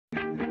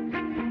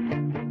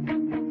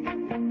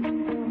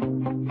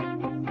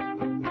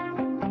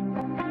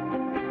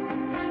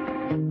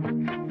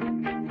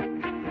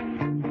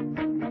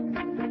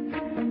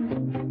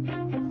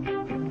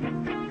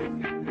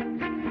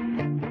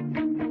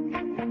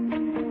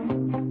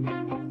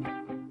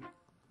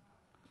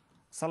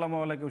সালামু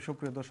আলাইকুম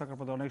সুপ্রিয় দর্শক,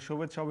 আপনাদের অনেক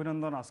শুভেচ্ছা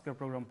অভিনন্দন। আজকের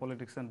প্রোগ্রাম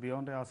পলিটিক্স অ্যান্ড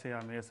বিয়ন্ডে আছে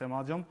আমি এস এম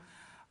আজম।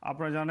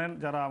 আপনারা জানেন,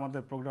 যারা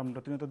আমাদের প্রোগ্রাম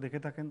প্রতিনিয়ত দেখে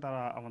থাকেন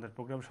তারা আমাদের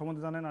প্রোগ্রাম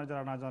সম্বন্ধে জানেন, আর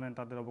যারা না জানেন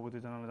তাদের অবগতি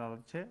জানানো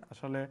যাচ্ছে।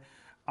 আসলে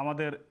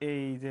আমাদের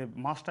এই যে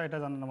মাসটা, এটা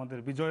জানেন আমাদের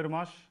বিজয়ের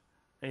মাস।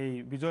 এই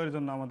বিজয়ের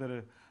জন্য আমাদের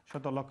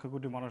শত লক্ষ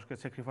কোটি মানুষকে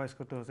স্যাক্রিফাইস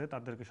করতে হয়েছে,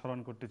 তাদেরকে স্মরণ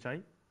করতে চাই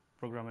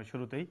প্রোগ্রামের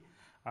শুরুতেই।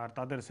 আর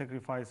তাদের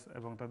স্যাক্রিফাইস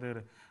এবং তাদের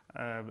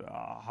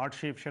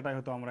হার্ডশিপ, সেটাই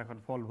হয়তো আমরা এখন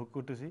ফল ভোগ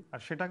করতেছি। আর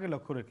সেটাকে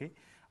লক্ষ্য রেখে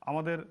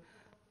আমাদের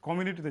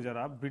কমিউনিটিতে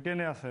যারা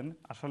ব্রিটেনে আছেন,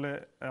 আসলে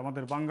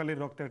আমাদের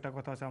বাঙালির রক্তে একটা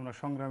কথা আছে, আমরা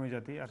সংগ্রামী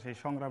জাতি। আর সেই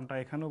সংগ্রামটা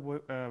এখানেও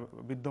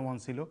বিদ্যমান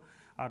ছিল।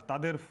 আর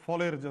তাদের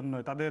ফলের জন্য,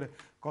 তাদের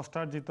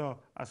কষ্টার্জিত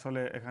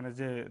আসলে এখানে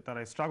যে তারা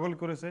স্ট্রাগল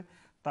করেছে,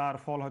 তার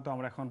ফল হয়তো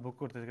আমরা এখন ভোগ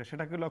করতেছি।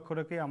 সেটাকে লক্ষ্য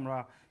রেখে আমরা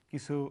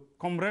কিছু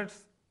comrades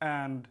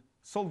and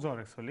soldier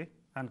actually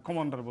and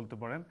commander বলতে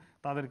পারেন,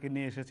 তাদেরকে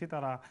নিয়ে এসেছি।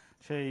 তারা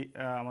সেই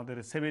আমাদের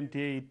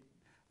 78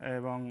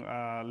 এবং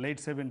লেট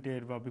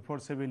 78 বা বিফোর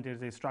 78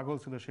 যে স্ট্রাগল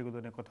ছিল সেগুলো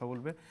নিয়ে কথা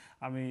বলবে।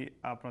 আমি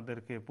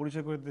আপনাদেরকে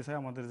পরিচয় করে দিতে চাই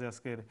আমাদের যে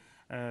আজকের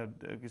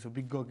কিছু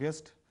বিজ্ঞ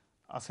গেস্ট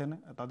আছেন,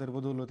 তাদের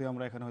বদৌলতে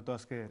আমরা এখানে হয়তো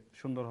আজকে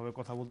সুন্দরভাবে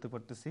কথা বলতে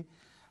পারতেছি।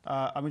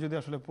 আমি যদি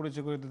আসলে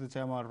পরিচয় করে দিতে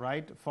চাই, আমার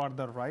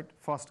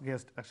ফার্স্ট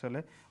গেস্ট আসলে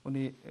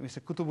উনি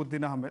mister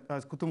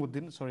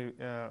Qutubuddin, sorry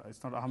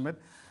it's not Ahmed.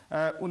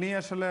 উনি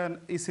আসলে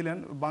ছিলেন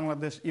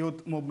বাংলাদেশ ইউথ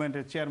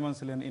মুভমেন্টের চেয়ারম্যান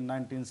ছিলেন ইন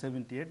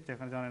 1978।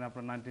 যেখানে জানেন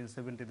আপনার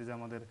 1970-তে যে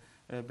আমাদের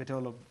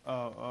বেটেল অফ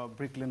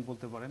ব্রিকলেন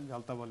বলতে পারেন,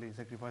 জালতাব আলী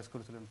স্যাক্রিফাইস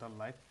করেছিলেন তার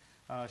লাইফ।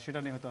 সেটা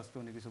নিয়ে হয়তো আজকে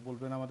উনি কিছু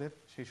বলবেন আমাদের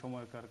সেই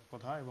সময়কার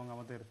কথা এবং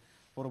আমাদের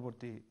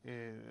পরবর্তী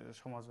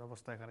সমাজ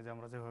ব্যবস্থা এখানে যে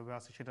আমরা যেভাবে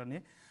আছি সেটা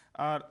নিয়ে।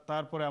 আর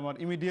তারপরে আমার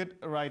ইমিডিয়েট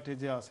রাইটে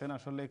যে আছেন,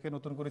 আসলে একে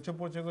নতুন করে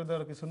পরিচয় করে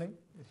দেওয়ার কিছু নেই।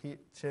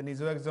 সে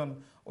নিজেও একজন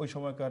ওই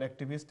সময়কার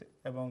অ্যাক্টিভিস্ট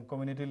এবং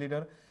কমিউনিটি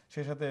লিডার,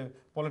 সেই সাথে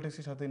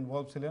পলিটিক্সের সাথে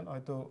ইনভলভ ছিলেন।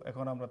 হয়তো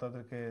এখন আমরা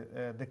তাদেরকে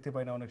দেখতে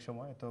পাই না অনেক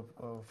সময়, তো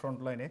ফ্রন্ট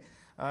লাইনে।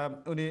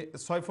 উনি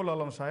সয়ফুল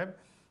আলম সাহেব,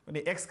 উনি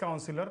এক্স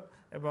কাউন্সিলর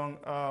এবং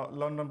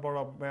লন্ডন বড়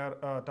মেয়র,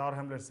 টাওয়ার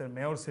হ্যামলেটসের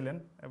মেয়র ছিলেন,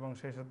 এবং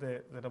সেই সাথে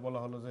যেটা বলা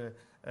হলো যে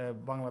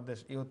বাংলাদেশ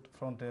ইউথ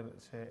ফ্রন্টের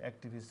সে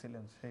অ্যাক্টিভিস্ট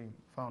ছিলেন সেই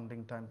ফাউন্ডিং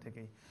টাইম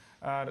থেকেই।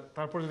 আর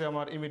তারপর যদি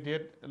আমার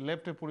ইমিডিয়েট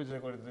লেফটে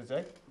পরিচয় করে দিতে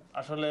চাই,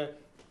 আসলে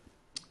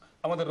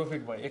আমাদের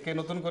রফিক ভাই, একে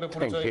নতুন করে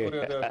পরিচয় করে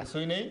দেওয়ার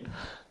কিছুই নেই।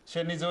 সে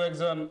নিজেও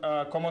একজন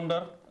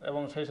কমান্ডার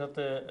এবং সেই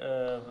সাথে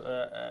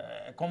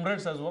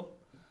কমরেডস অ্যাজ ওয়েল।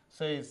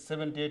 সেই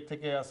 78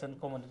 থেকে আছেন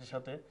কমিউনিটির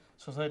সাথে,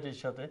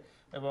 সোসাইটির সাথে,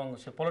 এবং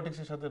সে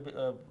পলিটিক্সের সাথে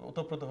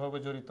ওতপ্রোতভাবে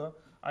জড়িত।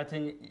 আই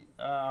থিঙ্ক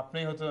আপনি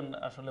হচ্ছেন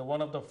আসলে one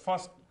of the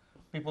first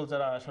people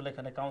যারা আসলে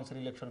এখানে কাউন্সিল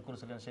ইলেকশন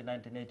করেছিলেন সেই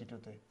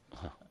 1982-তে।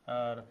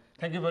 আর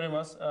thank you very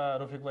much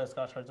Rafiq ভাই আজকে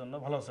আসার জন্য।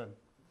 ভালো আছেন?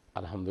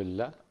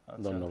 আলহামদুলিল্লাহ,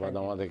 ধন্যবাদ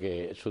আমাদেরকে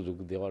সুযোগ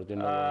দেওয়ার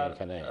জন্য।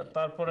 এখানে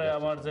তারপরে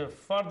আমার যে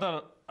ফার্দার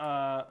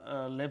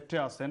লেফটে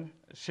আছেন,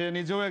 সে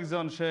নিজেও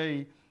একজন সেই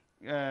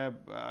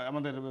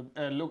আমাদের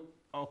লোক।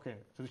 ওকে,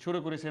 যদি শুরু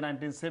করি সে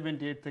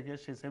 1978 থেকে,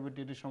 সেই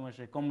 78-এর সময়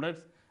সে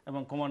কমরেডস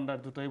এবং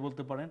কমান্ডার দুটোই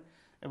বলতে পারেন,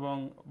 এবং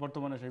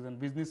বর্তমানে সে একজন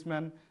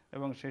বিজনেসম্যান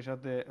এবং সেই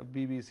সাথে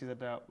বিবিসি,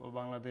 যেটা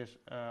বাংলাদেশ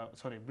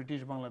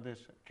ব্রিটিশ বাংলাদেশ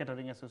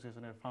ক্যাটারিং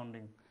অ্যাসোসিয়েশনের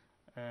ফাউন্ডিং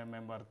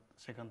মেম্বার,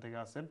 সেখান থেকে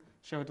আছেন।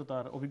 সে হয়তো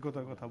তার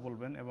অভিজ্ঞতার কথা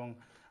বলবেন এবং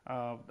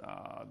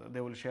they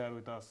will share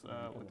with us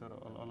with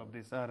all of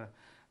this. আর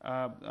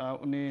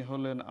উনি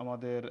হলেন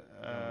আমাদের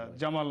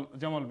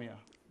জামাল মিয়া।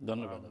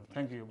 ধন্যবাদ।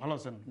 Thank you. ভালো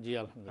আছেন? জি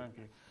আলহামদুলিল্লাহ। Thank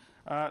you.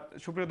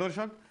 সুপ্রিয়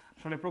দর্শক,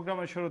 আসলে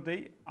প্রোগ্রামের শুরুতেই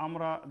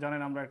আমরা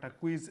জানেন আমরা একটা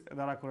কুইজ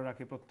দ্বারা করে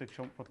রাখি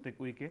প্রত্যেক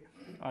উইকে।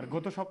 আর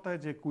গত সপ্তাহে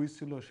যে কুইজ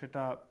ছিল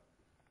সেটা,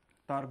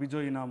 তার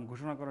বিজয়ী নাম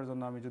ঘোষণা করার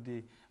জন্য আমি যদি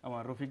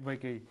আমার রফিক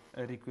ভাইকেই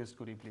রিকোয়েস্ট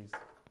করি, প্লিজ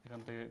এখান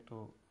থেকে একটু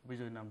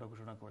বিজয়ী নামটা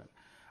ঘোষণা করেন।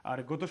 আর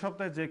গত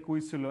সপ্তাহে যে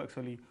কুইজ ছিল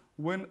actually,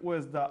 when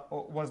was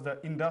the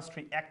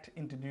industry act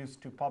introduced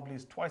to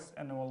publish twice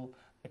annual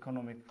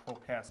economic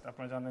forecast?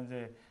 আপনারা জানেন যে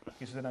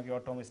কিছুদিন আগে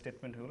অটম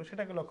স্টেটমেন্ট হলো,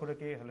 সেটাকে লক্ষ্য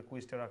রেখে হলে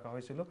কুইজটা রাখা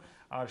হয়েছিল।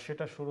 আর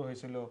সেটা শুরু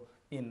হয়েছিল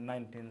ইন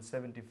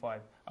 1975।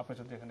 আপনি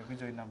যদি এখানে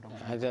বিজয়ী নামটা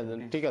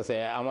ঠিক আছে,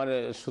 আমার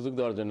সুযোগ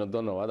দেওয়ার জন্য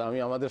ধন্যবাদ। আমি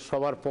আমাদের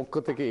সবার পক্ষ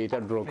থেকে এটা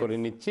ড্র করে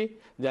নিচ্ছি।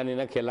 জানি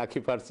না কে লাকি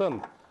পারসন,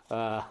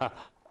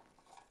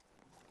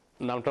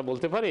 নামটা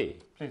বলতে পারি?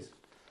 প্লিজ।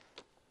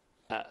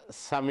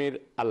 সামির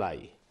আলাই,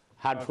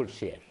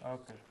 হার্টফোর্ডশায়ার।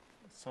 ওকে,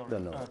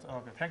 ধন্যবাদ।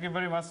 ওকে, thank you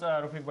very much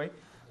Rafiq ভাই।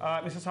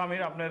 মিস্টার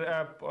সামির, আপনার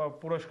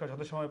পুরস্কার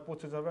যত সময়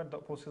পৌঁছে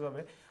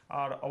যাবে।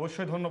 আর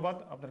অবশ্যই ধন্যবাদ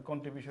আপনার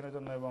কন্ট্রিবিউশনের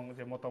জন্য এবং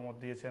যে মতামত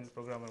দিয়েছেন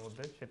প্রোগ্রামের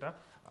মধ্যে সেটা।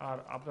 আর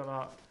আপনারা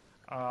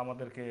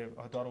আমাদেরকে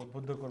হয়তো আরও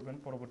উদ্বুদ্ধ করবেন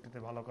পরবর্তীতে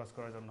ভালো কাজ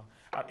করার জন্য।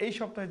 আর এই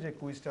সপ্তাহে যে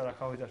কুইজটা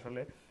রাখা হয়েছে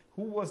আসলে,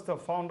 হু was the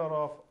founder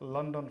of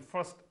London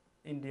first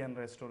Indian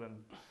restaurant?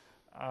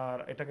 আর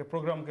এটাকে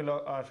প্রোগ্রামকে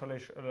আসলে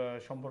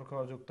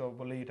সম্পর্কযুক্ত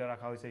বলেই এটা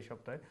রাখা হয়েছে এই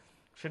সপ্তাহে।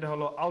 সেটা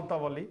হলো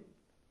আলতাব আলী,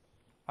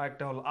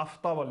 আরেকটা হলো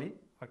আফতাব আলী,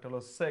 একটা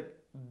হলো শেখ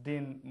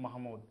দিন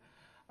Mahmud,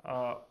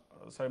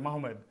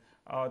 Mahmed.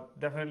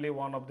 Definitely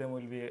one of them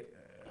will be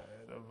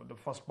the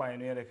first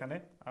pioneer এখানে।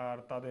 আর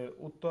তাদের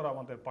উত্তর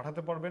আমাদের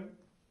পাঠাতে পারবেন,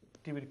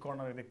 টিভির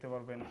কর্নারে দেখতে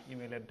পারবেন,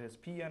 email address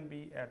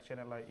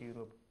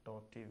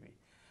pnb@channeleurope.tv।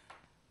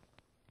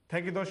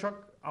 Thank you দর্শক,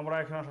 আমরা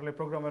এখন আসলে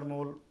প্রোগ্রামের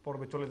মূল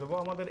পর্বে চলে যাব।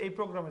 আমাদের এই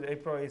প্রোগ্রামে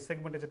এই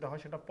সেগমেন্টে যেটা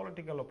হয় সেটা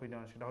পলিটিক্যাল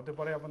অপিনিয়ন, সেটা হতে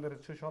পারে আমাদের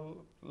social,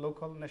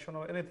 local,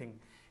 national, anything.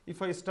 If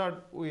I start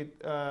with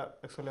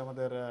actually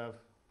আমাদের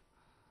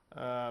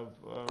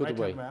রাইট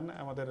হ্যান্ড ম্যান,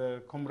 আমাদের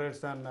কমরেডস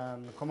অ্যান্ড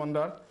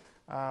কমান্ডার,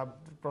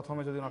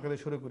 প্রথমে যদি ওনাকে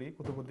দিয়ে শুরু করি,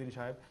 কুতুবুদ্দিন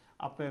সাহেব,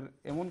 আপনার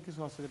এমন কিছু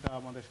আছে যেটা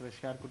আমাদের সাথে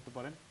শেয়ার করতে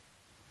পারেন?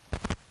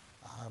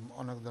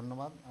 অনেক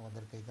ধন্যবাদ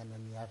আমাদেরকে এখানে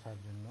নিয়ে আসার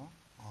জন্য।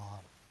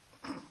 আর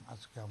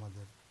আজকে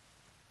আমাদের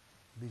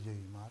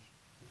বিজয়ী মাস,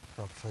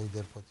 সব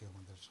শহীদের প্রতি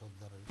আমাদের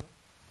শ্রদ্ধা রইল।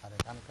 আর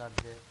এখানকার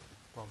যে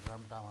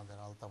প্রোগ্রামটা আমাদের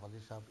আলতাফ আলী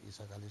সাহেব,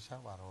 ইসাক আলী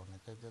সাহেব, আরও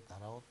অনেকে যে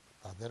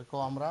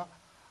তাদেরকেও আমরা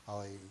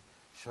ওই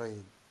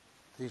শহীদ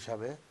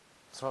হিসাবে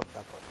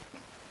শ্রদ্ধা করি।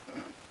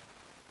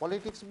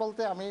 পলিটিক্স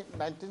বলতে আমি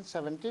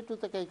 1972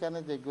 থেকে এখানে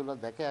যেগুলো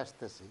দেখে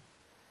আসতেছি,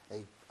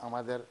 এই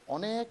আমাদের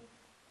অনেক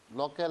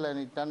লোকাল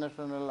অ্যান্ড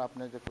ইন্টারন্যাশনাল,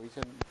 আপনি যে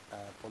কইছেন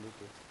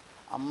পলিটিক্স,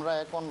 আমরা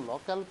এখন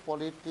লোকাল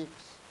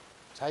পলিটিক্স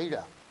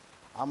ছাইড়া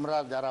আমরা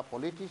যারা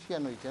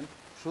পলিটিশিয়ান হয়েছেন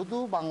শুধু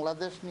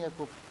বাংলাদেশ নিয়ে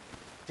খুব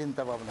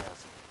চিন্তা ভাবনা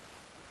আছে,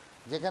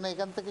 যেখানে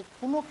এখান থেকে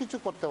কোনো কিছু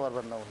করতে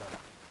পারবেন না ওনারা।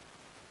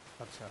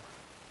 আচ্ছা,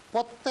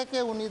 প্রত্যেকে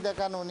উনি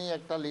দেখান উনি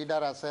একটা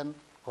লিডার আছেন,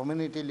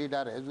 community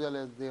leader as well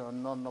as the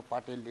অন্য অন্য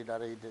পার্টির লিডার,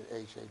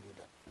 এই সেই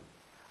লিডার।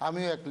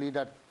 আমিও এক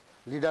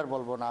লিডার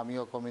বলবো না,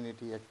 আমিও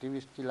কমিউনিটি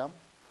অ্যাক্টিভিস্ট ছিলাম,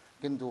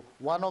 কিন্তু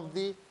one of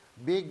the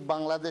big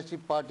Bangladeshi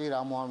পার্টির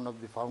আমি one of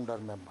the founder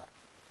member,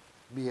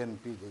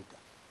 BNP, যেটা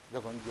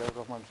যখন জিয়াউর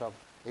রহমান সব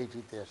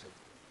 80-তে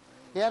এসেছে।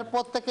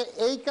 এরপর থেকে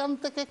এইখান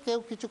থেকে কেউ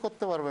কিছু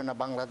করতে পারবে না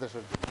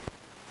বাংলাদেশের জন্য,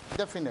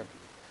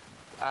 ডেফিনেটলি।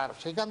 আর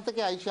সেখান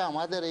থেকে আইসা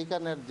আমাদের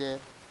এইখানের যে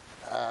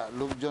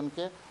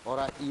লোকজনকে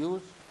ওরা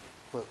ইউজ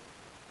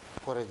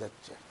করে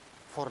যাচ্ছে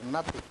ফর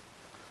নাথিং।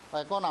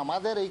 এখন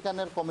আমাদের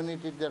এইখানের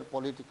কমিউনিটিদের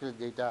পলিটিক্যাল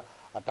যেটা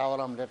টাওয়ার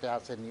আমলেটে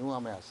আছে, নিউ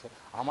আমে আছে,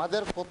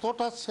 আমাদের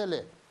কতটা ছেলে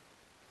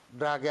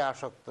ড্রাগে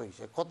আসক্ত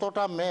হয়েছে,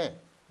 কতটা মেয়ে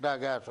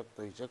ড্রাগে আসক্ত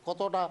হয়েছে,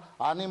 কতটা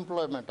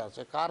আনএমপ্লয়মেন্ট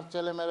আছে, কার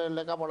ছেলেমেয়েরা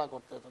লেখাপড়া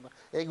করতেছে না,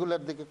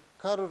 এইগুলোর দিকে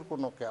কারোর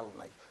কোনো খেয়াল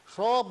নাই।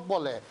 সব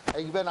বলে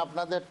এইবেন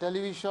আপনাদের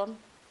টেলিভিশন,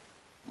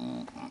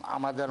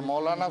 আমাদের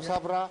মৌলানা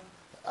সাহরা,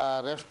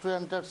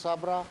 রেস্টুরেন্টের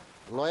সাহরা,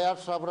 লয়ার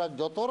সাহরা,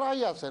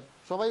 যতরাই আছেন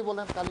সবাই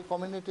বলেন খালি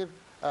কমিউনিটির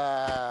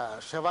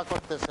সেবা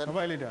করতেছেন,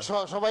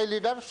 সবাই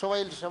লিডার, সবাই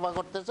সেবা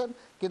করতেছেন,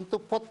 কিন্তু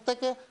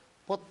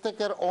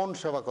প্রত্যেকের ওন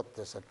সেবা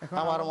করতেছেন।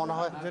 আমার মনে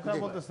হয় যেটা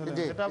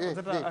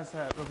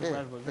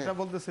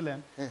বলতেছিলেন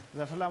যে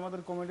আসলে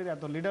আমাদের কমিটির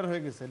এত লিডার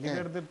হয়ে গেছে,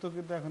 লিডারদের তো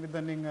কিন্তু এখন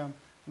ইদানিং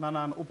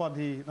নানান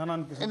উপাধি,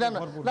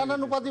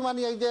 নানান উপাধি, মানে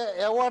এই যে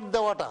অ্যাওয়ার্ড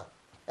দেওয়াটা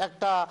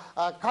একটা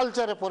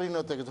কালচারে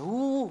পরিণত হয়ে গেছে।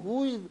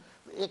 হুই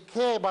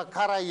খেয়ে বা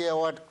কারাই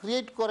অ্যাওয়ার্ড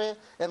ক্রিয়েট করে,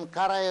 এন্ড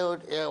কারাই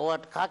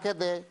অ্যাওয়ার্ড কাকে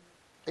দেয়,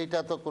 এটা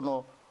তো কোনো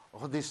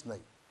হদিস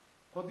নাই।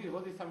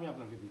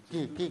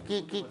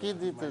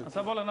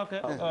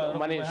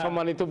 মানে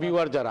সম্মানিত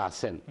ভিউয়ার যারা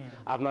আছেন,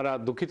 আপনারা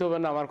দুঃখিত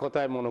হবেন না, আমার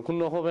কথায়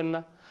মনোক্ষুণ্ণ হবেন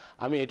না।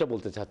 আমি এটা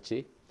বলতে চাচ্ছি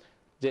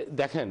যে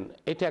দেখেন,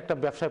 এটা একটা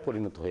ব্যবসায়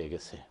পরিণত হয়ে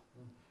গেছে।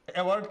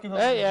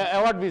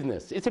 Award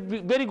business, it's a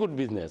very good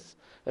business.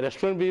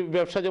 Restaurant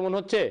ব্যবসা যেমন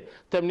হচ্ছে,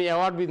 তেমনি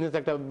অ্যাওয়ার্ড বিজনেস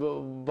একটা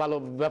ভালো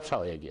ব্যবসা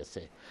হয়ে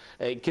গিয়েছে।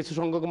 এই কিছু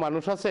সংখ্যক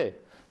মানুষ আছে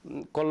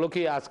করলো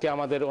কি, আজকে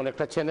আমাদের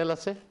অনেকটা চ্যানেল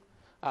আছে,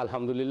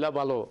 আলহামদুলিল্লাহ,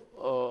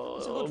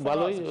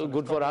 ভালোই,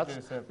 গুড ফর আস।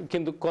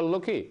 কিন্তু করলো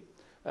কি,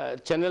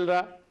 চ্যানেলরা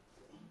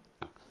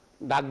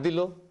ডাক দিল,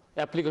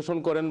 অ্যাপ্লিকেশন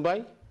করেন ভাই,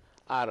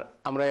 আর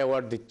আমরা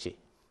অ্যাওয়ার্ড দিচ্ছি।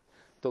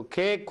 তো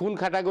কে কোন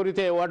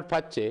ক্যাটাগরিতে অ্যাওয়ার্ড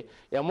পাচ্ছে,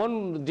 এমন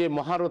যে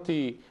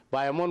মহারথী বা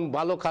এমন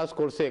ভালো কাজ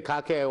করছে,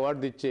 কাকে অ্যাওয়ার্ড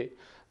দিচ্ছে,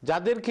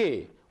 যাদেরকে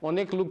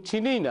অনেক লোক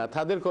চিনেই না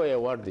তাদেরকেও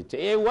অ্যাওয়ার্ড দিচ্ছে।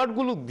 এই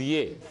অ্যাওয়ার্ডগুলো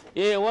দিয়ে,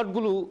 এই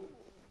অ্যাওয়ার্ডগুলো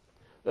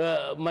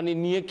মানে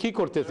নিয়ে কি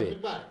করতেছে,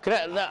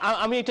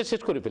 আমি এটা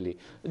শেষ করে ফেলি।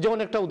 যেমন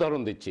একটা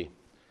উদাহরণ দিচ্ছি,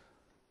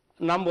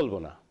 নাম বলবো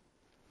না,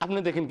 আপনি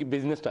দেখেন কি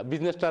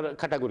বিজনেসটার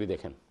ক্যাটাগরি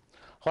দেখেন।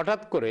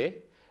 হঠাৎ করে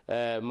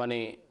মানে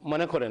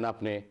মনে করেন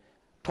আপনি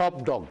টপ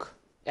ডগ,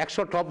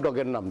 100 টপ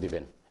ডগের নাম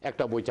দিবেন,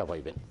 একটা বই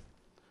চাপাইবেন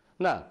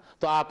না।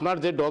 তো আপনার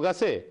যে ডগ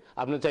আছে,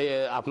 আপনি চাই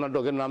আপনার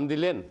ডগের নাম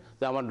দিলেন,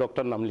 যে আমার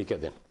ডগটার নাম লিখে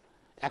দেন,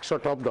 100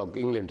 টপ ডগ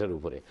ইংল্যান্ডের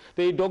উপরে। তো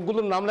এই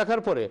ডগগুলোর নাম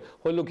লেখার পরে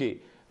হইলো কি,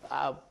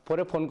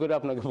 পরে ফোন করে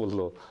আপনাকে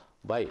বললো,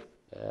 ভাই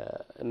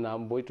নাম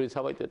বইটই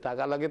ছাপাইতে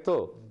টাকা লাগে, তো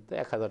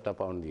 1000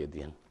 পাউন্ড দিয়ে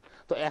দিয়েন।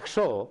 তো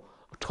 100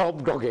 টপ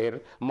ডগের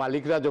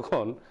মালিকরা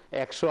যখন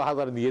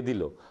 100,000 দিয়ে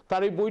দিল,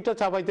 তার এই বইটা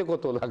ছাপাইতে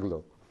কত লাগলো?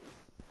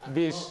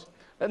 20,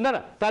 না,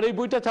 তার এই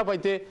বইটা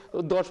ছাপাইতে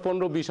 10,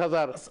 15,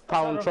 20,000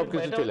 পাউন্ড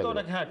সবকিছু চলে গেল,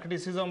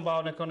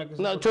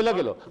 চলে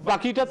গেল।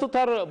 বাকিটা তো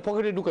তার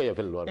পকেটে ঢুকাইয়া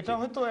ফেললো।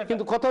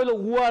 কিন্তু কথা হলো,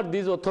 হু আর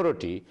this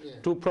authority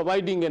two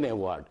providing N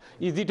award,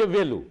 is it a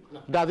value,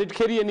 does it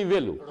carry any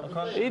value?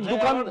 এই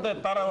দোকান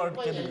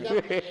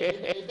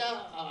এটা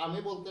আমি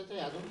বলতে চাই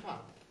আজম খান,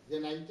 যে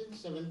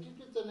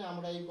 1972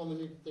 আমরা এই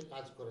কমিউনিটিতে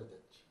কাজ করে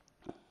যাচ্ছি।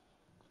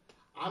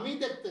 আমি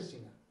দেখতেছি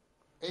না,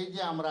 এই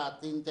যে আমরা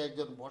 3-4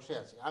 জন বসে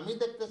আছি, আমি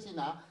দেখতেছি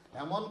না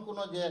এমন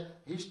কোনো যে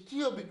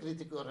হিস্ট্রিও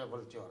বিকৃতি করে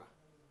বলছে ওরা।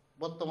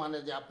 বর্তমানে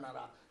যে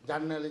আপনারা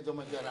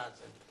জার্নালিজমে যারা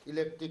আছেন,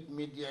 ইলেকট্রিক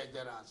মিডিয়ায়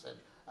যারা আছেন,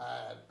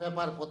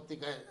 পেপার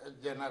পত্রিকায়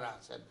যেনারা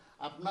আছেন,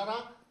 আপনারা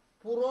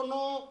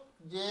পুরনো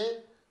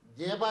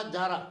যে বা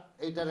যারা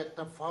এইটার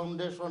একটা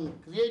ফাউন্ডেশন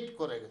ক্রিয়েট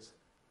করে গেছে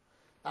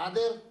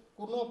তাদের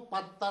কোনো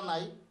পাত্তা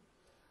নাই।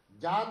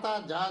 যা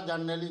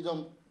জার্নালিজম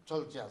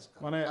চলছে আজকাল,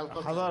 মানে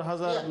কালকে- হাজার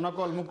হাজার Yeah.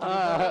 নকল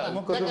দেখেন,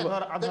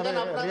 মুক্তিযোদ্ধার আধারে দেখেন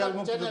আপনাদের রিয়াল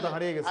মুক্তিযোদ্ধা চ্যানেলে-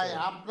 হারিয়ে গেছে।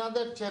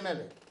 আপনাদের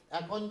চ্যানেলে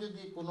এখন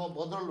যদি কোনো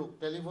ভদ্রলোক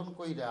টেলিফোন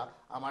কইরা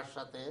আমার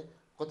সাথে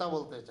কথা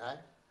বলতে চায়,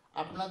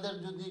 আপনাদের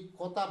যদি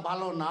কথা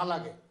ভালো না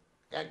লাগে,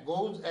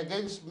 goes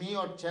against me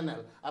or channel,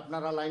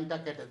 আপনারা লাইনটা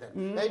কেটে দেন।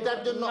 এইটার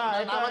জন্য না,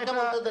 এটা- আমাকে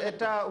বলতে দেন,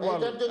 well,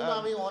 এইটার জন্য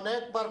আমি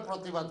অনেকবার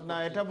প্রতিবাদ না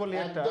করছি। এটা বলি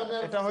একটা,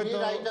 একজনের এটা হয়তো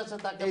free right আছে,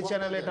 তাকে এই বলতে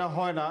চ্যানেলে দেন। এটা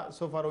হয় না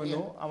সোফার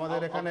উইনো আমাদের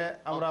Okay. এখানে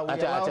আমরা we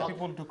আচ্ছা, allow আচ্ছা।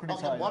 people to Okay,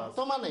 criticize us.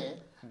 বর্তমানে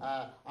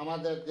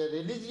আমাদের যে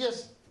রিলিজিয়াস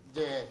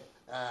যে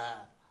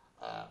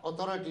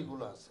অথরিটি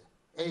গুলো আছে,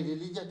 এই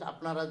রিলিজিয়াস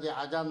আপনারা যে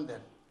আজান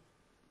দেন,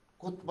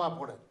 খুতবা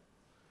পড়েন,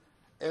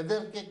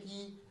 এদেরকে কি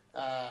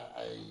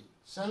এই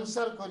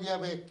সেন্সর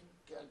করিয়াবে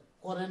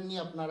করেননি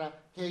আপনারা?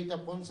 কে এইটা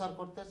স্পন্সর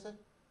করতেছে?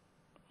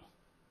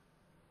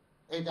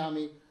 এইটা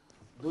আমি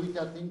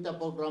 2-3টা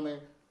প্রোগ্রামে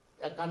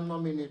 51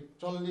 মিনিট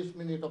 40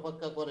 মিনিট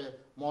অপেক্ষা করে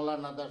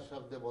মৌলানা দাস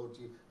সাহেবকে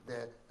বলছি যে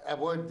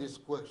অ্যাভয়েড দিস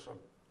কোয়েকশন।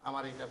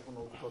 আমার এটা কোনো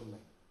উত্তর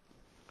নেই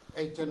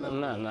এই চ্যানেল।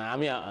 না না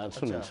আমি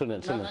শুনেন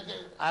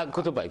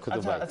কুতুব ভাই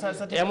আচ্ছা,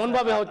 ঠিক এমন আছে।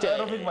 ভাবে হচ্ছে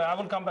রফিক ভাই, I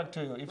will come back to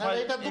you.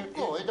 এটা দুঃখ,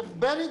 এটা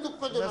ভেরি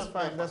দুঃখজনক। That's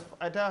fine,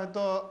 এটা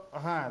হয়তো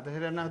হ্যাঁ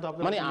সেটা না হয়তো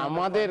আপনাদের মানে জন্য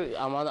আমাদের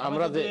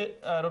আমরা যে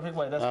Rafik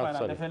bhai, that's fine.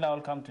 sorry. Definitely I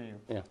will come to you.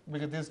 Yeah.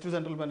 Because these two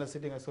gentlemen are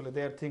sitting actually,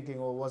 they are thinking,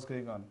 oh, what's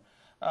going on?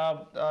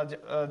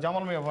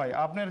 Jamal মিয়া ভাই,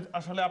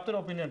 আপনার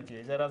অপিনিয়ন কি?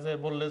 যারা যে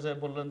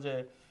বললেন যে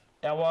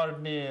অ্যাওয়ার্ড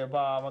নিয়ে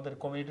বা আমাদের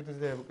কমিউনিটিতে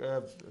যে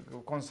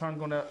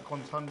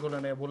কনসার্নগুলো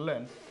নিয়ে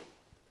বললেন,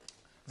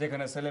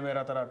 যেখানে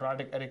ছেলেমেয়েরা তারা ড্রাগ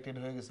অ্যাডিক্টেড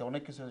হয়ে গেছে,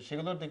 অনেক কিছু,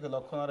 সেগুলোর দিকে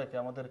লক্ষ্য না রেখে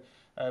আমাদের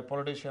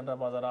পলিটিশিয়ানরা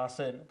বা যারা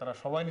আছেন তারা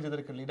সবাই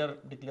নিজেদেরকে লিডার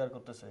ডিক্লেয়ার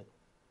করতেছে।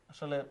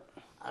 আসলে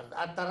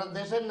আর তারা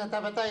দেশের নেতা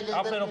বেতা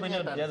আপনার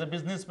অপিনিয়ন কি? As a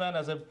businessman,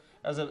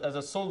 as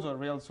a soldier,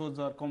 real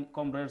soldier,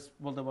 comrades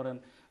বলতে পারেন,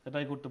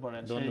 এটাই করতে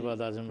পারেন। ধন্যবাদ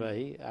আজম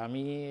ভাই।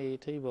 আমি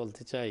এটাই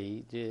বলতে চাই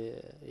যে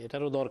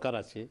এটারও দরকার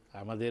আছে।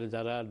 আমাদের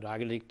যারা ড্রাগ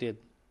এডিক্টেড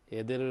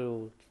এদেরও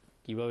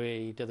কিভাবে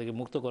এইটা থেকে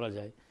মুক্ত করা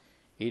যায়,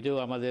 এইটাও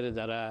আমাদের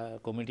যারা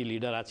কমিটি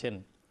লিডার আছেন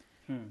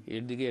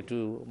এর দিকে একটু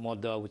মত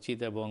দেওয়া উচিত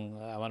এবং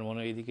আমার মনে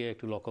হয় এইদিকে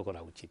একটু লক্ষ্য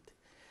করা উচিত।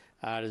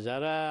 আর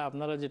যারা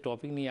আপনারা যে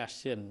টপিক নিয়ে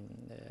আসছেন,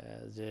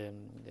 যে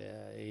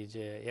এই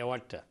যে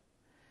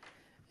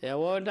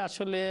অ্যাওয়ার্ড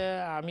আসলে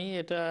আমি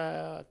এটা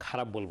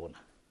খারাপ বলবো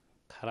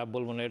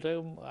না, এটা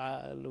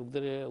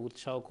লোকদের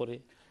উৎসাহ করে,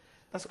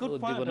 That's good point,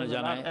 উদ্দীপনা isn't it?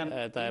 জানায় And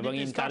এবং you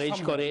need to start encourage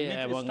somewhere. করে You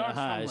need to এবং start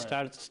হ্যাঁ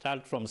somewhere.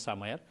 Start from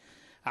সামায়ার।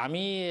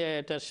 আমি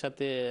এটার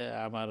সাথে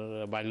আমার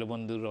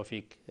বাল্যবন্ধু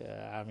রফিক,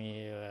 আমি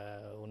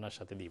ওনার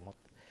সাথে দ্বিমত,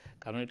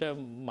 কারণ এটা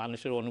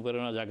মানুষের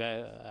অনুপ্রেরণা জায়গায়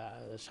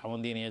সামন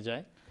দিয়ে নিয়ে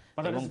যায়।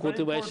 But that এবং is very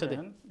কুতুবাইয়ের সাথে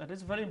important, that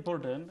is very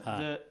important,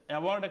 যে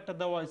অ্যাওয়ার্ড একটা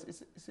দেওয়া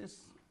is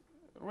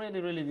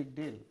really big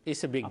deal.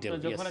 It's a big deal.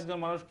 আপনি যখন একজন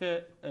মানুষকে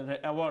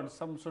award,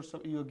 some sorts of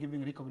you are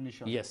giving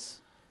recognition. Yes,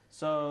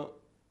 So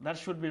that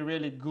should be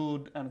really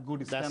good and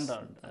good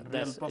standard.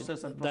 Real process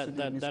and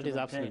procedure needs that to is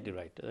be absolutely maintained.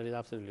 right. That is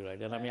absolutely right.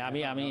 And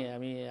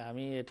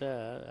আমি এটা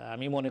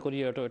আমি মনে করি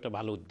এটা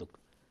ভালো উদ্যোগ,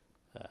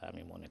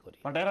 আমি মনে করি।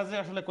 But এরা যে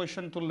আসলে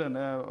কোয়েশ্চেন তুললেন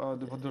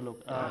ভদ্রলোক,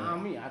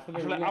 আমি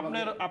আসলে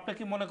আপনি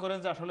কি মনে করেন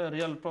যে আসলে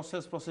রিয়েল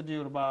প্রসেস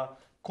প্রসিডিউর বা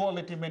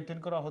কোয়ালিটি মেনটেন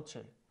করা হচ্ছে?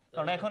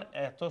 কারণ এখন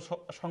এত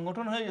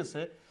সংগঠন হয়ে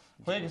গেছে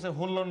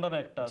হোল লন্ডনে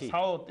একটা,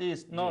 সাউথ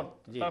ইস্ট নর্থ,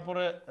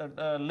 তারপরে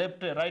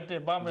লেফটে রাইটে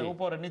বামে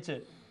উপরে নিচে,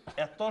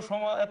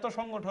 এত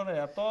সংগঠনে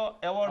এত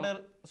অ্যাওয়ার্ডের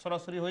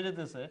সরাসরি হয়ে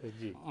যেতেছে,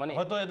 মানে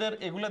হয়তো এদের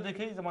এগুলো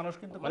দেখেই যে মানুষ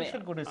কিন্তু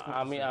কোয়েশ্চেন করে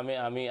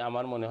আমি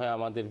আমার মনে হয়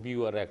আমাদের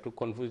ভিউয়ার একটু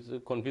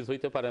কনফিউজ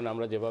হইতে পারেন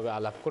আমরা যেভাবে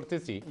আলাপ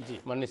করতেছি,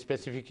 মানে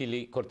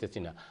স্পেসিফিক্যালি করতেছি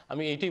না।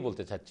 আমি এইটাই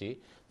বলতে চাচ্ছি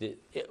যে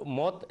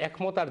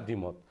একমত আর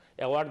দ্বিমত,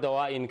 অ্যাওয়ার্ড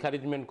দেওয়া,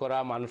 এনকারেজমেন্ট করা,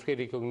 মানুষকে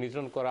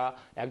রিকগনিশন করা,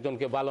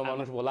 একজনকে ভালো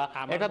মানুষ বলা,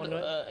 এটা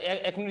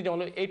এক মিনিট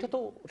যেমন এইটা তো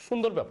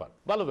সুন্দর ব্যাপার,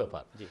 ভালো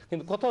ব্যাপার,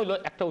 কিন্তু কথা হলো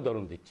একটা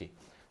উদাহরণ দিচ্ছি।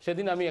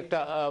 সেদিন আমি একটা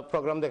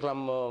প্রোগ্রাম দেখলাম,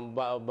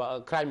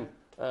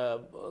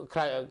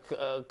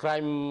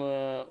 ক্রাইম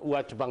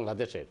ওয়াচ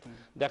বাংলাদেশের,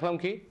 দেখলাম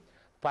কি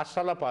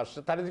পাঠশালা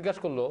তারা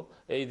জিজ্ঞাসা করলো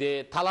এই যে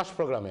তালাশ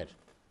প্রোগ্রামের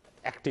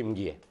এক টিম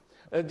গিয়ে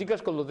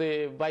জিজ্ঞাসা করলো যে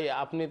ভাই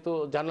আপনি তো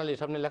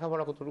জার্নালিস্ট, আপনি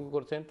লেখাপড়া কতটুকু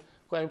করছেন?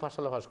 আমি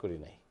পাঠশালা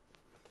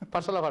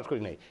পাস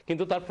করি নাই,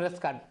 কিন্তু তার প্রেস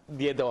কার্ড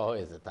দিয়ে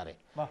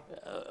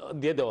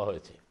দেওয়া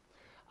হয়েছে।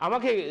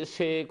 আমাকে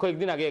সে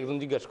কয়েকদিন আগে একজন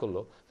জিজ্ঞাসা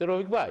করলো যে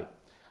রফিক ভাই,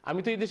 আমি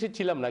তো এই দেশে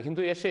ছিলাম না,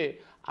 কিন্তু এসে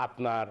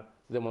আপনার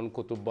যেমন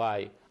কুতুব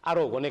ভাই,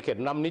 আরও অনেকের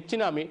নাম নিচ্ছি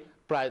না আমি,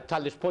 প্রায়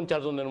 40-50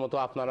 জনের মতো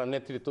আপনারা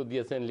নেতৃত্ব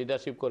দিয়েছেন,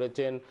 লিডারশিপ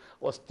করেছেন,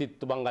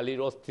 বাঙালির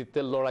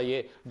অস্তিত্বের লড়াইয়ে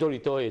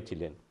জড়িত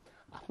হয়েছিলেন।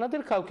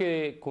 আপনাদের কাউকে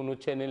কোনো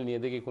চ্যানেল নিয়ে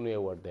দেখে কোনো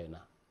অ্যাওয়ার্ড দেয়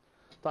না।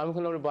 তো আমি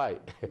বললাম ভাই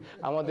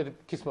আমাদের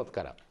কিসমত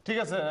খারাপ। ঠিক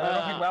আছে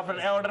রফিক ভাই, আপনার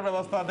অ্যাওয়ার্ডের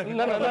ব্যবস্থা দেখেন।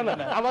 না না না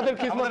না আমাদের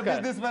কিসমত খারাপ।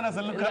 বিজনেসম্যান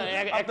আছে লোক,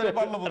 আপনারা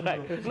পারলো বলতে।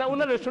 না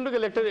ওনার রেস্টুরেন্টে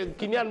গেলে একটা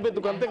কিনে আনবে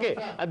দোকান থেকে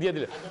আর দিয়ে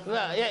দিলে।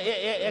 না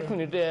এক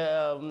মিনিট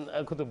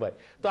কুতুব ভাই,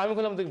 তো আমি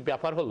বললাম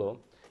ব্যাপার হলো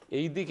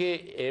এইদিকে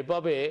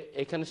এভাবে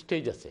এখানে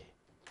স্টেজ আছে,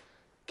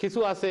 কিছু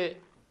আছে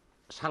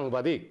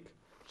সাংবাদিক,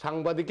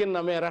 সাংবাদিকের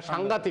নামে এরা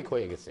সাংঘাতিক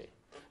হয়ে গেছে,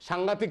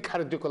 সাংঘাতিক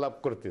কার্যকলাপ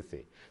করতেছে,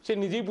 সে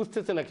নিজেই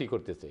বুঝতেছে না কি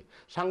করতেছে।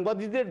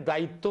 সাংবাদিকদের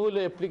দায়িত্ব হলো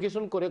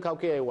অ্যাপ্লিকেশন করে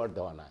কাউকে অ্যাওয়ার্ড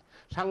দেওয়া না,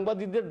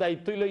 সাংবাদিকদের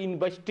দায়িত্ব হলো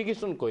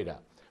ইনভেস্টিগেশন কইরা,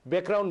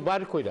 ব্যাকগ্রাউন্ড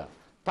বার কইরা,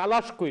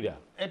 তালাশ কইরা,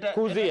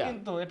 খুঁজিয়া।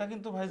 এটা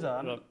কিন্তু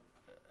ভাইজান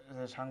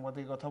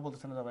সাংবাদিক কথা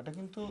বলতেছেন না, এটা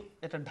কিন্তু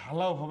এটা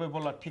ঢালাও ভাবে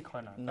বলা ঠিক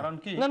হয় না। কারণ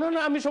কি, না না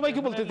না আমি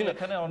সবাইকে বলতেছি না,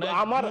 এখানে অনেক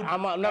আমার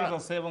না কাজ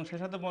আছে, এবং সেই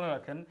সাথে মনে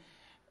রাখেন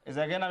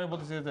again আমি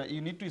বলতেছি যে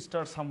you need to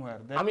start somewhere.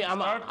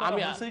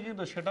 আমি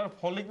কিন্তু সেটার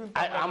ফলে কিন্তু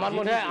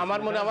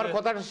আমার মনে আমার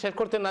কথাটা শেষ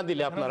করতে না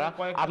দিলে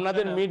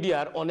আপনাদের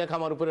মিডিয়ার অনেক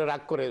আমার উপরে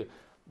রাগ করে।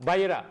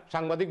 ভাইয়েরা,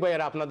 সাংবাদিক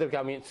ভাইয়েরা, আপনাদেরকে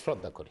আমি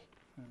শ্রদ্ধা করি,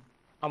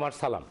 আমার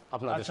সালাম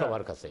আপনাদের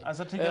সবার কাছে,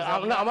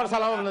 আমার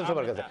সালাম আপনাদের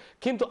সবার কাছে।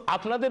 কিন্তু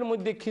আপনাদের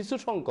মধ্যে কিছু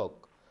সংখ্যক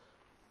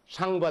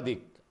সাংবাদিক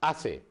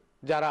আছে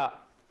যারা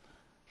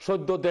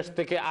সদ্য দেশ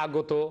থেকে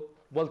আগত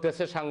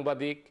বলতেছে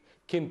সাংবাদিক,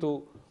 কিন্তু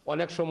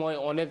অনেক সময়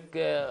অনেক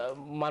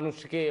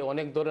মানুষকে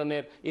অনেক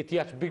ধরনের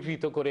ইতিহাস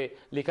বিকৃত করে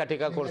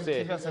লেখাটেখা করছে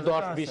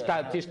 10, 20,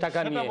 30 টাকা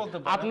নিয়ে।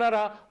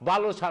 আপনারা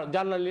ভালো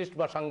জার্নালিস্ট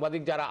বা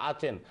সাংবাদিক যারা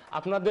আছেন,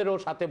 আপনাদেরও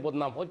সাথে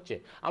বদনাম হচ্ছে।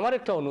 আমার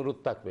একটা অনুরোধ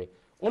থাকবে,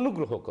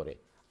 অনুগ্রহ করে,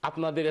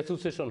 আপনাদের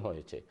অ্যাসোসিয়েশন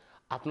হয়েছে,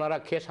 আপনারা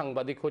কে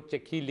সাংবাদিক হচ্ছে,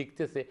 কি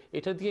লিখতেছে,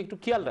 এটার দিকে একটু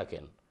খেয়াল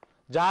রাখেন।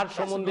 যার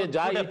সম্বন্ধে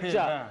যা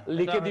ইচ্ছা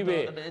লিখে দিবে,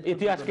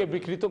 ইতিহাসকে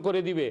বিকৃত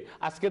করে দিবে।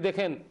 আজকে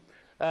দেখেন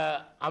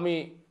আমি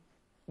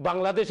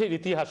বাংলাদেশের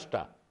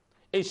ইতিহাসটা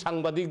এই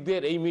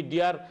সাংবাদিকদের, এই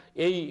মিডিয়ার,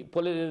 এই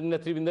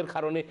নেতৃবৃন্দের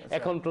কারণে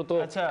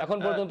এখন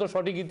পর্যন্ত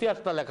সঠিক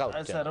ইতিহাসটা লেখা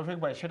হচ্ছে। আচ্ছা রফিক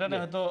ভাই, সেটা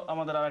নিয়ে হয়তো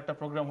আমাদের আরেকটা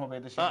প্রোগ্রাম হবে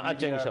এদেশে।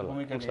 আচ্ছা ইনশাআল্লাহ।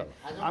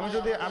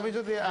 আমি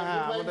যদি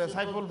হ্যাঁ আমাদের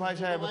সাইফুল ভাই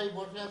সাহেব,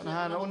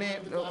 হ্যাঁ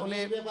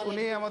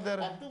উনি আমাদের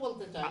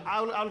I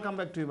will come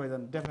back to you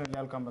ভাইজান, definitely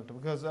I will come back to,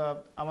 because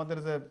আমাদের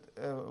যে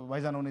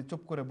ভাইজান উনি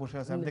চুপ করে বসে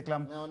আছেন, আমি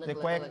দেখলাম যে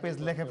কয়েক পেজ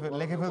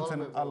লিখে ফেলছেন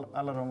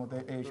আল্লাহর রহমতে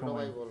এই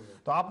সময়।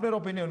 তো আপনার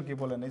অপিনিয়ন কি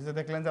বলেন? এই যে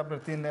দেখলেন যে আপনার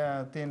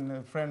তিন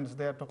ফ্রেন্ডস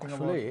দে আর টকিং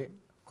আসলে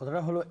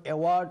কথাটা হলো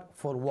অ্যাওয়ার্ড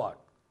ফর হোয়াট,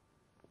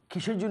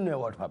 কিসের জন্য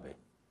অ্যাওয়ার্ড পাবে?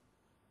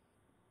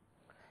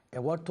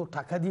 অ্যাওয়ার্ড তো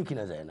টাকা দিয়ে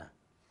কিনা যায় না,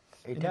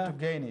 এটা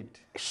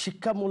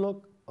শিক্ষামূলক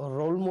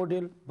রোল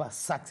মডেল বা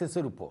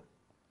সাকসেসের উপর।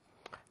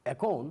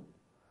 এখন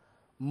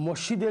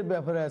মসজিদের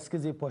ব্যাপারে আজকে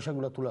যে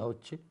পয়সাগুলো তোলা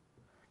হচ্ছে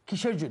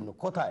কিসের জন্য,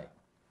 কোথায়?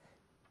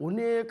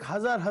 অনেক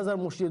হাজার হাজার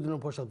মসজিদের জন্য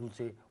পয়সা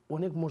তুলছে,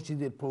 অনেক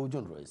মসজিদের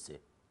প্রয়োজন রয়েছে,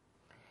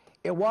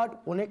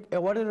 অনেক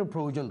অ্যাওয়ার্ডের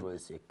প্রয়োজন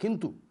রয়েছে।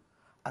 কিন্তু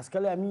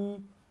আজকাল আমি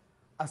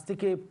আজ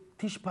থেকে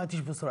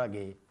 30-35 বছর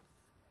আগে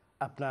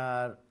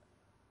আপনার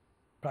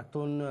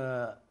প্রাক্তন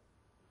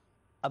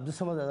আব্দুল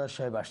সামাদ আজাদ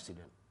সাহেব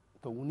আসছিলেন,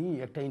 তো উনি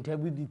একটা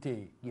ইন্টারভিউ দিতে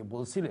গিয়ে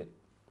বলছিলেন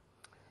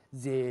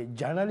যে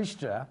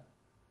জার্নালিস্টরা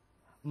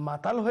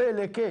মাতাল হয়ে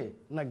লেখে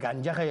না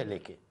গাঞ্জা খাইয়ে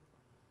লেখে।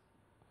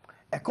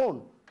 এখন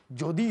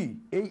যদি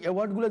এই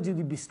অ্যাওয়ার্ডগুলো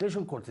যদি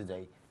বিশ্লেষণ করতে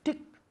যাই, ঠিক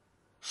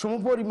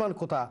সমপরিমাণ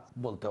কথা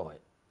বলতে হয়।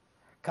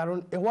 কারণ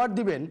অ্যাওয়ার্ড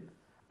দিবেন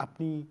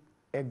আপনি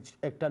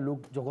একটা লোক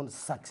যখন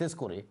সাকসেস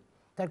করে,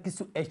 তার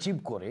কিছু অ্যাচিভ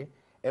করে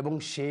এবং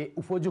সে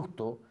উপযুক্ত।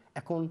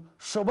 এখন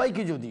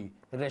সবাইকে যদি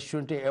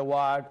রেস্টুরেন্টে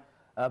অ্যাওয়ার্ড,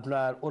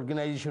 আপনার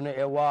অর্গানাইজেশনে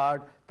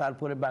অ্যাওয়ার্ড,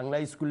 তারপরে বাংলা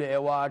স্কুলে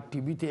অ্যাওয়ার্ড,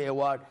 টিভিতে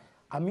অ্যাওয়ার্ড,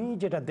 আমি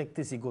যেটা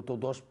দেখতেছি গত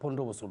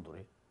 10-15 বছর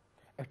ধরে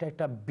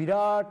একটা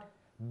বিরাট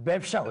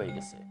ব্যবসা হয়ে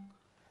গেছে,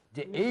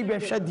 যে এই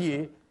ব্যবসা দিয়ে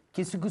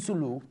কিছু কিছু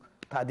লোক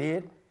তাদের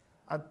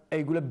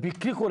এইগুলো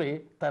বিক্রি করে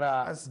তারা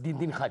দিন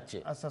দিন খাচ্ছে।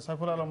 আচ্ছা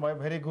সাইফুল আলম ভাই,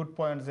 ভেরি গুড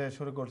পয়েন্ট যে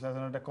শুরু করছে,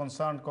 একটা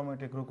কনসার্ন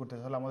কমিটি গ্রুপ করতে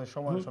হলে আমাদের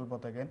সময় স্বল্প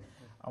থাকেন,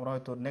 আমরা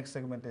হয়তো নেক্সট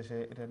সেগমেন্টে এসে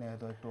এটা নিয়ে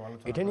হয়তো একটু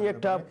আলোচনা, এটা নিয়ে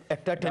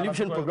একটা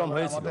টেলিভিশন প্রোগ্রাম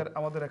হয়েছিল।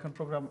 আমাদের এখন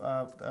প্রোগ্রাম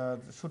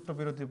ছোট্ট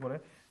বিরতি পরে।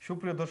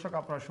 সুপ্রিয় দর্শক,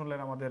 আপনারা শুনলেন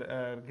আমাদের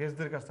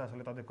গেস্টদের কাছে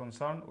আসলে তাদের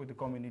concern with the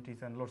communities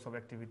and loads of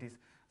activities,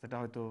 যেটা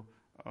হয়তো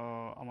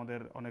আমাদের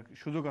অনেক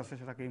সুযোগ আছে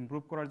সেটাকে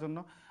ইমপ্রুভ করার জন্য।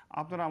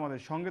 আপনারা আমাদের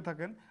সঙ্গে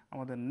থাকেন,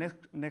 আমাদের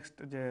নেক্সট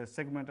যে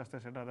সেগমেন্ট আসছে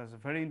সেটা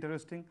ভেরি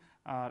ইন্টারেস্টিং।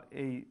 আর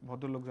এই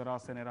ভদ্রলোক যারা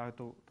আছেন এরা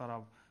হয়তো তারা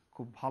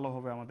খুব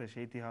ভালোভাবে আমাদের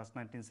সেই ইতিহাস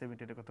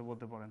 1970 কথা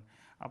বলতে পারেন।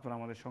 আপনারা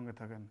আমাদের সঙ্গে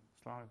থাকেন।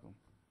 আসসালামু আলাইকুম।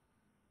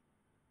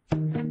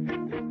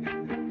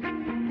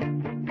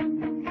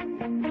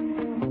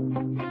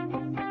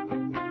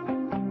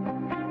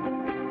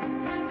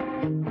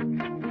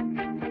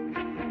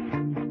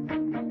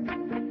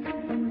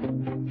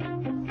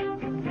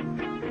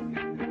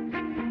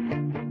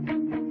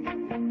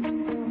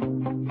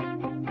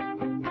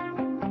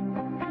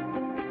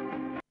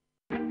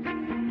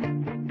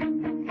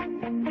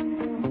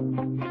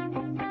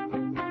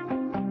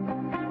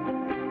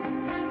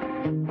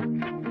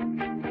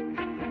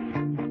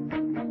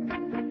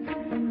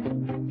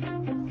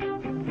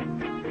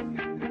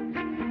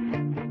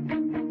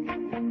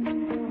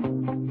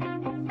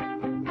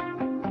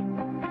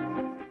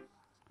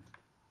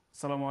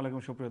 আসসালামু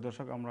আলাইকুম সুপ্রিয়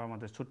দর্শক, আমরা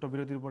আমাদের ছোট্ট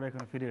বিরতির পরে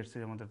এখানে ফিরে এসেছি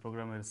আমাদের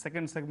প্রোগ্রামের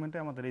সেকেন্ড সেগমেন্টে।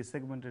 আমাদের এই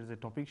সেগমেন্টের যে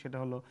টপিক সেটা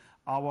হলো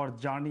hour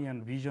journey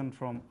and vision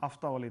from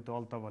আফতাওয়ালি two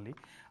আলতাওয়ালি।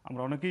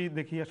 আমরা অনেকেই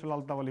দেখি আসলে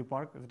আলতাওয়ালি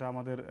পার্ক, যেটা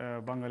আমাদের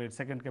বাঙালির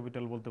সেকেন্ড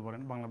ক্যাপিটাল বলতে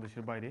পারেন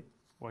বাংলাদেশের বাইরে,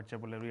 হোয়াইট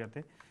চ্যাপেল এরিয়াতে।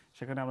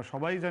 সেখানে আমরা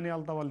সবাই জানি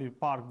আলতাওয়ালি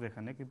পার্ক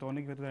যেখানে, কিন্তু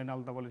অনেকে হয়তো জানি না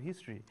আলতাওয়ালির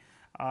হিস্ট্রি।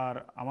 আর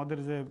আমাদের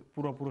যে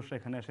পূর্বপুরুষরা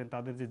এখানে আসেন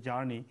তাদের যে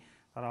জার্নি,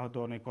 তারা হয়তো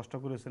অনেক কষ্ট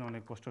করেছেন,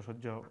 অনেক কষ্ট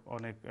সহ্য,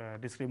 অনেক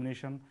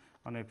ডিসক্রিমিনেশন,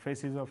 অনেক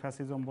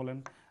ফ্যাসিজম বলেন,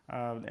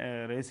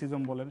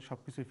 রেসিজম বলেন, সব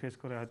কিছুই ফেস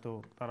করে হয়তো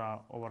তারা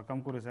ওভারকাম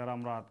করেছে, আর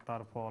আমরা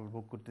তার ফল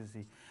ভোগ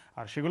করতেছি।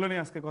 আর সেগুলো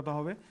নিয়ে আজকে কথা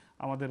হবে।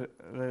 আমাদের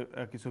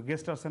কিছু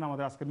গেস্ট আসছেন,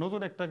 আমাদের আজকে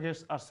নতুন একটা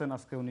গেস্ট আসছেন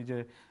আজকে, উনি যে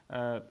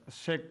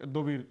শেখ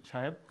দবির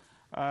সাহেব।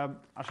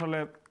 আসলে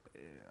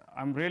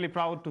I am really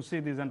proud to C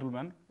the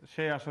gentleman.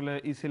 সে আসলে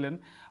ছিলেন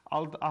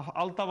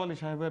আলতাওয়ালি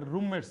সাহেবের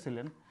রুমমেট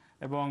ছিলেন,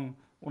 এবং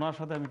ওনার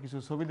সাথে আমি কিছু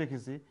ছবি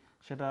দেখেছি,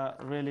 সেটা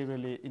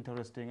রিয়েলি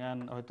ইন্টারেস্টিং।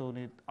 অ্যান্ড হয়তো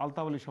উনি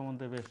আলতাওয়ালি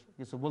সম্বন্ধে বেশ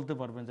কিছু বলতে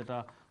পারবেন, যেটা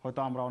হয়তো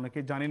আমরা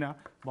অনেকেই জানি না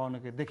বা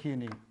অনেকে দেখিয়ে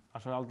নিই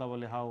আসলে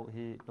আলতাওয়ালি হাউ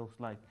হি লুকস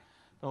লাইক।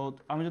 তো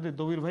আমি যদি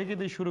দবির ভাইকে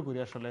দিয়ে শুরু করি,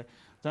 আসলে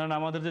জানেন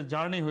আমাদের যে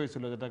জার্নি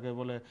হয়েছিল, যেটাকে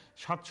বলে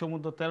 7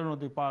 সমুদ্র 13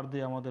 নদী পার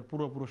দিয়ে আমাদের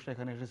পূর্বপুরুষরা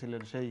এখানে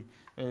এসেছিলেন সেই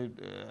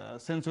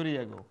সেঞ্চুরি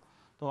এগো।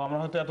 তো আমরা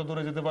হয়তো এত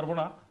দূরে যেতে পারবো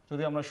না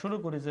যদি আমরা শুরু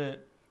করি যে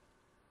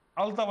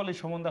আলতাওয়ালি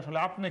সম্বন্ধে আসলে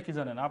আপনি কি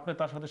জানেন। আপনি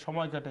তার সাথে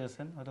সময়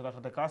কাটিয়েছেন, হয়তো তার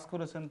সাথে কাজ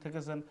করেছেন,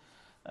 থেকেছেন।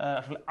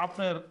 আসলে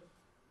আপনার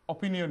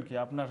অপিনিয়ন কি,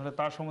 আপনি আসলে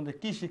তার সম্বন্ধে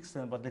কি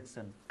শিখছেন বা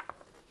দেখছেন?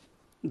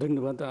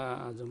 ধন্যবাদ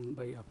আজম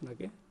ভাই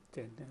আপনাকে,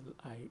 চ্যানেল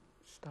আই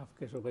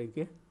স্টাফকে,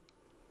 সবাইকে।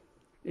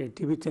 এই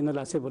টিভি চ্যানেল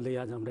আছে বলেই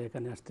আজ আমরা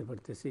এখানে আসতে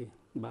পারতেছি,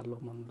 ভালো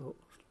মন্দ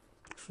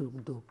সুখ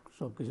দুঃখ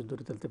সব কিছু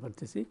ধরে তুলতে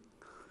পারতেছি,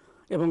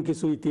 এবং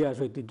কিছু ইতিহাস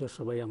ঐতিহ্য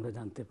সবাই আমরা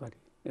জানতে পারি।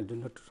 এর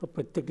জন্য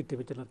প্রত্যেকটি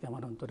টিভি চ্যানেলকে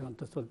আমার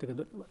অন্তঃস্থল থেকে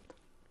ধন্যবাদ।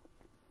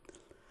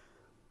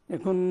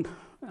 এখন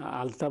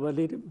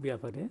আলতাওয়ালির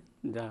ব্যাপারে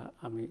যা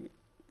আমি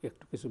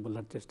একটু কিছু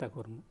বলার চেষ্টা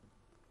করব।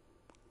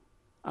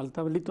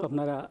 আলতাওয়ালি তো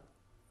আপনারা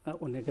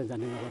অনেকে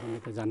জানেন, আবার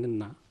অনেকে জানেন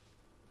না।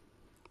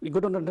 এই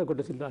ঘটনাটা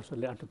ঘটেছিল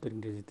আসলে 78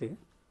 ইংরেজিতে।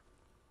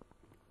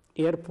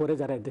 এর পরে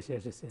যারা দেশে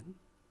এসেছেন,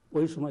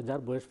 ওই সময়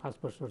যার বয়স 5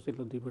 বছর ছিল,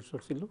 2 বছর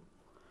ছিল,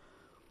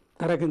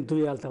 তারা কিন্তু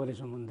এই আলতাওয়ালি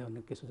সম্বন্ধে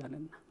অনেক কিছু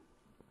জানেন না।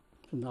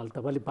 কিন্তু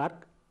আলতাওয়ালি পার্ক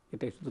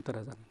এটাই শুধু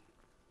তারা জানেন।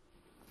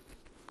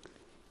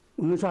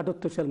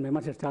 1978 সাল মে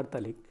মাসের 4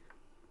 তারিখ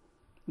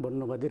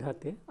বর্ণবাদীর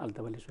হাতে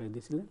আলতাওয়ালি শহীদ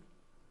ছিলেন,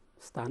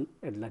 স্থান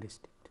এডলার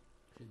স্ট্রিট।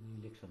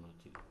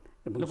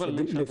 এবং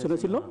ইলেকশন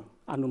ছিল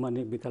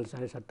আনুমানিক বিকাল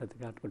 7:30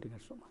 থেকে 8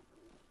 কোটিকার সময়।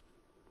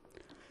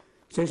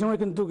 সেই সময়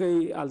কিন্তু এই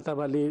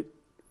আলতাওয়ালির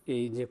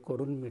এই যে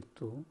করুণ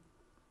মৃত্যু,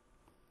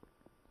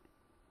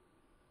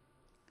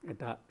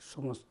 এটা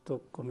সমস্ত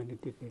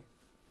কমিউনিটিকে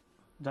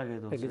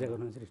একই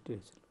জায়গায় সৃষ্টি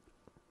হয়েছিল।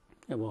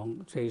 এবং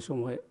সেই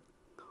সময়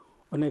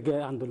অনেকে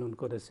আন্দোলন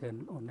করেছেন,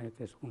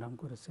 অনেকে সংগ্রাম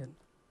করেছেন,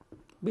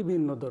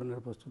 বিভিন্ন ধরনের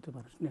প্রস্তুতি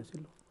মানুষ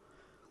নিয়েছিল।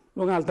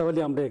 এবং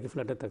আলতাওয়ালি আমরা একই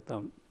ফ্ল্যাটে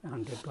থাকতাম,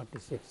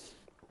 126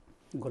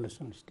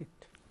 গলেশন স্ট্রিট।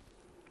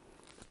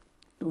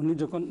 তো উনি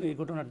যখন এই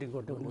ঘটনাটি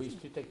ঘটে, ওই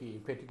স্ট্রিটটা কি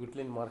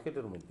পেটিকুটলেন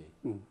মার্কেটের মধ্যে?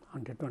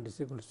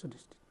 126 গলেশন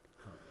স্ট্রিট।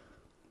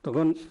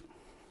 তখন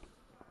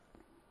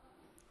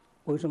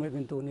ওই সময়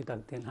কিন্তু উনি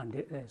থাকতেন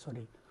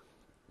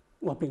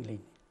ওয়াপিং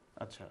লেনে।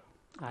 আচ্ছা।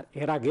 আর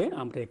এর আগে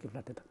আমরা একই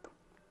ফ্ল্যাটে থাকতাম।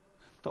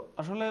 তো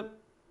আসলে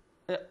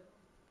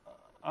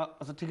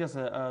আচ্ছা ঠিক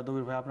আছে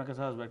দবির ভাই, আপনার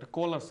কাছে আসবে, একটা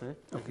কল আছে।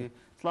 ওকে,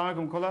 আসসালামু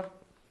আলাইকুম কলার।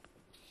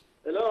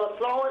 হ্যালো,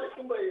 আসসালামু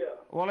আলাইকুম ভাইয়া।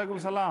 ওয়ালাইকুম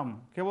সালাম,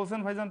 কে বলছেন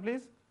ভাইজান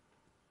প্লিজ?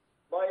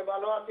 ভাই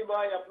ভালো আছি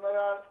ভাই,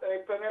 আপনারা এই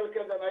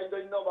প্যানেলকে জানাই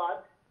ধন্যবাদ।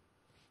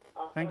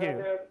 Thank you.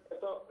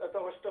 এত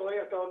কষ্ট হয়ে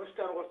একটা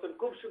অনুষ্ঠান করছেন,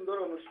 খুব সুন্দর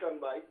অনুষ্ঠান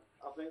ভাই,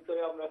 আপনি তো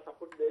আমরা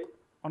সাপোর্ট দেই।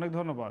 অনেক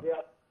ধন্যবাদ।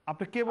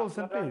 আপনি কে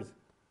বলছেন প্লিজ?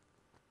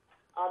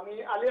 আমি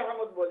আলী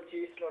আহমদ বলছি,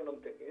 ইস্ট লন্ডন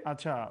থেকে।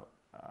 আচ্ছা,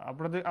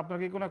 আপনার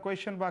কি কোনো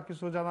কোয়েশ্চেন বা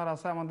কিছু জানার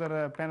আছে আমাদের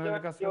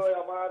প্যানেলের কাছে?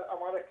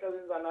 আমার একটা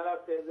জানার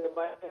আছে যে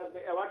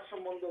অ্যাওয়ার্ড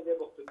সম্বন্ধে যে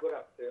বক্তব্য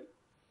রাখছেন,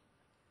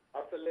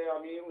 আসলে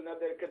আমি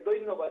উনাদেরকে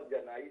ধন্যবাদ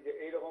জানাই যে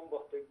এইরকম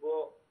বক্তব্য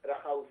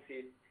রাখা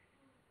উচিত।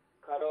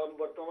 কারণ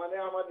বর্তমানে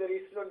আমাদের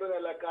ইস্ট লন্ডন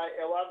এলাকায়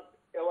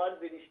অ্যাওয়ার্ড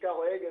জিনিসটা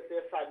হয়ে গেছে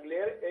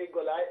ছাগলের এই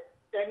গলায়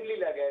অ্যাংলি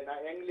লাগায় না,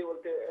 অ্যাংলি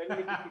বলতে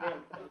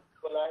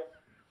গলায়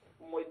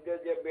মধ্যে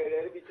যে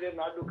বেড়ের ভিতরে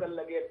না ঢুকার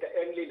লাগে একটা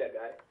অ্যাংলি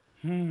লাগায়।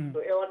 তো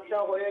অ্যাওয়ার্ডটা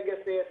হয়ে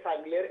গেছে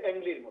ছাগলের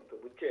অ্যাংলির মতো,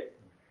 বুঝছেন?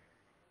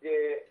 যে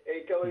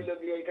এইটা হইল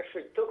গিয়ে এইটা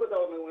সত্য কথা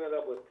ওনারা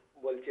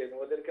বলছেন,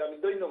 ওদেরকে আমি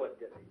ধন্যবাদ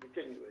জানাই,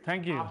 বুঝছেন?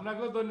 Thank you.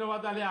 আপনাকেও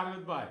ধন্যবাদ আলী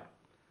আহমেদ ভাই।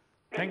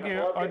 Thank you.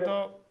 হয়তো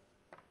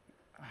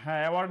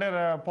হ্যাঁ, অ্যাওয়ার্ডের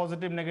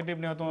পজিটিভ নেগেটিভ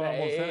নিয়ে হয়তো ওনারা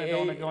বলছেন, এটা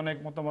অনেকে অনেক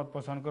মতামত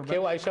পোষণ করবে।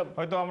 কেউ এইসব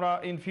হয়তো আমরা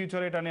ইন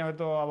ফিউচার এটা নিয়ে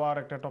হয়তো আবার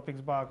একটা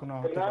টপিকস বা কোনো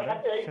হতে পারে।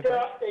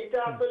 এইটা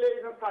আসলে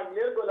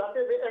ছাগলের গলাতে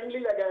যে অ্যাংলি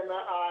লাগায় না,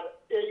 আর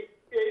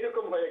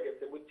এইরকম হয়ে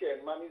গেছে, বুঝছেন?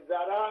 মানে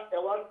যারা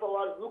অ্যাওয়ার্ড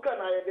পাওয়ার জুকা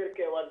না,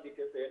 এদেরকে অ্যাওয়ার্ড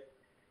দিতেছে,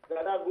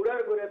 যারা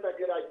ঘুরার ঘুরে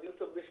থাকে রাজ্য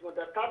 24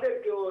 ঘন্টা,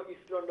 তাদেরকেও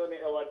ইস্ট লন্ডনে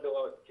অ্যাওয়ার্ড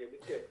দেওয়া হচ্ছে।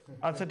 দিচ্ছে।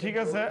 আচ্ছা ঠিক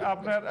আছে,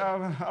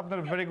 আপনার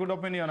ভেরি গুড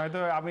অপিনিয়ন। হয়তো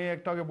আমি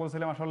একটু আগে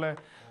বলছিলাম আসলে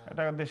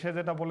এটা দেশে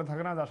যেটা বলে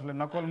থাকে না যে আসলে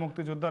নকল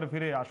মুক্তিযোদ্ধার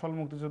ভিড়ে আসল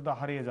মুক্তিযোদ্ধা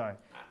হারিয়ে যায়,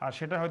 আর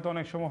সেটা হয়তো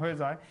অনেক সময় হয়ে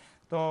যায়।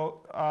 তো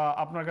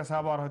আপনার কাছে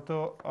আবার হয়তো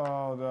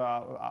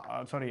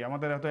সরি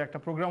আমাদের হয়তো একটা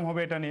প্রোগ্রাম হবে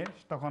এটা নিয়ে,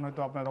 তখন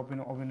হয়তো আপনার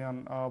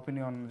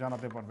অপিনিয়ন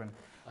জানাতে পারবেন।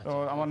 তো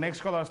আমার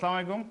নেক্সট কলার। আসসালামু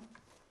আলাইকুম।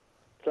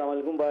 আসসালামু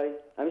আলাইকুম ভাই,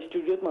 আমি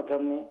স্টুডিওতে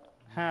মাত্রাম নি।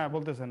 হ্যাঁ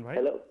বলতেছেন ভাই।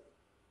 হ্যালো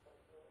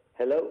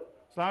হ্যালো,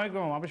 আসসালামু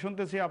আলাইকুম।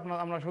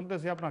 আমরা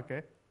শুনতেছি আপনাকে।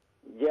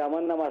 যে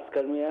আমার নাম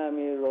আসকার মিয়া,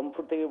 আমি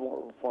রংপুর থেকে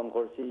ফোন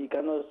করছি।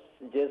 এখানে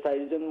যে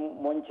চারিজন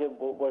মঞ্চে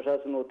বসে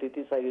আছেন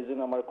অতিথি, চারিজন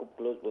আমার খুব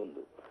ক্লোজ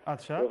বন্ধু।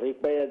 আচ্ছা রফিক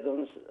ভাই একজন,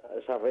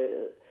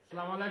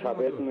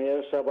 সাবেক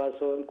মেয়র সাহেব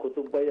আছেন,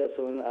 কুতুব ভাই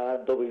আছেন, আর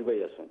দবির ভাই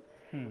আছেন।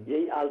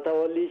 এই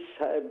আলতাওয়ালি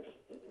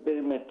সাহেবের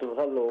মৃত্যু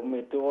হলো,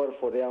 মৃত্যু হওয়ার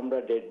পরে আমরা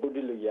ডেড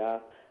বডি লইয়া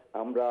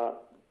আমরা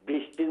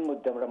বৃষ্টির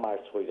মধ্যে আমরা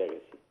মার্চ হয়ে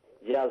গেছি,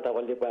 যে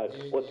আলতাওয়ালি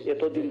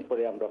এতদিন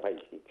পরে আমরা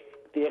পাইছি।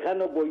 তো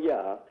এখানে বইয়া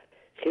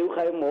কেউ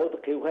খায় মদ,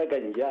 কেউ খায়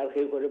গাঞ্জা, আর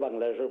কেউ করে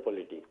বাংলাদেশের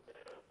পলিটিক্স।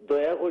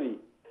 দয়া করি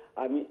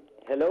আমি,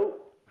 হ্যালো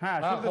হ্যাঁ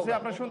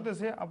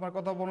শুনতেছি আপনার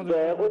কথা মনোযোগ।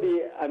 দয়া করি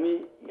আমি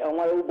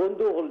আমার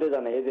বন্ধু বলতে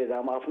জানাই যে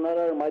আপনার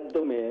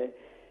মাধ্যমে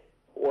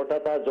ওটা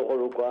তা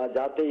জগরুকা,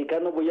 যাতে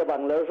এখানে বইয়া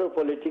বাংলাদেশের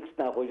পলিটিক্স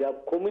না হয়ে যা,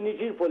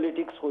 কমিউনিটির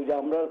পলিটিক্স হয়ে যা।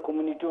 আমরা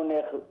কমিউনিটি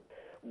অনেক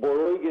বড়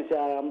হয়ে গেছে,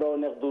 আর আমরা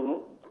অনেক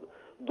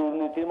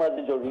দুর্নীতির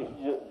মাঝে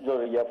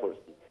জড়িয়ে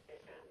পড়ছি।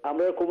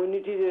 আমরা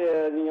কমিউনিটি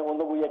নিয়ে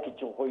অন্য বইয়া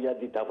কিছু হইয়া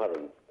দিতে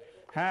পারেন।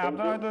 হ্যাঁ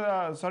আপনারা হয়তো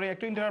সরি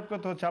একটু ইন্টারাপ্ট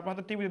করতে হচ্ছে, আপনারা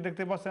তো টিভিতে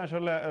দেখতে পাচ্ছেন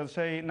আসলে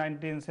সেই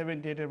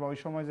 1978 এর ওই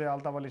সময় যে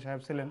আলতাফ আলী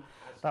সাহেব ছিলেন।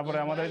 তারপরে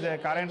আমাদের যে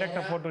কারেন্ট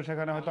একটা ফটো,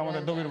 সেখানে হয়তো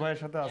আমাদের দবির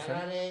ভাইয়ের সাথে আছে।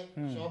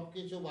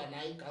 সবকিছু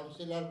বানাই,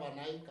 কাউন্সিলর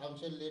বানাই,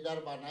 কাউন্সিল লিডার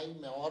বানাই,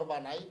 মেয়র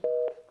বানাই।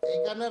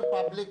 এইখানের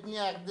পাবলিক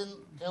নিয়ে একদিন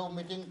কেউ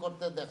মিটিং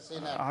করতে দেখছি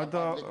না। হয়তো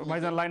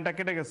ভাইজান লাইনটা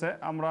কেটে গেছে,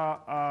 আমরা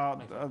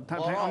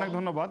অনেক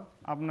ধন্যবাদ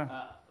আপনার।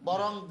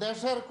 বরং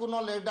দেশের কোন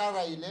লিডার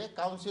আইলে,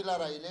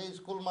 কাউন্সিলর আইলে,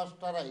 স্কুল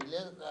মাস্টার আইলে,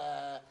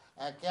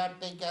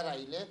 কেয়ারটেকার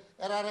আইলে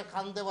এরারে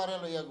খান্দে বারে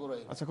লইয়া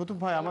ঘুরাই। আচ্ছা কুতুব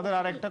ভাই, আমাদের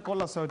আর একটা কল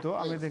আছে হয়তো,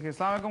 আমি দেখি।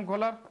 আসসালামু আলাইকুম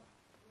কলার।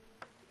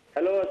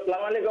 হ্যালো,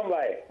 আসসালামু আলাইকুম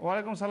ভাই।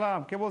 ওয়ালাইকুম সালাম,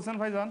 কে বলছেন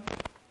ভাইজান?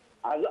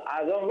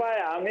 আজম ভাই,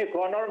 আমি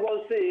কনর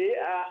বলছি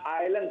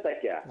আইল্যান্ড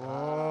থেকে। ও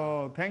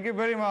থ্যাংক ইউ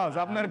ভেরি মাচ।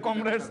 আপনার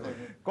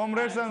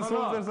comrades and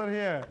soldiers R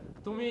here.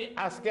 তুমি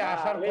আজকে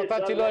আসার কথা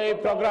ছিল এই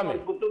প্রোগ্রামে।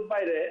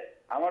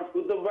 আমার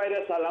কুতুব ভাইরে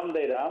সালাম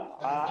দিলাম,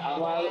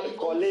 আমার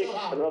কলিগ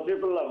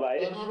রফিকুল্লাহ ভাই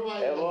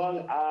এবং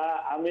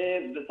আমি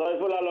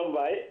সৈফুল আলম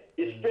ভাই,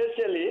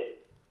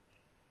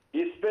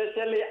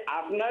 স্পেশালি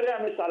আপনারে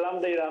আমি সালাম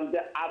দিলাম যে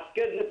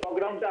আজকের যে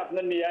প্রোগ্রামটা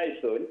আপনি নিয়ে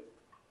আইছেন,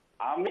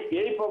 আমি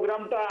এই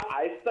প্রোগ্রামটা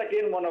আজ থেকে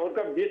মনে করি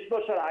 20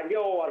 বছর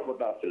আগেও হওয়ার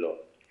কথা ছিল।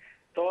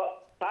 তো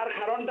তার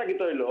কারণটা কি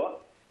তৈল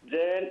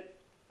যে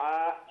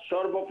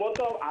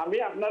সর্বপ্রথম আমি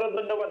আপনারা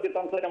ধন্যবাদ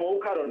দিতাম চাইলাম ও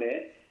কারণে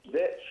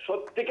যে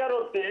সত্যিকার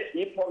অর্থে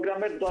এই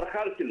প্রোগ্রামের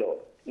দরকার ছিল।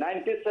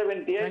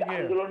 1978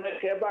 আন্দোলনের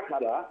সেবা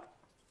খারা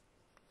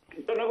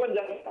জনগণ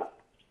জানে না,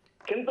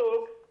 কিন্তু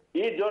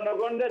এই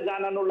জনগণদের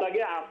জানানোর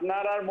লাগে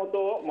আপনার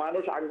মতো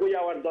মানুষ আগে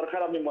যাওয়ার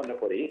দরকার আমি মনে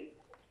করি।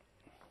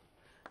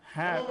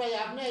 হ্যাঁ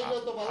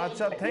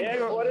আচ্ছা থ্যাংক ইউ।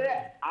 এরপরে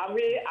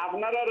আমি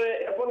আপনারা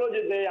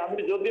অ্যাপোলজি দেই, আমি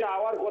যদি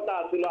আওয়ার কথা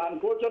ছিল,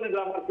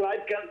 আনফরচুনেটলি আমার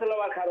ফ্লাইট ক্যান্সেল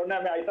হওয়ার কারণে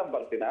আমি আইতাম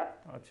পারছি না।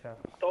 আচ্ছা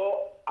তো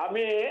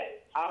আমি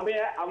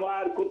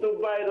আমার কুতুব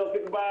ভাই,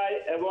 রফিক ভাই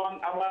এবং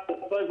আমার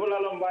সৈফুল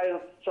আলম ভাই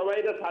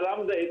সবাইকে সালাম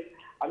দেই।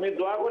 আমি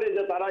দোয়া করি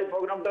যে তারা এই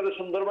প্রোগ্রামটাকে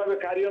সুন্দরভাবে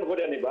ক্যারি অন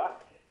করে নিবা।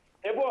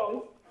 এবং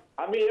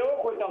আমি এও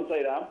কইতাম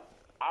চাইলাম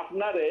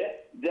আপনারে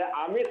যে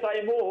আমি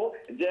চাইবো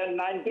যে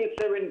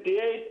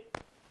 1978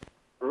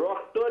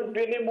 রক্তের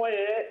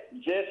বিনিময়ে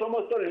যে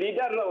সমস্ত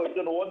লিডাররা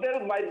হয়েছেন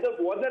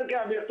ওদেরকে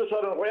আমি একটু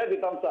স্মরণ করে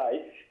দিতাম চাই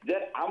যে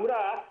আমরা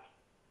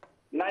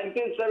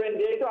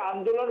 1978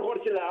 আন্দোলন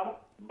করছিলাম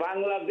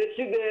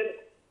বাংলাদেশিদের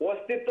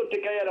অস্তিত্ব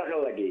টিকাইয়া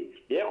রাখার লাগি।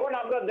 এখন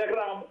আমরা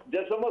দেখলাম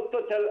যে সমস্ত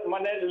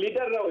মানে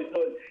লিডাররা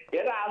হয়েছেন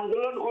এরা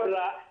আন্দোলন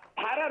করলা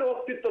তারার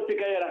অস্তিত্ব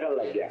টিকাইয়া রাখার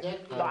লাগিয়া।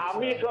 তো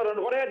আমি স্মরণ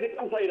করে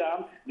দিতাম চাইলাম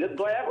যে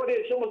দয়া করে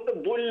এই সমস্ত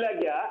ভুল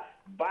লাগিয়া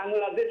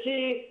বাংলাদেশি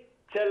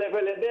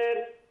ছেলেপেলেদের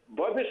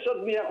ভবিষ্যৎ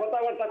নিয়ে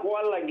কথাবার্তা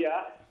কোয়ার লাগিয়া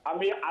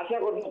আমি আশা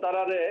করবো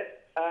তারারে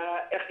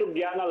একটু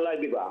জ্ঞান আল্লাহ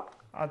দিবা।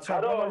 আচ্ছা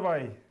কমর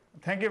ভাই,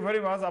 থ্যাংক ইউ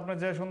ভেরি মাচ। আপনি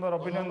যে সুন্দর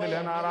অপিনিয়ন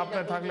দিলেন, আর আপনি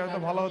থাকলে হয়তো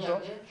ভালো হতো।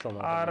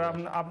 আর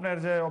আপনার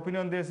যে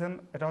অপিনিয়ন দিয়েছেন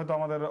এটা হয়তো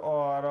আমাদের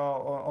আরো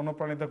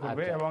অনুপ্রাণিত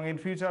করবে, এবং ইন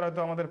ফিউচার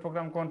হয়তো আমাদের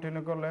প্রোগ্রাম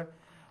কন্টিনিউ করলে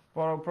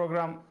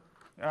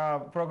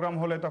প্রোগ্রাম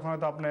হলে তখন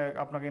হয়তো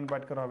আপনাকে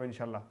ইনভাইট করা হবে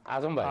ইনশাআল্লাহ।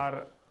 আজম ভাই, আর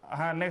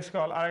হ্যাঁ নেক্সট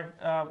কল। আর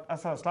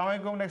আচ্ছা আসসালামু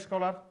আলাইকুম, নেক্সট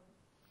কলার।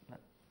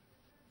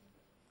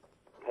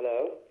 হ্যালো,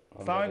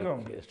 আসসালামু আলাইকুম।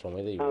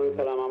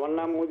 সালাম, আমার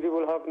নাম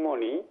মুজিবুল হক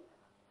মনি।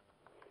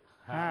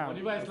 হ্যাঁ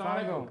আসসালামু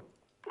আলাইকুম।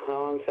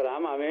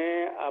 সালাম, আমি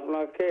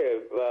আপনাকে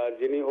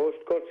যিনি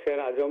হোস্ট করছেন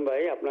আজম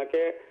ভাই,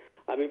 আপনাকে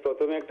আমি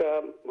প্রথমে একটা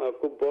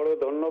খুব বড়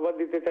ধন্যবাদ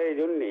দিতে চাই এই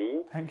জন্যই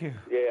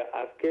যে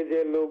আজকে যে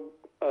লোক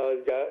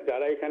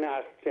যারা এখানে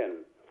আসছেন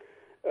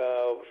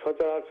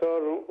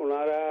সচরাচর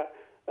ওনারা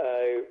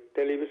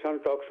টেলিভিশন টেলিভিশন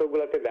টক শো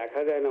গুলাতে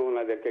দেখা যায় না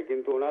ওনাদেরকে,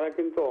 কিন্তু ওনারা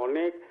কিন্তু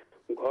অনেক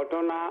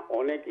ঘটনা,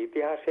 অনেক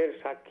ইতিহাসের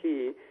সাক্ষী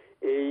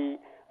এই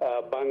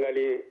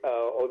বাঙালি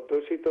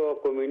অধ্যুষিত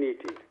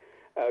কমিউনিটির।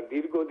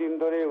 দীর্ঘদিন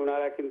ধরে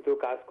ওনারা কিন্তু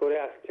কাজ করে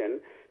আসছেন,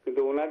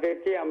 কিন্তু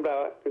ওনাদেরকে আমরা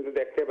কিন্তু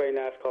দেখতে পাই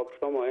না সব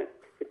সময়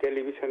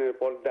টেলিভিশনের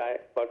পর্দায়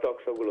বা টক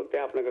শো গুলোতে।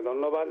 আপনাকে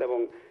ধন্যবাদ এবং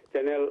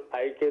চ্যানেল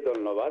আইকে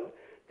ধন্যবাদ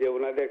যে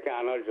ওনাদেরকে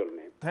আনার জন্য।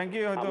 Thank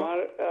you. আমার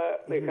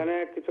এখানে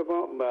কিছু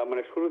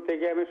মানে শুরু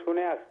থেকে আমি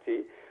শুনে আসছি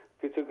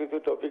কিছু কিছু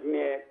টপিক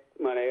নিয়ে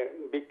মানে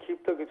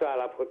বিক্ষিপ্ত কিছু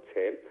আলাপ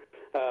হচ্ছে।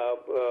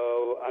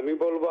 আমি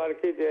বলবো আর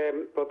কি যে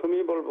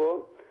প্রথমেই বলবো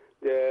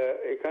যে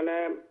এখানে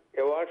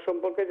অ্যাওয়ার্ড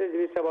সম্পর্কে যে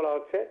জিনিসটা বলা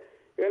হচ্ছে,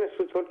 এখানে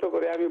ছোট্ট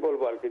করে আমি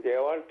বলবো আর কি যে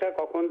অ্যাওয়ার্ডটা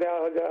কখন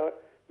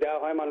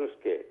দেওয়া হয়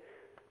মানুষকে,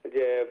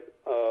 যে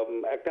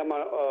একটা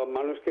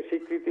মানুষকে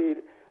স্বীকৃতির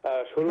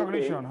স্বরূপে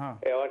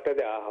অ্যাওয়ার্ডটা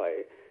দেওয়া হয়।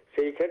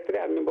 সেই ক্ষেত্রে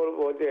আমি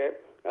বলবো যে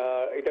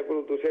এটা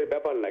কোনো দোষের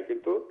ব্যাপার না,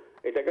 কিন্তু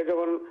এটাকে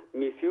যখন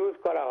মিসইউজ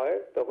করা হয়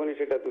তখনই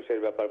সেটা দোষের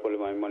ব্যাপার বলে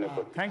আমি মনে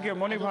করি। থ্যাংক ইউ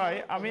মনি ভাই।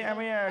 আমি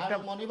একটা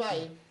মনি ভাই,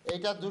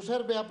 এটা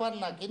দোষের ব্যাপার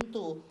না,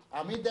 কিন্তু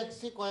আমি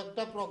দেখছি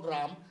কয়েকটা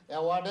প্রোগ্রাম,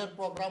 অ্যাওয়ার্ডের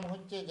প্রোগ্রাম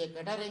হচ্ছে, যে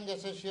ক্যাটারিং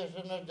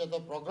অ্যাসোসিয়েশনের যত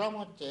প্রোগ্রাম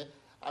হচ্ছে,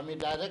 আমি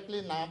ডাইরেক্টলি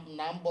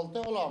নাম বলতে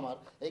হলো আমার,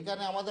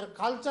 এখানে আমাদের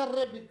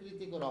কালচারে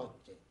বিকৃতি করা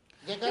হচ্ছে,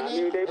 যেখানে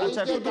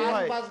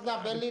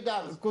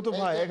কুতুব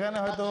ভাই এখানে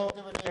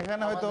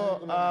হয়তো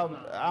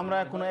আমরা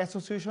কোনো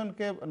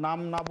অ্যাসোসিয়েশনকে নাম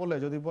না বলে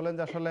যদি বলেন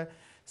যে আসলে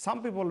সাম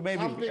পিপল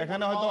মেবি,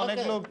 এখানে হয়তো অনেক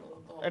লোক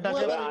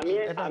এটাকে আমি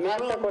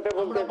একটা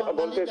কথা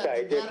বলতে চাই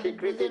যে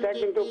স্বীকৃতিটা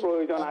কিন্তু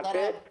প্রয়োজন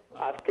আছে।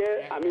 আজকে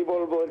আমি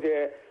বলবো যে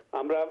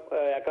আমরা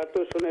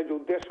 ৭১ সনে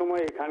যুদ্ধের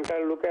সময় এখানকার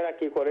লোকেরা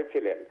কি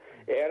করেছিলেন,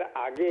 এর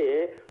আগে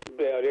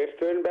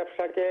রেস্টুরেন্ট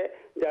ব্যবসাকে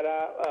যারা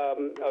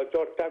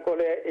চর্চা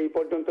করে এই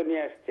পর্যন্ত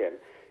নিয়ে আসছেন,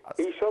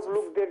 এইসব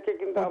লোকদেরকে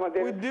কিন্তু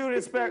আমাদের উইথ ডিউ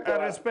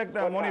রেসপেক্ট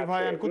মনির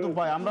ভাই এন্ড কুতুব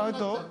ভাই, আমরা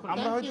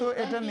হয়তো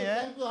এটা নিয়ে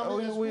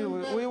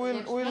উই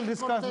উইল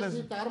ডিসকাস দিস।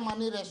 তার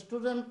মানে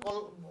রেস্টুরেন্ট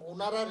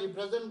ওনারা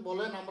রিপ্রেজেন্ট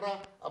বলেন, আমরা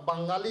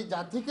বাঙালি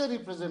জাতিকে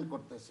রিপ্রেজেন্ট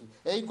করতেছি,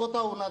 এই কথা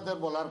ওনাদের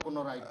বলার কোনো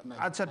রাইট নাই।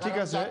 আচ্ছা ঠিক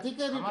আছে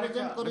জাতিকে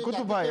রিপ্রেজেন্ট করি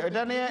কুতুব ভাই,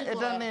 এটা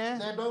নিয়ে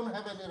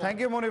থ্যাংক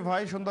ইউ মনির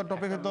ভাই, সুন্দর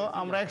টপিক। হতো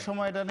আমরা এক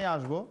সময় এটা নিয়ে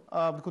আসবো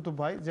কুতুব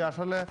ভাই, যে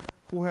আসলে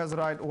who has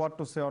right what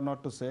to say or not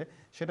to say,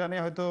 সেটা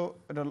নিয়ে হয়তো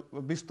এটা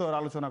বিস্তর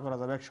আলোচনা করা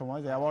যাবে এক সময়,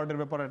 যে অ্যাওয়ার্ডের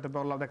ব্যাপারে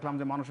দেখলাম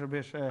যে মানুষের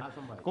বেশ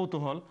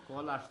কৌতূহল।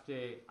 কল আসছে,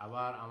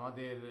 আবার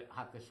আমাদের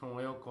হাতে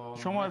সময়ও কম,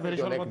 সময় ভেরি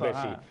স্বল্প।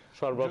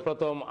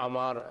 সর্বপ্রথম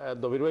আমার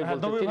দবির ভাই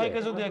বলতে দবির ভাইকে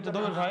যদি একটা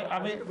দবির ভাই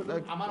আমি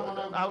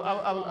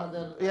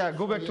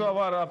go back to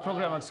our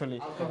programme actually.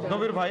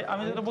 Dabir ভাই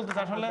আমি যেটা বলতে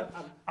চাই, আসলে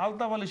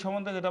আলতাফ আলী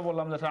সম্বন্ধে যেটা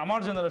বললাম, যে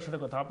আমার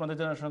জেনারেশনের কথা, আপনাদের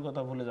জেনারেশনের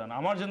কথা ভুলে যান।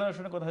 আমার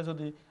জেনারেশনের কথা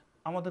যদি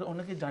আমাদের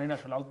অনেকেই জানি না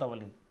আসলে আলতাফ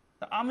আলী।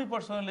 আমি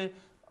পার্সোনালি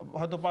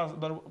হয়তো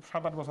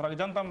 7-8 বছর আগে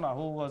জানতাম না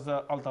হু ওয়াজ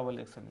আলতাফ আলী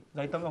অ্যাকচুয়ালি।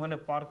 যাইতাম ওখানে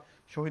পার্ক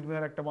শহীদ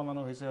মিনার একটা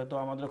বানানো হয়েছে, হয়তো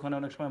আমাদের ওখানে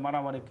অনেক সময়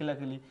মারামারি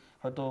কিলাকিলি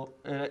হয়তো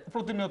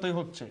প্রতিনিয়তই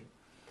হচ্ছে,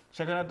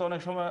 সেখানে তো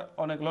অনেক সময়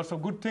অনেক lots of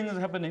good things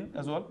happening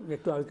as well.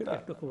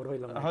 একটু খবর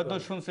হইলাম, হয়তো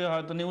শুনছি,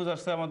 হয়তো নিউজ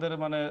আসছে আমাদের,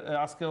 মানে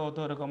আজকেও তো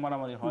এরকম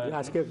মারামারি হয়।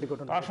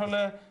 আসলে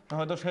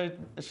হয়তো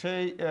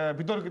সেই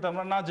বিতর্কিত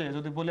আমরা না যেয়ে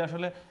যদি বলি,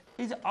 আসলে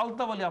এই যে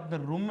আলতাফ আলী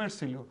আপনার রুমমেট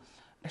ছিল,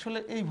 আসলে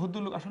এই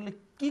ভদ্রলোক আসলে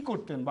কি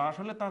করতেন, বা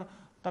আসলে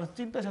তার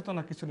চিন্তা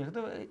চেতনা কি ছিল?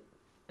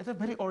 এটা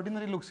ভেরি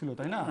অর্ডিনারি লোক ছিল,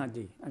 তাই না?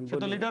 সে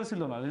তো লিডার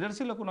ছিল না, লিডার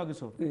ছিল কোনো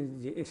কিছু।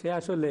 সে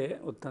আসলে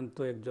অত্যন্ত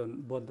একজন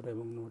ভদ্র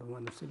এবং নম্র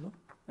মানুষ ছিল,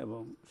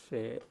 এবং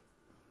সে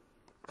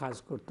কাজ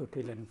করতো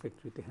টেইলারিং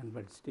ফ্যাক্টরিতে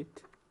হ্যানবার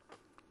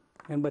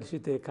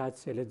স্ট্রিটে কাজ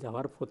ছেড়ে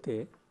যাওয়ার পথে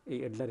এই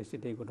এডলার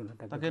স্ট্রিটে এই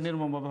ঘটনাটা তাকে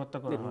নির্মমভাবে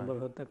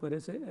হত্যা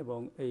করেছে। এবং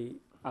এই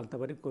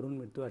আলতাফ আলীর করুণ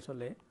মৃত্যু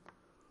আসলে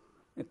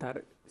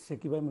সে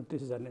কিভাবে মৃত্যু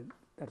হয়েছে জানেন?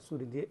 তার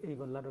ছুরি দিয়ে এই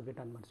গলার রোগে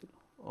টান মারছিল।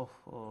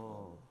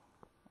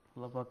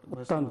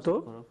 অত্যন্ত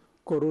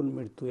করুণ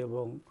মৃত্যু।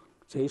 এবং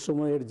সেই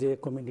সময়ের যে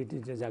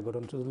কমিউনিটির যে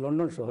জাগরণ, শুধু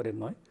লন্ডন শহরে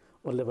নয়,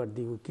 অল ওভার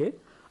দি ইউকে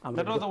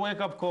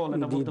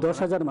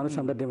 10,000 মানুষ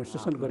আমরা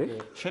ডেমনস্ট্রেশন করে।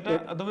 সেটা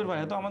দবির ভাই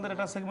হয়তো আমাদের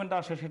একটা সেগমেন্ট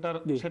আসে,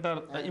 সেটার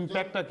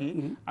ইম্প্যাক্টটা কি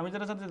আমি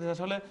যেটা জানতে চাই,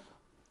 আসলে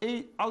এই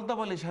আলতাফ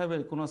আলী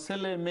সাহেবের কোনো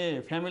ছেলে মেয়ে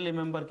ফ্যামিলি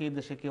মেম্বার কি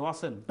দেশে কেউ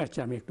আছেন? আচ্ছা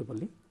আমি একটু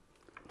বলি,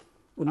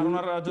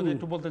 ওনারা যদি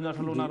একটু বলতেন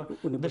আসলে ওনার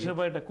দেশের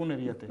বাড়িটা কোন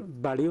এরিয়াতে?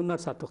 বাড়ি ওনার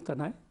সাতক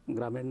থানায়,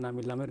 গ্রামের নাম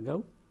ইলামের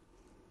গাঁও,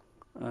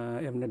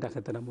 এমনি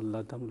ডাকাতেরা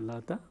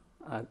মোল্লাতা,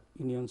 আর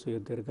ইউনিয়ন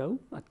সৈয়দের গাঁও,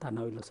 আর থানা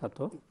হইল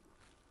সাতক।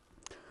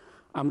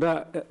 আমরা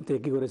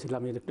কি করেছিলাম,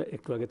 আমি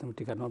একটু আগে আমি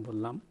ঠিকানা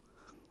বললাম।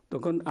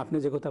 তখন আপনি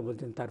যে কথা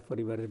বলছেন তার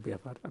পরিবারের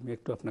ব্যাপার, আমি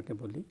একটু আপনাকে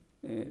বলি,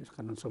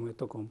 কারণ সময়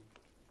তো কম।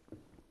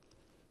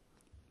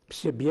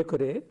 সে বিয়ে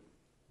করে,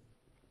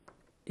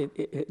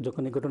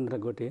 যখন এই ঘটনাটা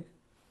ঘটে,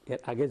 এর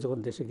আগে যখন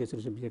দেশে গিয়েছিল,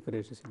 সে বিয়ে করে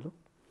এসেছিল,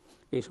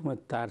 এই সময়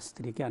তার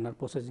স্ত্রীকে আনার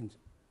প্রসেসিং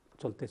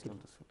চলতেছিল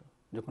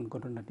যখন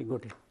ঘটনাটি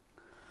ঘটে।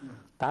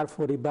 তার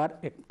পরিবার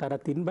তারা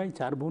 3 ভাই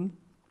 4 বোন,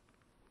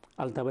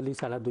 আলতাফ আলী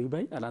ছাড়া 2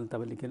 ভাই, আর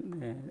আলতাফ আলীকে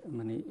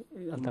মানে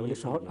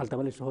আলতাফ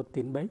আলী সহ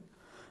 3 ভাই।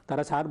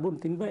 তারা 4 বোন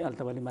 3 ভাই।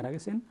 আলতাফ আলী মারা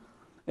গেছেন,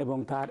 এবং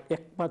তার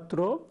একমাত্র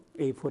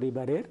এই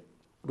পরিবারের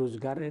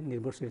রোজগারের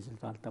নির্ভরশীল ছিল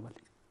আলতাফ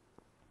আলী।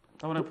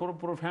 তার মানে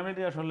পুরো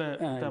ফ্যামিলি আসলে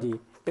জি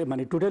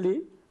মানে টোটালি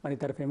মানে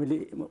তার ফ্যামিলি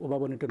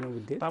অভাবনীয়তার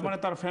মধ্যে, তার মানে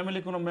তার ফ্যামিলি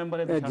কোনো মেম্বার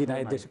জি না,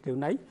 দেশে কেউ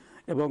নাই।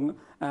 এবং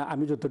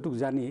আমি যতটুকু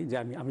জানি যে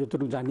আমি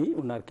যতটুকু জানি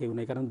ওনার কেউ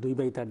নেই, কারণ দুই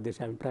ভাই তার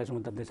দেশে, আমি প্রায়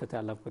সময় তাদের সাথে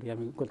আলাপ করি,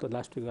 আমি গত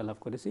লাস্ট উইকে আলাপ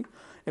করেছি।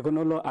 এখন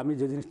হলো আমি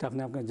যে জিনিসটা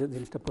আপনাকে যে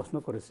জিনিসটা প্রশ্ন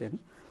করেছেন,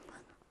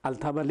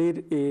 আলতাফ আলীর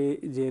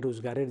যে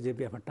রোজগারের যে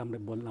ব্যাপারটা আমরা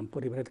বললাম,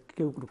 পরিবারের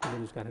কেউ কোনো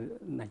রোজগারের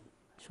নাই,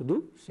 শুধু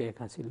শেখ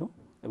হাসিনা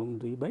এবং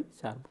দুই ভাই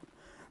 4 বোন।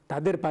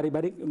 তাদের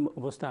পারিবারিক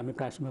অবস্থা আমি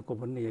প্রায় সময়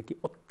খবর নিই কি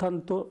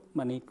অত্যন্ত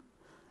মানে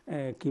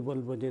কি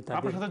বলবো যে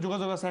আপনার সাথে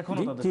যোগাযোগ আছে এখনো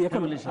তাদের? জি,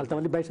 এখন আলতাফ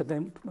আলী ভাইয়ের সাথে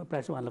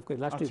প্রায় সময় আলাপ করি,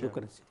 লাস্ট উইকে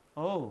করেছি।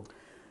 ও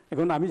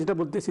এখন আমি যেটা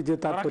বলতেছি যে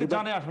তার পরিবার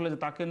জানে আসলে যে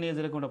তাকে নিয়ে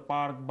যেরকম একটা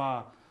পার্ক বা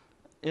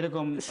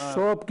এরকম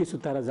সব কিছু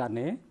তারা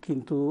জানে,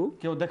 কিন্তু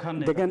কেউ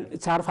দেখেন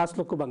 4-5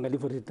 লক্ষ বাঙালি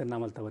পরিচিতের নাম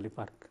আলতাফ আলী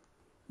পার্ক।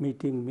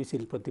 মিটিং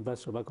মিছিল প্রতিবাদ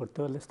সভা করতে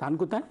হলে স্থান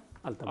কোথায়?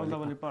 আলতাফ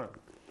আলী পার্ক।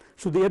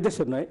 শুধু এ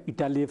দেশের নয়,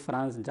 Italy,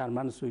 France,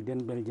 German, Sweden,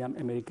 Belgium,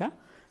 America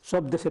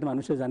সব দেশের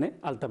মানুষে জানে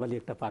আলতাফ আলী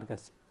একটা পার্ক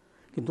আছে।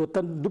 কিন্তু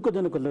অত্যন্ত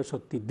দুঃখজনক হলেও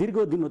সত্যি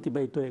দীর্ঘদিন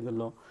অতিবাহিত হয়ে গেল,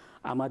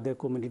 আমাদের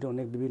কমিউনিটির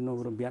অনেক বিভিন্ন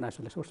বিয়ান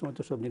আসলে সবসময়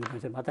তো সব জিনিস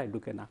মানুষের মাথায়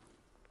ঢুকে না,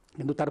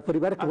 কিন্তু তার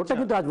পরিবারের খবরটা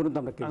কিন্তু আজ পর্যন্ত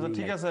আমরা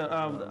ঠিক আছে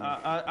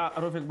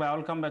রফিক ভাই,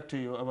 আইল come back to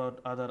you about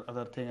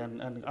other thing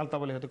and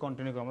Altaf Ali হতে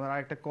কন্টিনিউ করব। আমাদের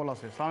আরেকটা কল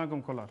আছে। আসসালামু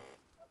আলাইকুম কলার।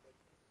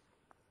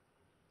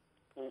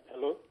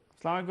 হ্যালো,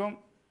 আসসালামু আলাইকুম।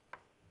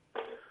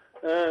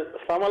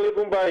 আসসালামু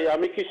আলাইকুম ভাই,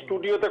 আমি কি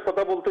স্টুডিওতে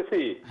কথা বলতেছি?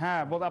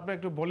 হ্যাঁ, আপনি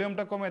একটু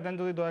ভলিউমটা কমিয়ে দেন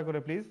যদি দয়া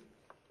করে প্লিজ।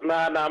 না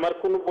না, আমার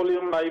কোনো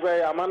ভলিউম নাই ভাই।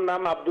 আমার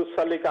নাম আব্দুল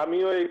সালিক,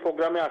 আমিও এই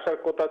প্রোগ্রামে আসার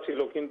কথা ছিল,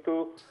 কিন্তু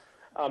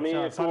আমি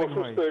একটু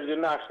অসুস্থ, এর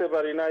জন্য আসতে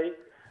পারি নাই।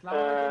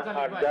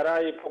 আর যারা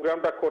এই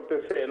প্রোগ্রামটা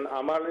করতেছেন,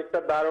 আমার একটা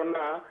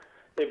ধারণা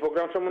এই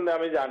প্রোগ্রাম সম্বন্ধে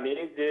আমি জানি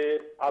যে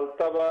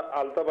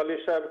আলতাফ আলী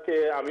সাহেবকে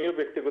আমিও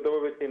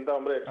ব্যক্তিগতভাবে চিন্তা,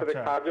 আমরা একসাথে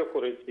কাজও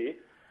করেছি।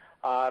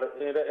 আর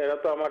এরা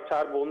তো আমার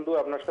 4 বন্ধু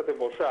আপনার সাথে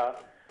বসা,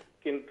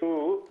 কিন্তু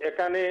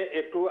এখানে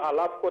একটু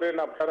আলাপ করেন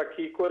আপনারা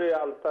কি করে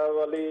আলতাফ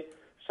আলী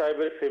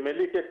সাহেবের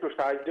ফ্যামিলিকে একটু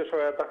সাহায্য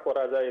সহায়তা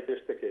করা যায় এদেশ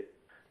থেকে।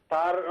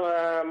 তার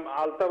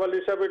আলতাফ আলী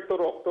সাহেবের তো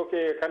রক্তকে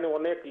এখানে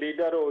অনেক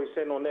লিডারও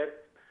হয়েছেন, অনেক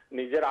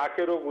নিজের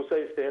আখেরও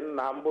গুছাইছেন,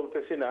 নাম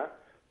বলতেছি না,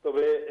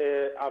 তবে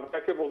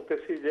আপনাকে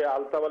বলতেছি যে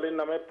আলতাফ আলীর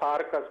নামে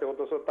পার্ক আছে,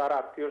 অথচ তার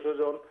আত্মীয়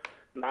স্বজন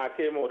না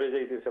খেয়ে মরে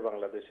যাইতেছে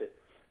বাংলাদেশে।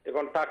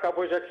 এখন টাকা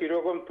পয়সা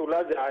কিরকম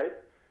তোলা যায়,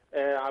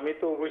 আমি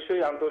তো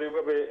অবশ্যই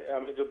আন্তরিকভাবে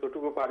আমি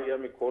যতটুকু পারি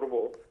আমি করব।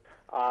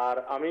 আর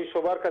আমি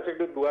সবার কাছে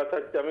একটু দোয়া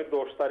চাচ্ছি, আমি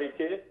 10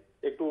 তারিখে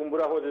একটু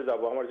উমরা হজে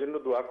যাব, আমার জন্য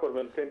দোয়া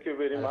করবেন। Thank you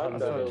very much.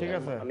 ঠিক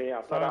আছে, আমি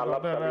আপনার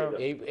আলাপ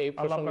এই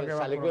প্রসঙ্গে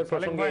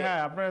সালিক ভাই,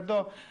 হ্যাঁ আপনার তো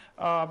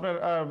আপনার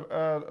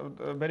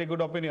ভেরি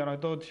গুড অপিনিয়ন,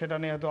 হয়তো সেটা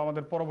নিয়ে হয়তো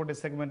আমাদের পরবর্তী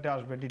সেগমেন্টে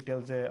আসবে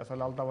ডিটেইলস যে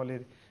আসলে আলতাফ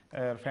আলীর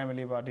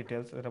ফ্যামিলি বা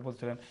ডিটেইলস এটা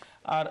বলছিলেন।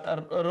 আর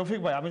রফিক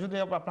ভাই, আমি যদি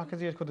আপনাকে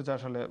জিজ্ঞেস করতে চাই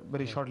আসলে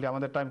ভেরি শর্টলি,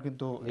 আমাদের টাইম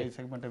কিন্তু এই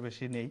সেগমেন্টে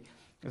বেশি নেই,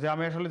 যে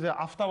আমি আসলে যে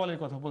আফতাব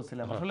আলীর কথা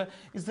বলছিলাম, আসলে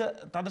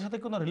তাদের সাথে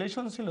কোনো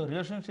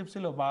রিলেশনশিপ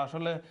ছিল বা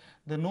আসলে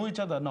দে নো ইচ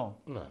আদার? নো,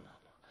 না না,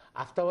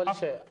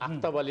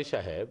 আফতাব আলী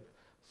সাহেব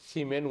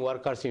সিমেন্ট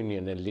ওয়ার্কার্স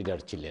ইউনিয়নের লিডার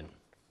ছিলেন।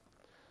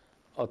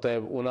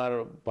 অতএব ওনার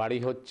বাড়ি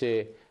হচ্ছে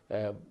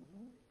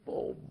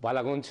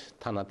বালাগঞ্জ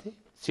থানাতে,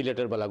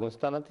 সিলেটের বালাগঞ্জ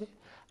থানাতে,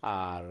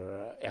 আর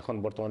এখন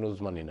বর্তমানে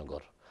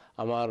উসমানীনগর।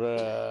 আমার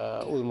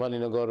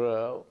উসমানীনগর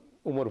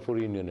উমরপুর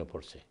ইউনিয়নে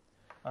পড়ছে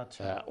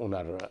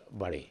ওনার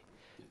বাড়ি,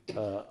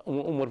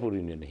 উমরপুর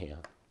ইউনিয়নে।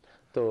 হ্যাঁ,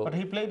 তো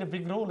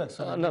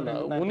না না,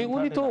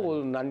 উনি তো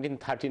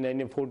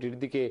 1939-40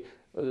 দিকে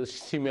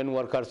সিমেন্ট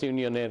ওয়ার্কার্স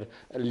ইউনিয়নের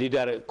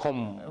লিডার কম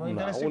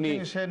না।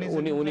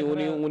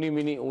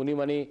 উনি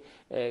মানে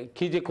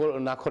কি যে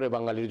না করে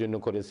বাঙালির জন্য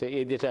করেছে,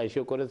 এই দেশে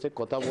এসেও করেছে,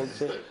 কথা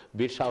বলছে,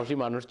 বীর সাহসী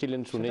মানুষ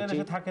ছিলেন শুনেছি।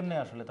 থাকেন না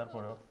আসলে,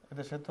 তারপরেও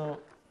এদেশে তো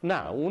না,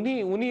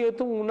 উনি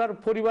তো উনার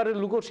পরিবারের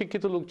লোকও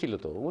শিক্ষিত লোক ছিল,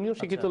 তো উনিও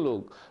শিক্ষিত লোক।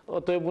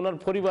 অতএব উনার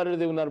পরিবারের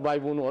যে উনার ভাই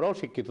বোন ওরাও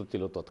শিক্ষিত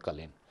ছিল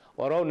তৎকালীন,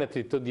 ওরাও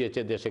নেতৃত্ব দিয়েছে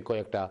দেশে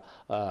কয়েকটা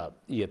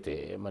ইয়েতে,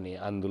 মানে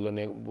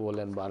আন্দোলনে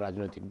বলেন বা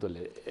রাজনৈতিক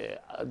দলে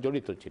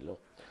জড়িত ছিল।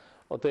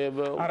 অতএব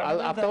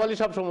আফতাব আলী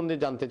সাহেব সম্বন্ধে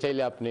জানতে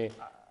চাইলে আপনি।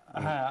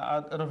 হ্যাঁ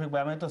রফিক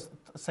ভাই, আমি তো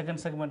সেকেন্ড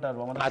সেগমেন্ট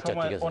আসবো, আমাদের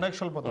সময় অনেক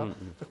স্বল্পতা,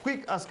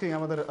 কুইক আস্কিং,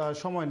 আমাদের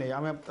সময় নেই।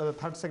 আমি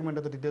থার্ড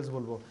সেগমেন্টে তো ডিটেলস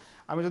বলবো।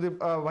 আমি যদি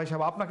ভাই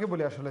সাহেব আপনাকে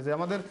বলি আসলে যে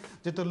আমাদের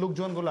যেহেতু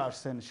লোকজনগুলো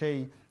আসছেন সেই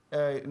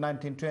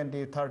 1920,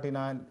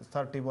 39,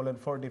 30 বলেন,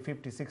 40,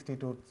 50, 60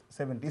 to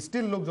 70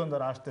 স্টিল লোকজন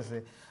যারা আসতেছে,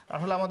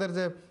 আসলে আমাদের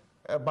যে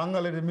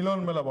বাঙালির মিলন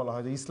মেলা বলা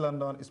হয় যে east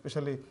London,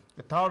 specially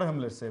tower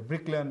হ্যামলেটসে,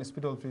 Brickland,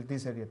 স্পিটলফিল্ড,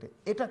 this এরিয়াতে,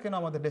 এটা কেন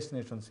আমাদের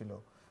ডেস্টিনেশন ছিল?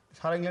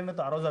 সারা ইংল্যান্ডে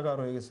তো আরও জায়গা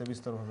রয়ে গেছে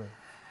বিস্তরভাবে।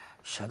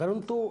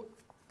 সাধারণত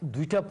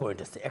 2টা পয়েন্ট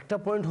আছে। একটা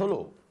পয়েন্ট হলো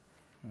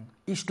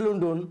ইস্ট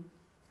লন্ডন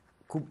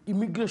খুব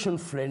ইমিগ্রেশন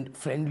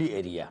ফ্রেন্ডলি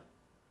এরিয়া।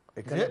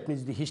 এখানে আপনি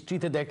যদি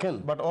হিস্ট্রিতে দেখেন,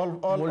 but all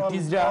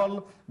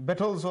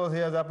battles was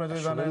here, আপনি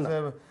যদি জানেন যে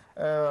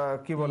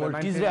কি বলে,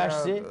 মল্টিজরা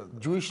আসছে,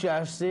 জুইশরা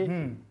আসছে,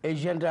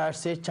 এশিয়ানরা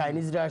আসছে,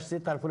 চাইনিজরা আসছে,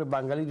 তারপরে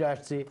বাঙালিরা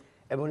আসছে।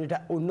 এবং এটা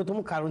অন্যতম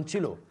কারণ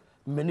ছিল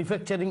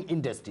ম্যানুফ্যাকচারিং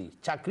ইন্ডাস্ট্রি,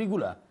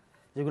 চাকরিগুলা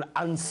যেগুলো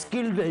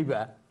আনস্কিল্ড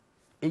লাইবা,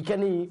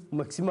 এইখানেই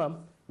ম্যাক্সিমাম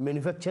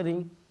ম্যানুফ্যাকচারিং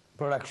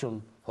প্রোডাকশন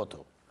হতো।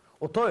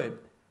 অতএব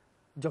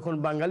যখন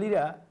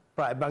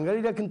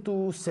বাঙালিরা কিন্তু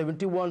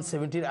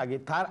 71-70 আগে,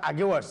 তার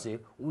আগেও আসছে,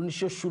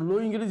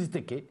 1916 ইংরেজি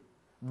থেকে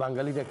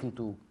বাঙালিরা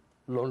কিন্তু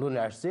লন্ডনে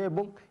আসছে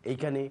এবং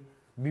এইখানে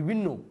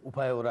বিভিন্ন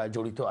উপায়ে ওরা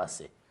জড়িত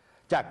আছে।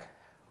 যাক,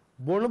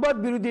 বর্ণবাদ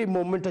বিরোধী এই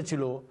মুভমেন্টটা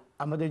ছিল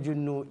আমাদের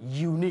জন্য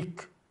ইউনিক।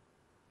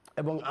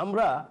 এবং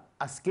আমরা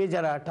আজকে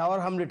যারা টাওয়ার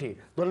হামলেটে,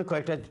 ধরেন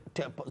কয়েকটা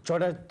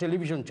 6টা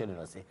টেলিভিশন চ্যানেল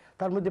আছে,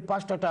 তার মধ্যে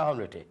 5টা টাওয়ার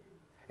হামলেটে,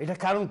 এটা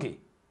কারণ কি?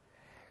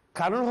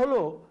 কারণ হলো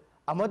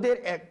আমাদের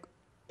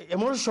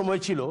এমন সময়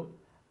ছিল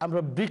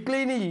আমরা ব্রিক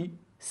লেনেই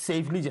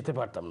সেফলি যেতে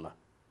পারতাম না,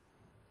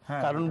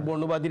 কারণ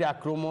বর্ণবাদীর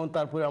আক্রমণ,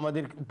 তারপরে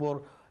আমাদের উপর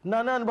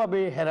নানানভাবে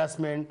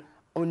হ্যারাসমেন্ট,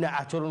 অন্যায়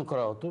আচরণ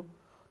করা হতো।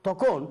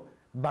 তখন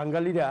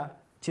বাঙালিরা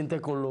চিন্তা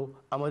করলো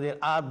আমাদের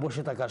আর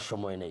বসে থাকার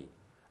সময় নেই,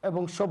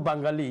 এবং সব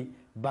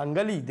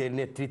বাঙালিদের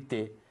নেতৃত্বে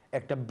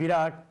একটা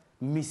বিরাট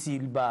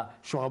মিছিল বা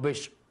সমাবেশ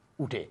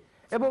উঠে।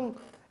 এবং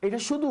এটা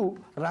শুধু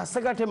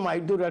রাস্তাঘাটে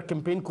মাইক ধরে আর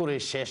ক্যাম্পেইন করে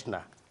শেষ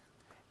না,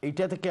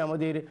 এইটা থেকে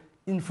আমাদের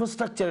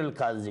ইনফ্রাস্ট্রাকচারাল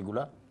কাজ,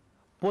 যেগুলা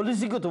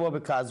পলিসিগতভাবে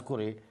কাজ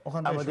করে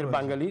আমাদের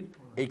বাঙালির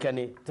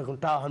এইখানে তখন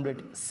টাওয়ার হামলেট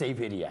সেফ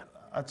এরিয়া।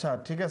 আচ্ছা,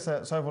 ঠিক আছে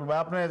সয়ফুল ভাই,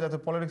 আপনি যাতে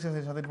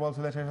পলিটিক্সের সাথে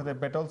বলছিলেন, সেই সাথে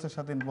ব্যাটলসের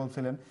সাথে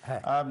বলছিলেন,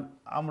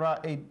 আমরা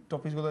এই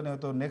টপিকগুলো নিয়ে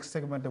হয়তো নেক্সট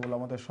সেগমেন্টে বলবো,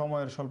 আমাদের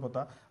সময়ের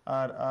স্বল্পতা।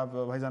 আর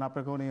ভাইজান,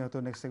 আপনাকেও নিয়ে হয়তো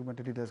নেক্সট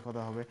সেগমেন্টে ডিটেলস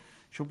কথা হবে।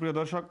 সুপ্রিয়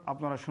দর্শক,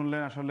 আপনারা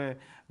শুনলেন আসলে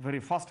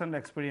ভেরি ফার্স্ট হ্যান্ড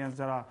এক্সপিরিয়েন্স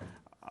যারা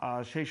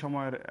সেই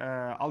সময়ের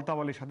আলতাফ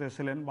আলীর সাথে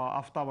ছিলেন, বা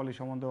আফতাব আলী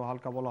সম্বন্ধেও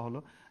হালকা বলা হলো,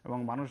 এবং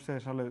মানুষ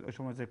আসলে ওই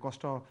সময় যে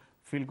কষ্ট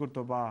ফিল করতো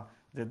বা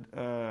যে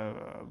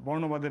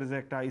বর্ণবাদের যে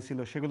একটা ছিল,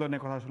 সেগুলো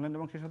নিয়ে কথা শুনলেন,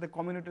 এবং সেই সাথে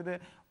কমিউনিটিতে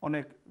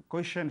অনেক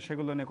কোয়েশ্চেন,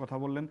 সেগুলো নিয়ে কথা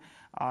বললেন।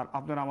 আর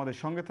আপনারা আমাদের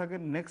সঙ্গে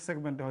থাকেন, নেক্সট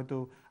সেগমেন্টে হয়তো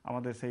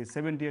আমাদের সেই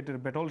 78-এর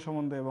ব্যাটল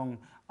সম্বন্ধে এবং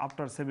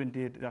আফটার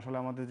 78 আসলে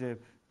আমাদের যে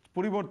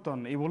পরিবর্তন,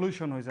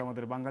 ইভলিউশন হয়েছে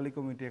আমাদের বাঙালি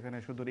কমিউনিটি এখানে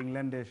শুধু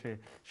ইংল্যান্ডে এসে,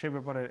 সে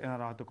ব্যাপারে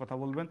এনারা হয়তো কথা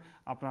বলবেন।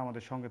 আপনারা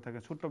আমাদের সঙ্গে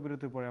থাকেন, ছোট্ট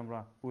বিরতির পরে আমরা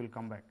উইল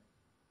কাম ব্যাক।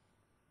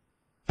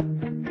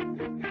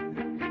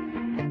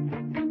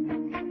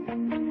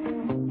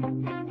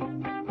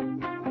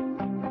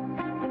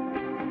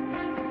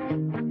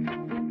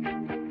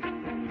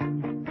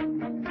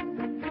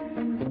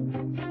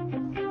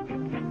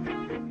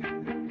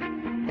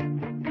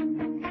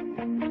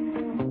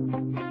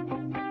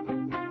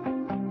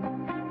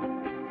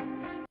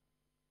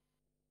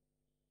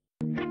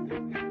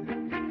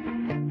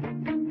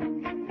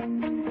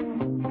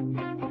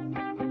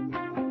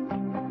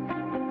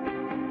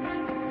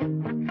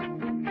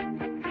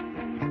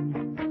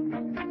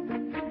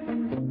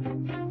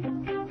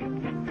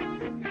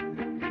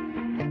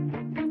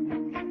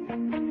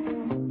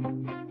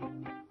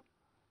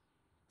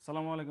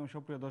 আসসালামু আলাইকুম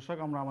সুপ্রিয় দর্শক,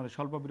 আমরা আমাদের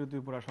স্বল্প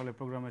বিরতির উপর আসলে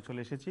প্রোগ্রামে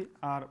চলে এসেছি।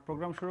 আর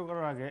প্রোগ্রাম শুরু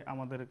করার আগে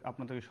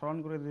আপনাদেরকে স্মরণ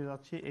করে দিয়ে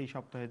যাচ্ছি, এই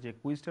সপ্তাহে যে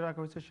কুইজটা রাখা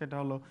হয়েছে সেটা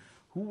হলো,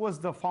 হু was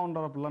the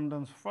founder of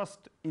London's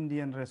first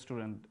Indian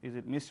restaurant? Is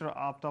it mister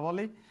Aftab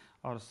Ali,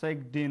 আর শেখ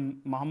দিন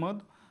মাহমুদ,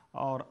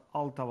 আর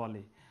আলতাফ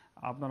আলী?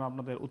 আপনারা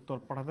আপনাদের উত্তর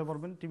পাঠাতে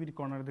পারবেন। টিভির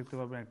কর্নারে দেখতে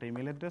পারবেন একটা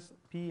ইমেল অ্যাড্রেস,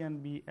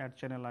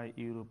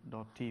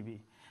 pnb@channelieurope.tv।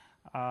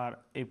 আর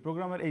এই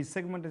প্রোগ্রামের এই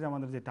সেগমেন্টে যে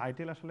আমাদের যে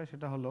টাইটেল আসলে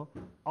সেটা হলো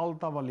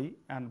Altaf Ali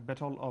and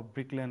battle of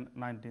Brick Lane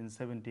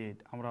 1978।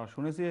 আমরা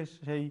শুনেছি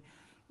সেই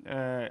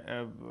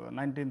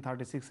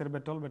 1936-এর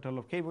ব্যাটল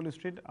অফ কেবল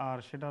স্ট্রিট, আর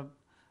সেটা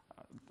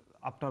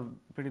আফটার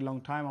ভেরি লং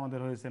টাইম আমাদের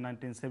হয়েছে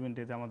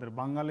 1970-তে। আমাদের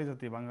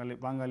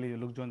বাঙালি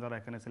লোকজন যারা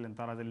এখানে ছিলেন,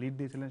 তারা যে লিড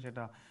দিয়েছিলেন,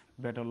 সেটা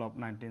ব্যাটল অফ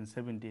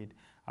 1978।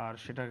 আর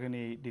সেটাকে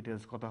নিয়ে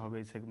ডিটেলস কথা হবে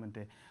এই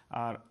সেগমেন্টে।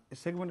 আর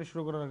সেগমেন্টে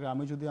শুরু করার আগে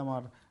আমি যদি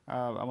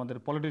আমাদের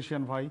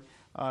পলিটিশিয়ান ভাই,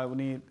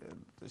 উনি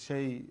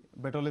সেই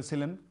ব্যাটলে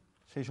ছিলেন,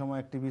 সেই সময়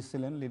অ্যাক্টিভিস্ট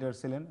ছিলেন, লিডার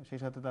ছিলেন, সেই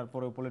সাথে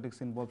তারপরেও পলিটিক্স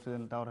ইনভলভ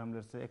ছিলেন, টাওয়ার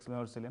হ্যামলেটসে এক্স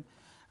মেয়র ছিলেন।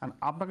 অ্যান্ড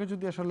আপনাকে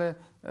যদি আসলে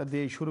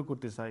দিয়ে শুরু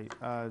করতে চাই,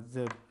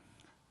 যে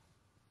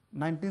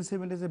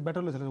 1970 যে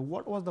ব্যাটল হয়েছিল,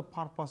 what was the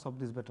purpose of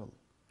this battle?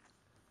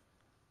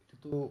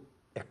 তো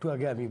একটু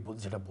আগে আমি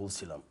যেটা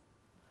বলছিলাম,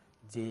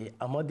 যে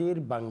আমাদের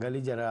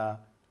বাঙালি যারা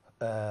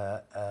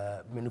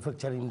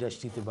ম্যানুফ্যাকচারিং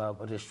ইন্ডাস্ট্রিতে বা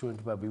রেস্টুরেন্ট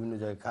বা বিভিন্ন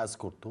জায়গায় কাজ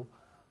করতো,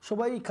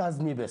 সবাই কাজ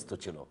নিয়ে ব্যস্ত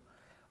ছিল।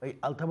 ওই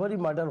আলতাফ আলী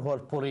মার্ডার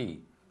হওয়ার পরেই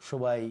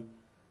সবাই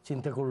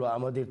চিন্তা করলো,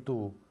 আমাদের তো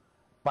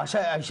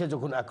বাসায় আইসা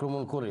যখন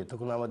আক্রমণ করে,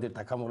 তখন আমাদের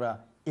তাকামোরা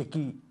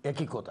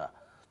একই কথা।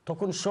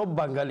 তখন সব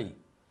বাঙালি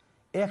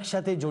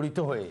একসাথে জড়িত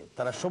হয়ে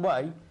তারা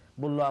সবাই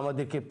বলল,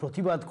 আমাদেরকে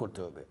প্রতিবাদ করতে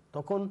হবে।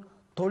 তখন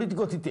তড়িৎ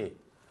গতিতে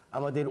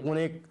আমাদের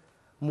অনেক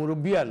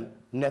মুরব্বিয়ান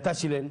নেতা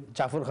ছিলেন,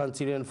 জাফর খান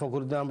ছিলেন,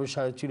 ফখরুদ্দিন আহমেদ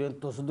সাহেব ছিলেন,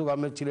 তসুদুক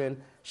আহমেদ ছিলেন,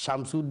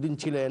 শামসুদ্দিন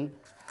ছিলেন,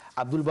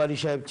 আব্দুল বারি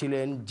সাহেব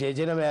ছিলেন,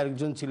 জে নামে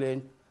আরেকজন ছিলেন,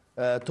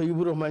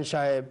 তৈবুর রহমান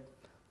সাহেব,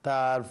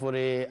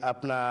 তারপরে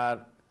আপনার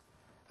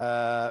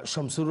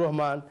শামসুর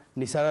রহমান,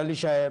 নিসার আলী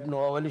সাহেব,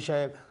 নওয়াব আলী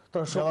সাহেব,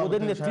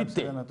 ওদের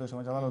নেতৃত্বে,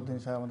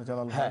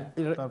 হ্যাঁ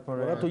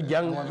ওরা তো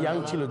ইয়াং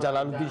ছিল,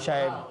 জালালউদ্দিন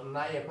সাহেব,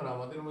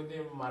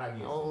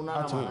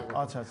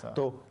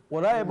 তো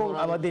ওরা এবং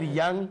আমাদের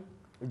ইয়াং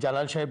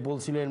জালাল সাহেব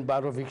বলছিলেন, বা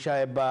রফিক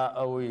সাহেব, বা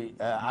ওই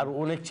আর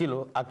অনেক ছিল,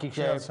 আকিব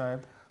সাহেব,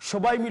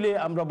 সবাই মিলে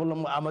আমরা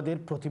বললাম আমাদের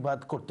প্রতিবাদ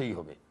করতেই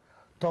হবে।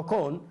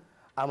 তখন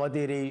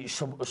আমাদের এই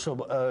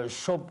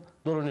সব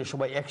ধরনের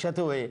সবাই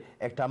একসাথে হয়ে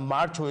একটা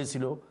মার্চ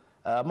হয়েছিল,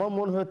 আমার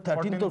মনে হয়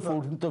 13th or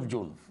 14th of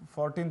June,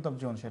 14th of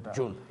June সেটা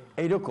জুন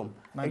এইরকম।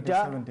 এটা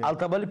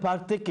আলতাবালি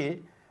পার্ক থেকে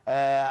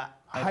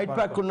হাইড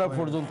পার্ক কর্নার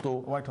পর্যন্ত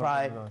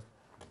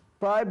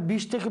প্রায়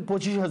 20 থেকে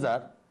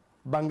 25,000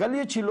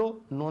 বাঙালিও ছিল,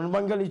 নন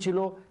বাঙালি ছিল,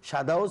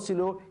 সাদাও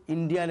ছিল,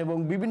 ইন্ডিয়ান এবং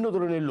বিভিন্ন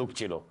ধরনের লোক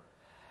ছিল,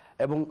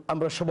 এবং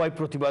আমরা সবাই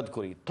প্রতিবাদ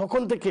করি।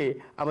 তখন থেকে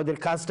আমাদের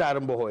কাজটা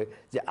আরম্ভ হয়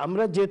যে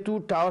আমরা যেহেতু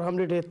টাওয়ার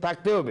হ্যামলেটে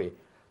থাকতে হবে,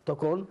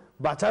 তখন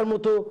বাঁচার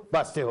মতো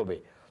বাঁচতে হবে।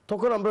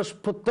 তখন আমরা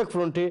প্রত্যেক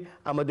ফ্রন্টে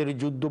আমাদের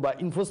যুদ্ধ বা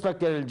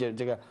ইনফ্রাস্ট্রাকচারের যে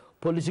জায়গা,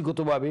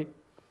 পলিসিগতভাবে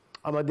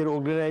আমাদের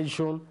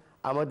অর্গানাইজেশন,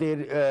 আমাদের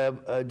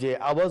যে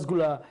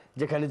আওয়াজগুলা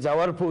যেখানে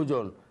যাওয়ার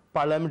প্রয়োজন,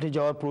 পার্লামেন্টে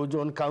যাওয়ার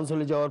প্রয়োজন,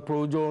 কাউন্সিলে যাওয়ার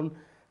প্রয়োজন,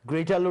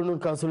 গ্রেটার লন্ডন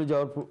কাউন্সিলে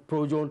যাওয়ার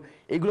প্রয়োজন,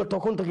 এগুলো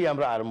তখন থেকেই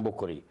আমরা আরম্ভ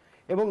করি।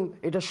 এবং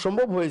এটা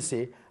সম্ভব হয়েছে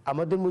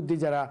আমাদের মধ্যে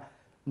যারা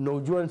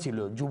নৌজওয়ান ছিল,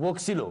 যুবক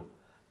ছিল,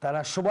 তারা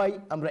সবাই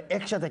আমরা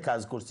একসাথে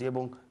কাজ করছি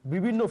এবং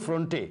বিভিন্ন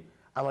ফ্রন্টে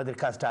আমাদের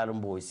কাজটা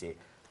আরম্ভ হয়েছে।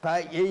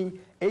 তাই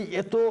এই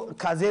এত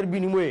কাজের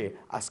বিনিময়ে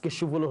আজকে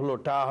সুফল হলো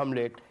টাওয়ার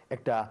হ্যামলেট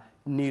একটা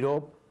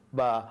নীরব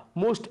বা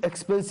most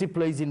expensive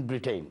place in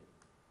Britain,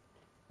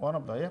 one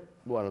of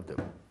the.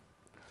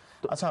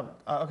 আচ্ছা,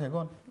 ওকে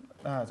গোন।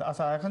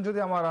 আচ্ছা, এখন যদি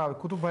আমার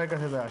কুতুব ভাইয়ের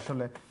কাছে যায়,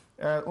 আসলে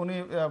উনি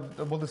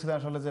বলতেছিলেন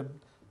আসলে যে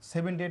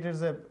 78-এর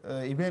যে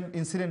ইভেন্ট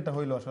ইনসিডেন্টটা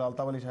হইলো আসলে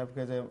আলতাফ আলী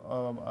সাহেবকে যে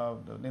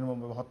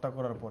নির্মমভাবে হত্যা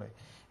করার পরে,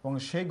 এবং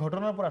সেই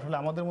ঘটনার পর আসলে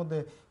আমাদের মধ্যে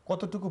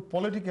কতটুকু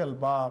পলিটিক্যাল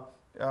বা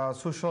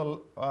সোশ্যাল,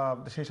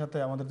 সেই সাথে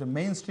আমাদের যে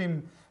মেইন স্ট্রিম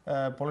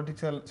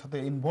পলিটিক্যাল সাথে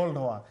ইনভলভ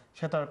হওয়া,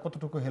 সেটা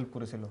কতটুকু হেল্প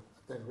করেছিল?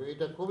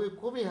 এটা খুবই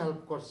খুবই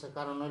হেল্প করছে।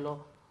 কারণ হলো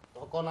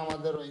তখন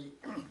আমাদের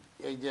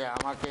এই যে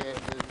আমাকে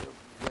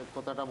যে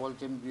কথাটা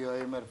বলছেন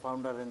বিওএম এর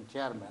ফাউন্ডার এন্ড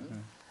চেয়ারম্যান,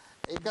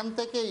 এইখান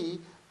থেকেই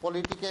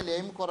পলিটিক্যাল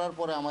এইম করার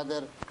পরে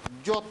আমাদের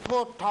যত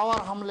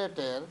টাওয়ার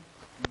হামলেটের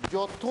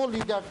যত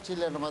লিডার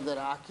ছিলেন, আমাদের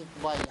আকিক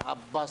ভাই,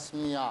 আব্বাস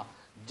মিয়া,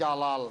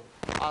 জালাল,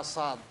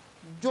 আসাদ,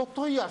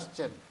 যতই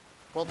আসছেন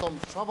প্রথম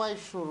সবাই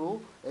শুরু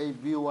এই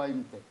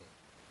বিওআইএম থেকে,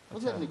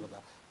 বুঝলেন নি কথা?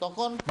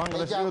 তখন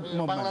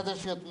বাংলাদেশ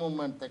ইয়ুথ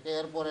মুভমেন্ট থেকে,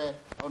 এরপরে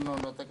অন্য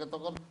অন্য থেকে,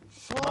 তখন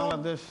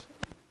বাংলাদেশ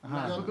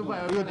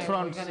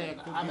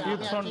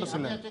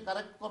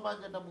কারেক্ট করবা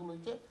যেটা ভুল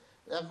হয়েছে।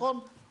 এখন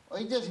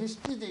ওই যে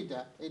হিস্ট্রি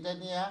যেটা, এটা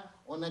নিয়ে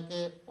অনেকে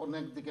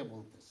অনেক দিকে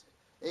বলতেছে।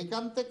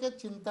 এইখান থেকে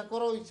চিন্তা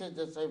করা হয়েছে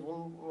যে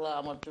সাইফুল্লাহ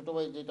আমার ছোট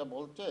ভাই যেটা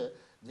বলছে,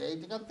 যে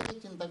এইখান থেকে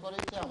চিন্তা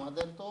করেছে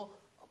আমাদের তো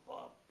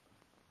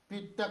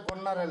পিঠটা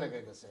কর্নারে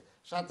লেগে গেছে।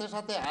 সাথে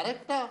সাথে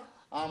আরেকটা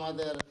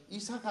আমাদের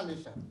ইসাক আলী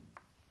সাহেব,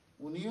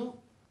 উনিও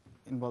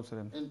ইনভলভ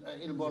ছিলেন,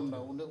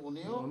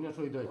 উনিও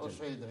শহীদ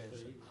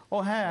হয়েছে। ও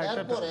হ্যাঁ,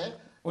 এরপরে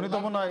উনি তো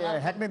মনে হয়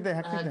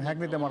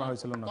হ্যাকনিতে মারা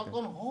হয়েছিল না,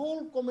 তখন হোল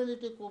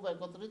কমিউনিটি খুব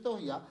একত্রিত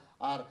হইয়া,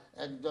 আর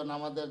একজন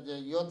আমাদের যে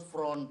youth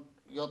front,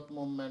 youth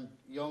movement,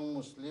 young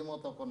মুসলিমও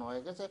তখন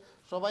হয়ে গেছে,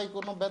 সবাই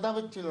কোনো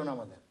ভেদাভেদ ছিল না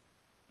আমাদের।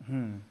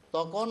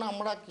 তখন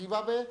আমরা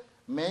কিভাবে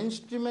মেইন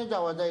স্ট্রিমে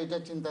যাওয়া যায় এটা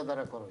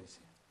চিন্তাধারা করা হয়েছে।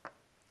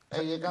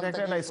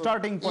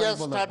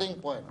 Starting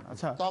point.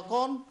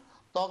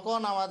 তখন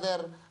আমাদের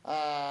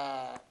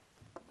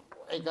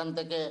এইখান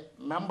থেকে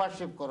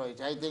মেম্বারশিপ করা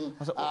হয়েছে। আই থিঙ্ক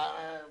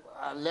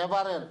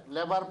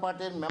লেবার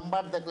পার্টির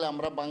মেম্বার দেখলে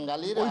আমরা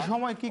বাঙালিরা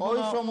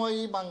ওই সময়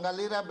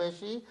বাঙালিরা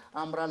বেশি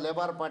আমরা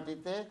লেবার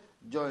পার্টিতে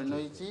জয়েন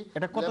হয়েছি।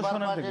 লেবার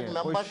পার্টির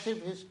মেম্বারশিপ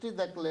হিস্ট্রি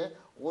দেখলে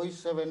ওই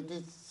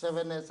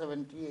 77-এ,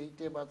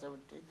 78-এ বা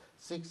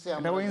 76-এ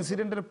আমরা ওই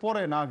ইনসিডেন্টের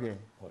পরে না আগে,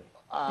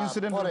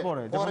 ইনসিডেন্টের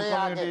পরে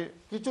আগে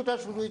কিছুটা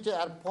শুরু হয়েছে,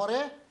 আর পরে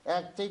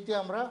এক চাইতে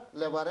আমরা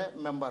লেবারে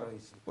মেম্বার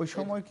হয়েছি। ওই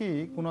সময় কি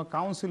কোনো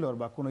কাউন্সিলর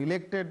বা কোনো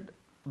ইলেক্টেড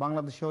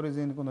বাংলাদেশি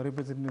অরিজিন কোনো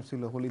রিপ্রেজেন্টেটিভ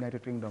ছিল হোল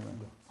ইউনাইটেড কিংডমে?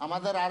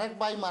 আমাদের আরেক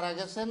ভাই মারা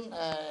গেছেন,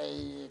 এই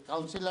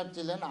কাউন্সিলর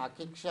ছিলেন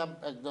আকিক সাহেব,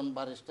 একজন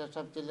ব্যারিস্টার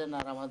সাহেব ছিলেন,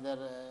 আর আমাদের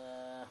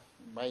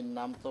ভাইয়ের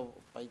নাম তো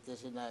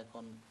পাইতেছি না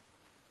এখন,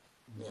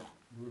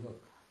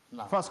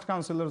 না ফার্স্ট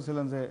কাউন্সিলর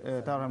ছিলেন যে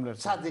টাওয়ার হ্যামলেট,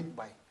 সাদিক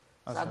ভাই।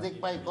 সাদিক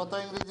ভাই কত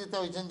ইংরেজিতে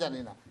হয়েছেন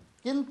জানি না,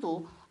 কিন্তু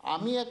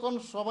আমি এখন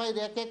সবাই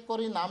এক এক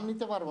করে নাম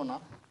নিতে পারবো না।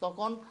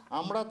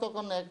 আমরা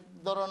তখন এক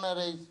ধরনের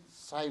এই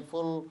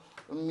সাইফুল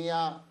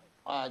মিয়া,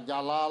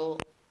 জালাল,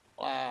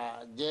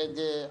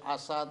 যে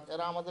আসাদ,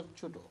 এরা আমাদের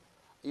ছোট,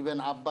 even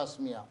Abbas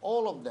Mia,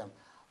 all of them.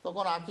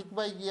 তখন আকিক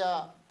ভাই গিয়া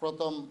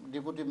প্রথম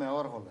ডেপুটি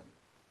মেয়র হলেন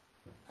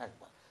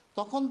একবার,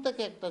 তখন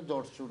থেকে একটা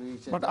জট শুরু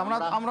হয়েছে,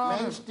 আমরা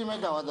মেইন স্ট্রিমে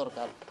যাওয়া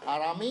দরকার।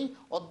 আর আমি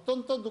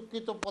অত্যন্ত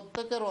দুঃখিত,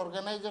 প্রত্যেকের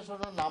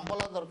অর্গানাইজেশনের নাম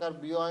বলা দরকার।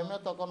 বিওএম-এ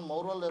তখন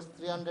মোরলেস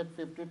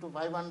 350 to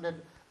 500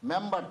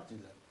 মেম্বার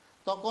ছিলেন।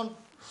 তখন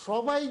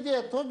সবাই যে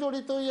এত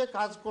জড়িত হয়ে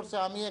কাজ করছে,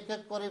 আমি এক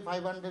এক করে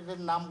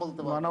 500-এর নাম বলতে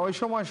পারবো না। ওই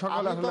সময়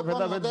সকালে আসলে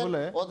ভেদাভেদ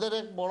বলে ওদের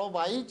এক বড়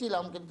ভাই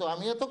ছিলাম, কিন্তু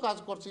আমি এত কাজ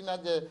করছি না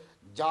যে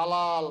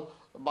জালাল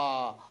বা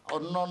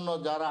অন্য অন্য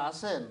যারা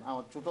আছেন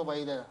আমার ছোট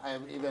ভাইরা,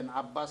 ইভেন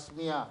আব্বাস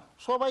মিয়া,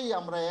 সবাই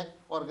আমরা এক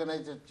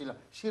অর্গানাইজার ছিলাম।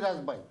 সিরাজ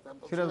ভাই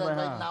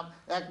নাম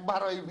একবার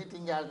ওই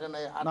মিটিং এ আসে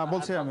নাই। না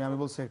বলছি আমি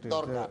বলছি একটু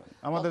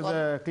আমাদের যে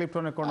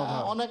ক্লিপটনের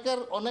কর্ণধার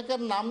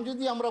অনেকের নাম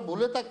যদি আমরা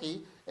ভুলে থাকি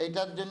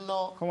এইটার জন্য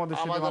আমাদের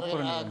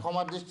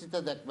ক্ষমার দৃষ্টিতে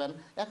দেখবেন।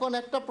 এখন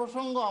একটা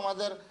প্রসঙ্গ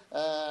আমাদের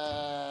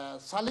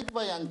সালিক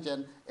ভাই আনছেন,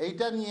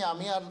 এইটা নিয়ে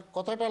আমি আর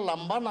কথাটা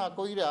লম্বা না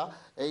কইরা,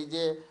 এই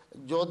যে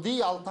যদি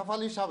আলতাফ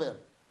আলী সাহেবের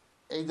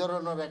এই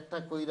ধরনের একটা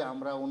কইরা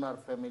আমরা ওনার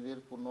ফ্যামিলির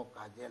কোনো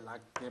কাজে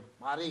লাগতে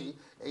পারি,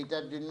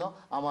 এইটার জন্য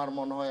আমার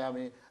মনে হয়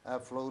আমি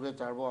ফ্লোরে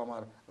ছাড়বো,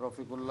 আমার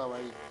রফিকুল্লাহ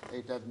ভাই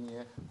এইটার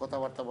নিয়ে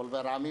কথাবার্তা বলবে।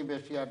 আর আমি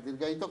বেশি আর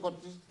দীর্ঘায়িত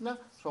করতেছি না,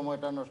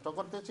 সময়টা নষ্ট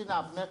করতেছি না।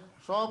 আপনি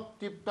সব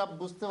টিপটাপ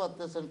বুঝতে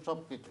পারতেছেন সব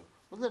কিছু,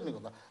 বুঝলেন নি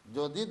কথা?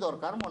 যদি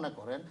দরকার মনে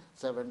করেন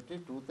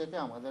 72 থেকে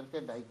আমাদেরকে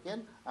ডাইকেন,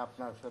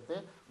 আপনার সাথে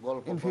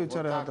গল্প ইন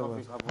ফিউচারে হয়তো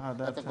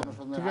এতে কোনো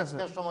সুন্দর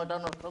আজকের সময়টা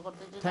নষ্ট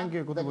করতেছি না। থ্যাংক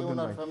ইউ কুতুবুদ্দিন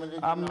ভাই।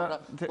 আমরা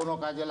কোনো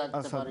কাজে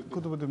লাগতে পারি।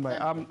 কুতুবুদ্দিন ভাই,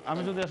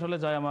 আমি যদি আসলে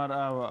যাই আমার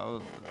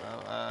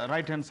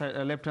right hand side,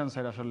 left hand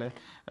side আসলে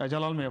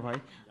জালাল মিয়া ভাই,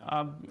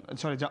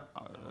 সরি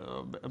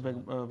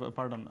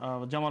পার্ডন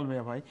জামাল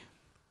মিয়া ভাই,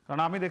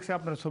 কারণ আমি দেখছি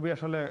আপনার ছবি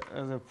আসলে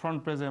ফ্রন্ট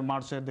পেজে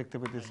মার্চে দেখতে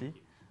পেতেছি।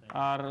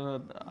 আর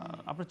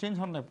আপনি চেঞ্জ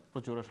হন না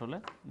প্রচুর, আসলে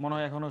মনে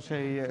হয় এখনো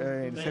সেই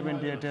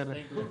 78-এর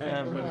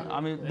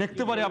আমি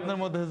দেখতে পারি আপনার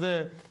মধ্যে যে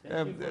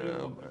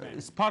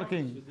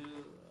স্পার্কিং।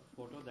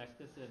 ফটো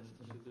দেখতেছেন,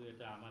 শুধু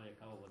এটা আমার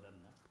একা অবদান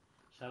না,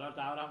 সারা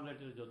টাওয়ার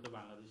হামলেটের যত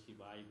বাংলাদেশি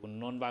ভাই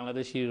নন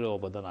বাংলাদেশির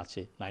অবদান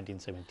আছে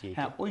 1978।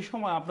 হ্যাঁ, ওই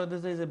সময় আপনাদের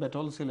যে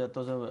ব্যাটল ছিল, তো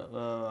যে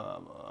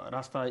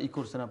রাস্তা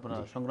করছেন, আপনারা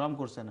সংগ্রাম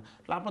করছেন,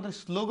 আপনাদের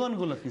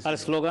স্লোগানগুলো কি? আর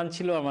স্লোগান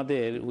ছিল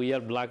আমাদের we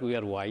are black, we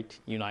are white,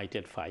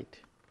 United fight.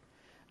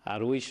 আর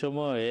ওই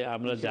সময়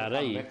আমরা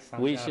যারাই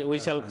we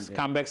shall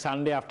come back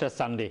Sunday after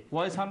Sunday.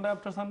 Y Sunday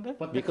after Sunday?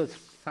 Because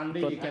Sunday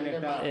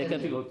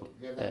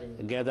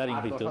gathering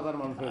হইতো,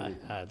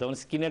 তখন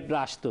স্কিনেটরা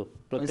আসতো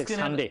প্রত্যেক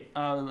সানডে,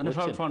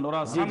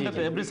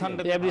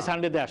 এভরি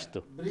সানডেতে আসতো।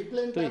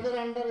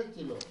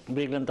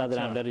 ব্রিকল্যান্ড তাদের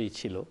আন্ডারেই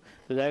ছিল।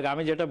 তো যাই হোক,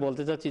 আমি যেটা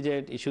বলতে চাচ্ছি যে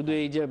শুধু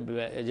এই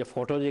যে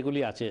ফটো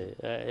যেগুলি আছে,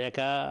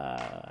 একা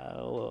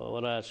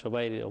ওরা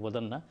সবাই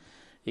অবদান না,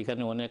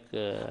 এখানে অনেক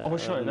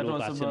অবশ্যই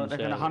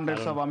এখানে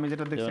হান্ড্রেডস অফ, আমি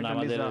যেটা দেখছি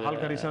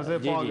হালকা রিসার্চে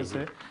পাওয়া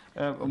গেছে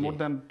more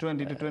than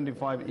 20 to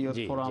 25 years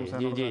for arms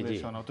and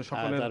organisation. তো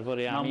সকলের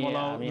তারপরে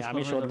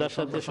আমি শ্রদ্ধার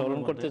সাথে স্মরণ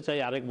করতে চাই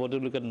আরেক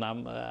ভদ্রলোকের নাম,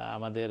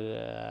 আমাদের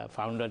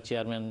ফাউন্ডার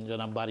চেয়ারম্যান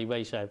জনাব বারি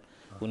ভাই সাহেব,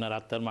 উনার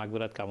আত্মার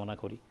মাগফিরাত কামনা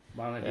করি,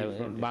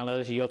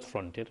 বাংলাদেশ ইয়ুথ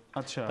ফ্রন্টের।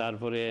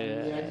 তারপরে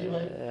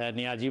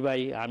নিয়াজি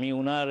ভাই, আমি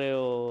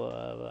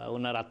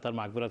উনার আত্মার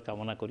মাগফিরাত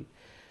কামনা করি।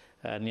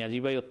 নিয়াজি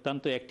ভাই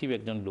অত্যন্ত অ্যাক্টিভ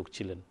একজন লোক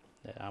ছিলেন,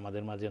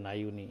 আমাদের মাঝে নাই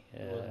উনি,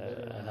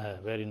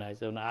 ভেরি নাইস।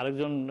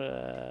 আরেকজন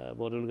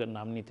বড় লোকের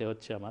নাম নিতে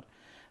হচ্ছে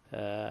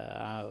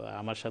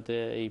আমার সাথে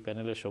এই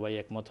প্যানেলের সবাই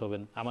একমত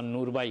হবেন, আমার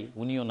নূর ভাই,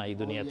 উনিও নাই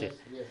দুনিয়াতে।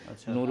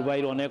 নূর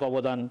ভাইয়ের অনেক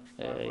অবদান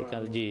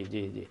এখানে, জি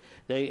জি জি,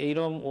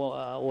 এইরকম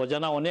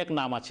অজানা অনেক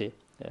নাম আছে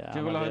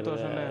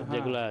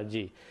যেগুলা,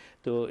 জি।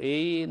 তো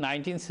এই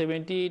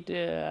 1970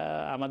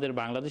 আমাদের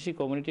বাংলাদেশি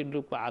কমিউনিটির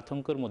লোক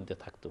আতঙ্কের মধ্যে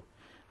থাকতো,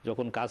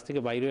 যখন কাজ থেকে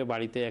বাইরে হয়ে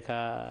বাড়িতে একা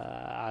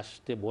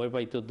আসতে ভয়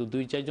পাইতো,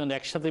 2-4 জন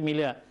একসাথে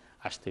মিলে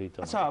আসতে হইতো।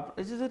 আচ্ছা,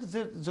 এই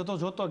যে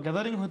যত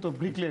গ্যাদারিং হইতো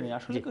ব্রিকলেনে,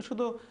 আসলে কি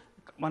শুধু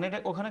মানে এটা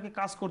ওখানে কি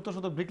কাজ করতে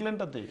শুধু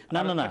ব্রিকলেনটাতেই?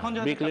 না না না,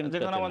 ব্রিকলেন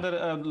যেখানে আমাদের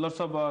লটস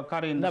অফ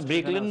কারিন, না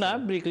ব্রিকলেন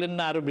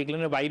না, আর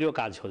ব্রিকলেনের বাইরেও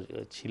কাজ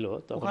ছিল।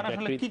 তখন ওখানে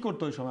আসলে কি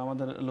করতে ওই সময়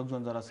আমাদের লোকজন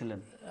যারা ছিলেন?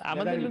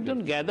 আমাদের লোকজন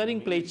গ্যাদারিং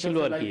প্লেস ছিল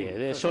আর কি,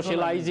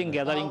 সোশ্যালাইজিং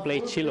গ্যাদারিং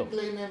প্লেস ছিল।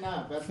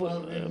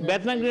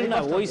 বেতনাগ্রেন না,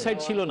 ওই সাইড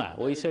ছিল না,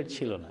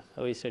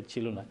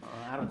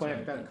 আর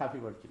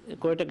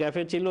কয়েকটা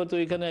ক্যাফে ছিল। তো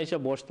এখানে এসে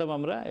বসতাম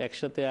আমরা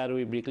একসাথে। আর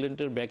ওই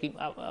ব্রিকলেন্টের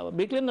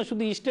ব্রিকলেন না,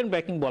 শুধু ইস্টার্ন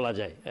ব্যাকিং বলা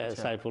যায়।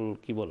 সাইফুল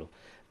কি বলো,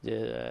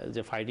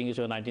 যে ফাইটিং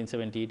হিসেবে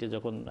 1978-এ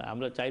যখন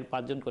আমরা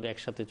 4-5 জন করে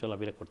একসাথে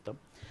চলাফেরা করতাম,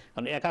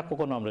 কারণ একা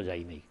কখনো আমরা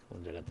যাই নাই কোন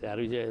জায়গাতে। আর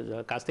ওই যে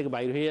কাজ থেকে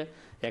বাইরে হয়ে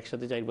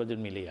একসাথে 4-5 জন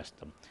মিলেই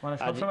আসতাম,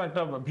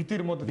 একটা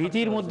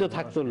ভীতির মধ্যে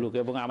থাকতো লোক।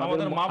 এবং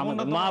আমাদের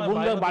মা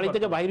বোনরা বাড়ি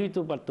থেকে বাইরে হইতে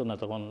পারতো না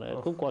তখন,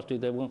 খুব কষ্ট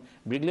হইতো। এবং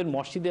ব্রিকলেন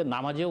মসজিদের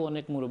নামাজেও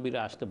অনেক মুরব্বীরা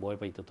আসতে ভয়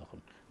পাইতো তখন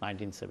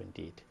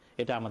 1978।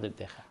 এটা আমাদের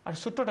দেখা। আর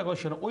ছোট্ট একটা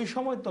কোশ্চেন, ওই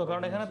সময় তো,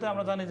 কারণ এখানে তো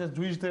আমরা জানি যে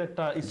জুইশদের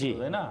একটা ইস্যু,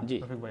 তাই না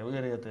রফিক ভাই, ওই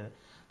এরিয়াতে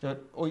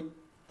ওই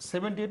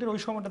 78-এর ওই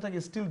সময়টা থেকে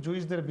স্টিল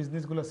জুইশদের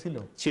বিজনেসগুলো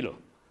ছিল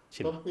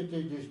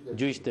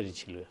জুইশদেরই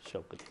ছিল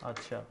সবকিছু।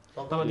 আচ্ছা,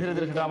 তবে ধীরে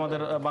ধীরে সেটা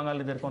আমাদের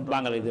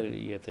বাঙালিদের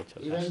ইয়েতে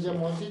চলে। ইভেন যে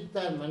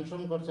মসজিদটা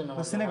মেনশন করছেন,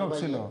 আমাদের সিনাগগ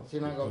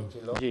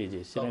ছিল, জি জি,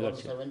 সিনাগগ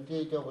ছিল।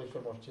 78-এ অবশ্য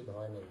মসজিদ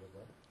হয়নি।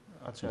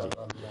 আচ্ছা,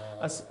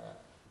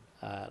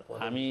 আর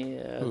আমি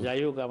যাই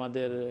হোক,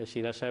 আমাদের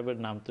সিরাজ সাহেবের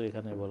নাম তো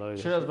এখানে বলা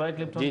হয়েছে, সিরাজ ভাই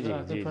ক্লিপটন, জি জি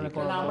জি।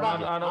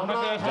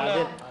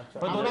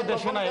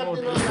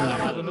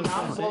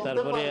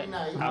 তারপরে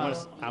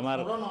আমার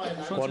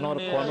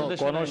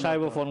কনর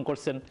সাহেবও ফোন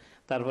করছেন,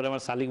 তারপরে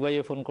আমার সালিক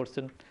ভাইও ফোন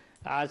করছেন,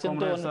 আছেন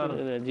তো,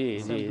 জি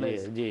জি জি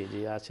জি জি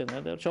আছেন।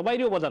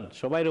 সবাইরই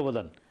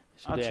অবদান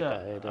শুধু আচ্ছা একা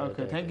এটা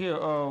okay thank you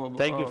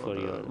thank you for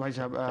your ভাই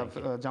সাহেব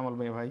জামাল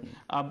ভাই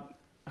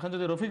এখন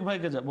যদি রফিক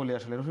ভাইকে বলি,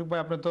 আসলে রফিক ভাই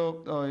আপনি তো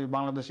ওই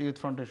বাংলাদেশ ইউথ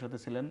ফ্রন্টের সাথে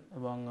ছিলেন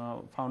এবং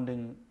ফাউন্ডিং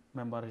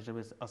মেম্বার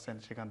হিসেবে আছেন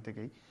সেখান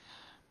থেকেই।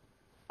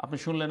 আপনি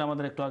শুনলেন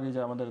আমাদের একটু আগে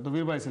যে আমাদের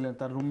দবির ভাই ছিলেন,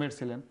 তার রুমমেট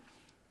ছিলেন,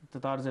 তো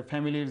তার যে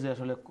ফ্যামিলির যে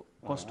আসলে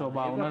কষ্ট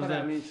বা ওনার যে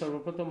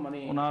সর্বপ্রথম মানে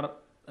ওনার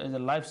এই যে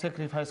লাইফ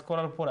স্যাক্রিফাইস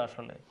করার পরে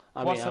আসলে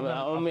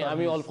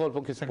আমি অল্প অল্প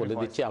কিছু বলে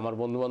দিচ্ছি। আমার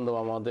বন্ধু বান্ধব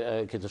আমাদের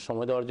কিছু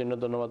সময় দেওয়ার জন্য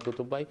ধন্যবাদ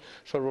কুতুব ভাই।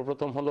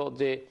 সর্বপ্রথম হলো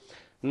যে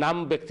নাম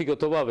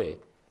ব্যক্তিগতভাবে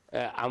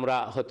আমরা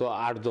হয়তো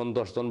 8 জন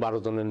 10 জন 12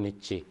 জনের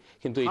নিচ্ছি,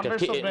 কিন্তু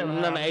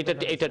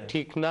এটা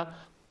ঠিক না।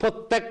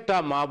 প্রত্যেকটা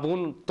মা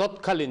বোন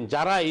তৎকালীন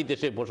যারা এই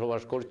দেশে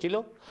বসবাস করছিল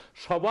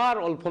সবার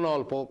অল্প না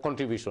অল্প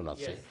কন্ট্রিবিউশন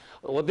আছে।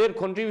 ওদের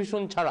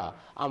কন্ট্রিবিউশন ছাড়া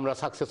আমরা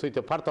সাকসেস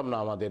হইতে পারতাম না।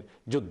 আমাদের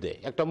যুদ্ধে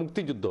একটা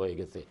মুক্তিযুদ্ধ হয়ে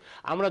গেছে।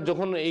 আমরা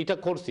যখন এইটা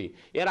করছি,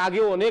 এর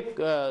আগেও অনেক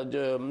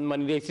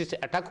মানে রেসিস্ট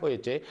অ্যাটাক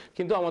হয়েছে,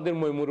 কিন্তু আমাদের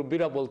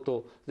মুরব্বীরা বলতো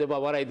যে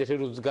বাবারা এই দেশে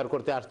রোজগার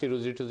করতে আসছি,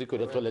 রুজি টুজি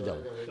করে চলে যাও।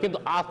 কিন্তু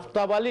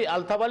আলতাফ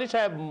আলী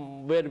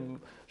সাহেবের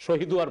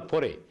শহীদ হওয়ার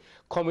পরে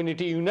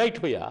কমিউনিটি ইউনাইট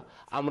হইয়া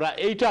আমরা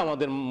এইটা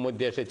আমাদের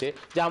মধ্যে এসেছে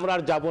যে আমরা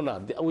আর যাব না,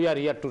 we are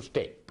here to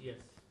stay.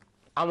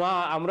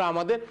 আমরা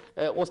আমাদের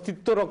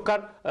অস্তিত্ব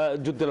রক্ষার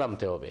যুদ্ধে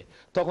নামতে হবে।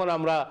 তখন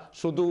আমরা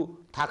শুধু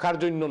থাকার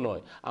জন্য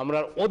নয়, আমরা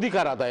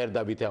অধিকার আদায়ের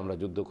দাবিতে আমরা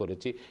যুদ্ধ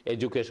করেছি,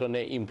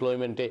 এডুকেশনে,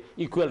 এমপ্লয়মেন্টে,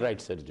 ইকুয়াল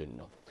রাইটসের জন্য।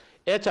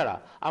 এছাড়া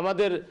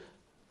আমাদের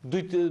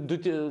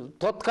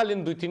তৎকালীন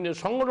 2-3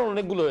 সংগঠন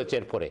অনেকগুলো হয়েছে,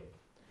 এরপরে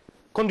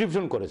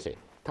কন্ট্রিবিউশন করেছে।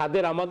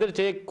 তাদের আমাদের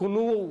চেয়ে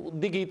কোনো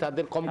দিকেই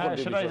তাদের কম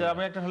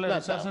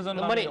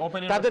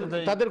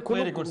তাদের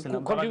কোনো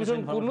কন্ট্রিবিউশন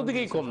কোনো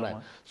দিকেই কম নয়।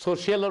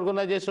 সোশিয়াল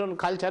অর্গানাইজেশন,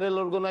 কালচারাল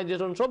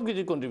অর্গানাইজেশন সব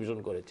কিছু কন্ট্রিবিউশন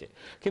করেছে।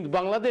 কিন্তু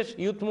বাংলাদেশ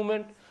ইউথ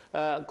মুভমেন্ট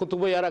কুতুব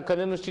ভাই আর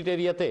কানেন স্ট্রিট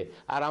এরিয়াতে,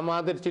 আর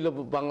আমাদের ছিল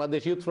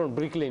Bangladesh youth front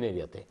brick lane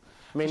এরিয়াতে।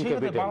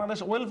 বাংলাদেশ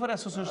ওয়েলফেয়ার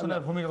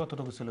অ্যাসোসিয়েশনের ভূমিকা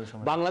কতটুকু ছিল?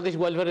 বাংলাদেশ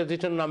ওয়েলফেয়ার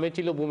অ্যাসোসিয়েশন নামে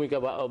ছিল, ভূমিকা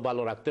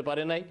ভালো রাখতে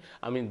পারে নাই।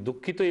 আমি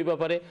দুঃখিত এই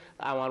ব্যাপারে।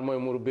 আমার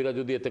মুরব্বীরা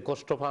যদি এতে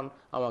কষ্ট পান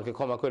আমাকে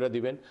ক্ষমা করে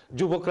দিবেন।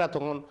 যুবকরা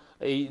তখন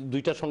এই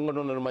 2টা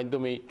সংগঠনের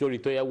মাধ্যমে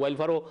জড়িত,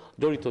 ওয়েলফেয়ারও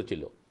জড়িত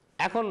ছিল।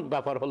 এখন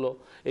ব্যাপার হলো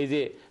এই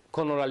যে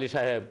কনর আলী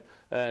সাহেব,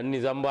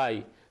 নিজাম ভাই,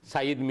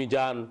 সাইদ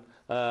মিজান,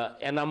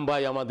 এনাম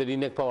ভাই, আমাদের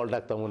ইনেক পাওয়ার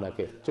ডাকতাম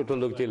ওনাকে, ছোট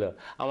লোক ছিল।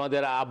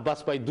 আমাদের আব্বাস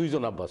ভাই, 2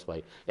 জন আব্বাস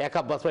ভাই। এক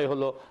আব্বাস ভাই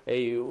হলো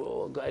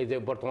এই যে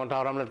বর্তমান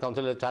টাওয়ার হামলেট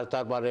কাউন্সিলের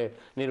 4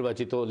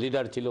 নির্বাচিত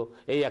লিডার ছিল,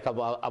 এই এক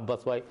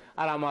আব্বাস ভাই।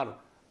 আর আমার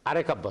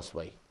আরেক আব্বাস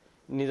ভাই,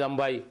 নিজাম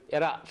ভাই,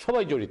 এরা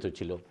সবাই জড়িত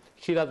ছিল।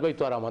 সিরাজ ভাই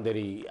তো আর আমাদের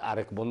এই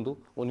আরেক বন্ধু,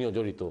 উনিও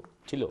জড়িত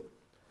ছিল।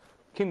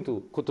 কিন্তু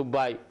কুতুব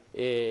ভাই,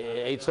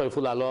 এই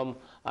সৈফুল আলম,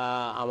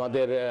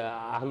 আমাদের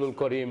আহলুল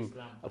করিম,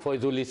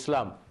 ফয়জুল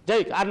ইসলাম,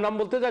 যাই আর নাম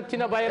বলতে যাচ্ছি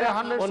না বাইরে,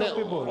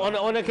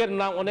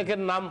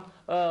 অনেকের নাম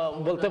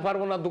বলতে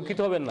পারবো না, দুঃখিত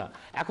হবেন না।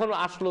 এখন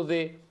আসলো যে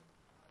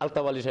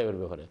আলতাফ আলী সাহেবের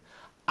ব্যাপারে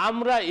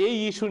আমরা এই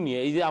ইস্যু নিয়ে,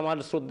 এই যে আমার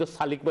শ্রদ্ধেয়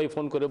সালিক ভাই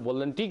ফোন করে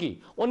বললেন, ঠিকই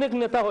অনেক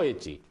নেতা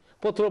হয়েছি,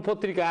 পত্র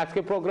পত্রিকায়,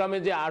 আজকে প্রোগ্রামে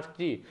যে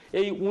আসছি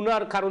এই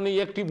উনার কারণেই,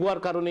 একটি বুয়ার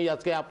কারণেই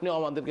আজকে আপনিও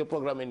আমাদেরকে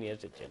প্রোগ্রামে নিয়ে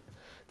এসেছেন।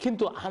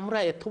 কিন্তু আমরা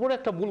এত বড়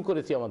একটা ভুল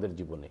করেছি আমাদের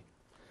জীবনে।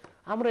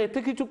 আমরা এত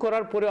কিছু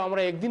করার পরেও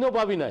আমরা একদিনও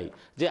ভাবি নাই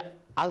যে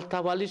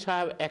আলতাফ আলী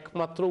সাহেব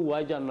একমাত্র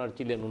ওয়াই জান্নার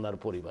ছিলেন উনার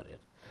পরিবারের।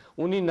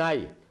 উনি নাই,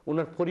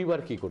 উনার পরিবার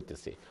কি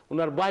করতেছে,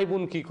 উনার ভাই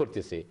বোন কি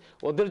করতেছে,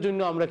 ওদের জন্য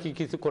আমরা কি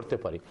কিছু করতে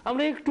পারি,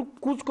 আমরা একটু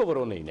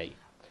খোঁজখবরও নেই নাই।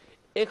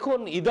 এখন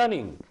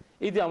ইদানিং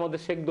এই যে আমাদের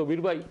শেখ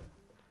দবির ভাই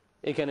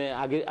এখানে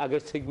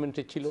আগের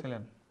সেগমেন্টে ছিল,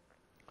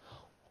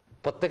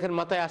 প্রত্যেকের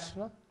মাথায় আসে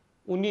না,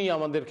 উনি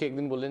আমাদেরকে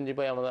একদিন বললেন যে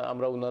ভাই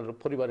আমরা ওনার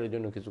পরিবারের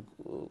জন্য কিছু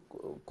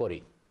করি।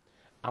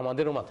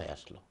 আমাদেরও মাথায়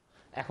আসলো।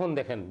 এখন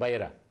দেখেন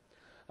ভাইয়েরা,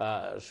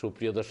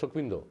 সুপ্রিয়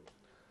দর্শকবৃন্দ,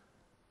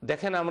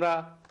 দেখেন আমরা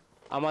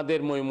আমাদের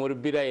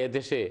মুরব্বীরা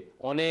এদেশে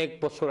অনেক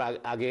বছর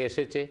আগে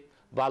এসেছে,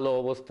 ভালো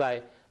অবস্থায়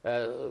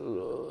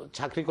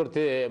চাকরি করতে,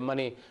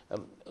 মানে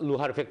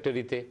লোহার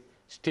ফ্যাক্টরিতে,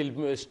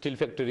 স্টিল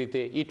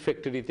ফ্যাক্টরিতে, ইট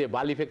ফ্যাক্টরিতে,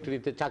 বালি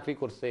ফ্যাক্টরিতে চাকরি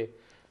করছে।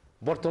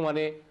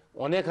 বর্তমানে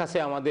অনেক আছে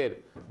আমাদের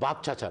বাপ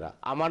চাচারা,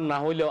 আমার না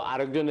হইলেও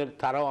আরেকজনের,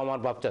 তারাও আমার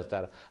বাপ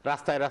চাচারা,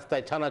 রাস্তায়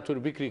রাস্তায় ছানাচুর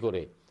বিক্রি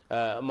করে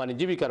মানে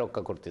জীবিকা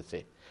রক্ষা করতেছে।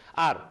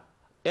 আর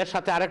এর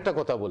সাথে আরেকটা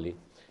কথা বলি,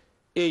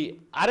 এই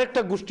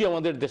আরেকটা গোষ্ঠী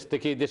আমাদের দেশ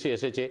থেকে এই দেশে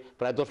এসেছে,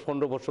 প্রায়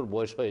 10-15 বছর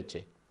বয়স হয়েছে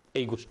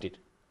এই গোষ্ঠীর।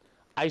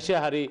 আইসে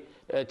হারি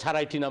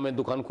ছাড়াইটি নামে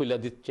দোকান খুলে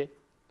দিচ্ছে,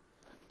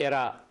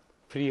 এরা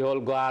ফ্রি হল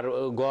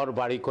ঘর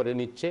বাড়ি করে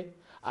নিচ্ছে।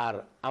 আর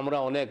আমরা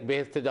অনেক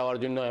বেহেস্তে যাওয়ার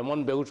জন্য এমন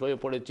বেহুশ হয়ে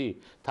পড়েছি,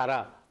 তারা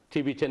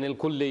টিভি চ্যানেল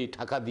খুললেই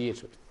টাকা দিয়ে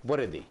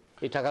ভরে দেয়।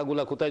 এই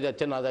টাকাগুলা কোথায়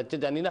যাচ্ছে না যাচ্ছে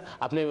জানি না।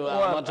 আপনি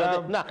আমার সাথে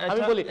না,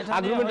 আমি বলি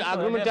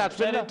আগ্রিমেন্টে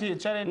আসবেন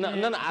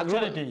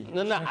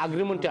না,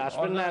 আগ্রিমেন্টে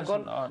আসবেন না এখন,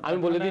 আমি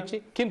বলে দিচ্ছি।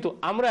 কিন্তু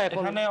আমরা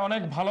এখন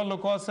অনেক ভালো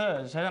লোক আছে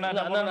সেখানে,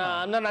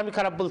 না আমি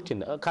খারাপ বলছি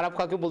না, খারাপ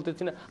কাকে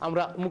বলতেছি না,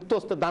 আমরা মুক্ত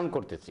হস্তে দান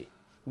করতেছি,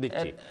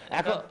 দিচ্ছি।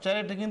 এখন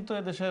চ্যারিটি কিন্তু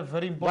এদেশে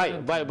ভেরি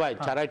ইম্পর্টেন্ট। ভাই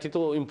চ্যারিটি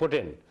তো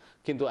ইম্পর্টেন্ট,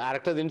 কিন্তু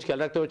আরেকটা জিনিস খেয়াল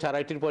রাখতে হবে,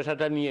 চ্যারিটির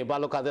পয়সাটা নিয়ে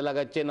ভালো কাজে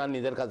লাগাচ্ছে না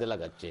নিজের কাজে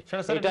লাগাচ্ছে,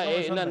 এটা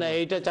না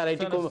এইটা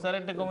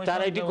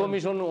চ্যারিটি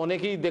কমিশন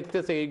অনেকেই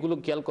দেখতেছে, এইগুলো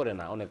খেয়াল করে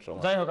না অনেক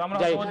সময়। যাই হোক,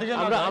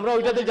 আমরা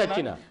ওইটাতে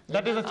যাচ্ছি না।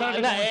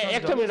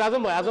 একটা মিনিট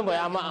আজম ভাই,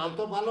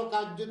 এত ভালো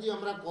কাজ যদি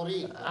আমরা করি,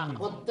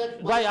 প্রত্যেক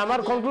ভাই আমার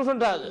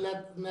কনক্লুশনটা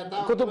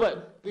কুতুব ভাই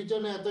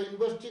পিছনে এত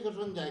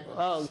ইনভেস্টিগেশন যায়,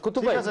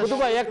 কুতুব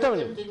ভাই একটা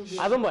মিনিট,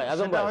 আজম ভাই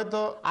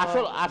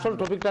আসল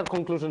টপিকটার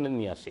কনক্লুশনে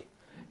নিয়ে আসি।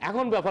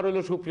 এখন ব্যাপার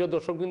হলো সুপ্রিয়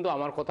দর্শক, কিন্তু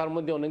আমার কথার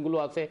মধ্যে অনেকগুলো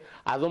আছে।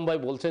 আজম ভাই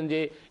বলছেন যে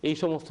এই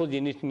সমস্ত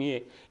জিনিস নিয়ে,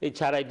 এই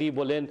চ্যারিটি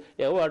বলেন,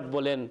 অ্যাওয়ার্ড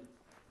বলেন,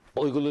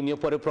 ওইগুলো নিয়ে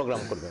পরে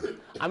প্রোগ্রাম করবেন।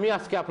 আমি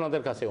আজকে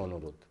আপনাদের কাছে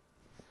অনুরোধ,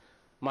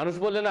 মানুষ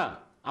বলে না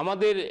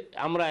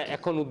আমরা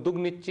এখন উদ্যোগ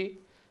নিচ্ছি,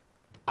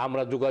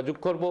 আমরা যোগাযোগ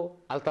করব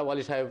আলতাফ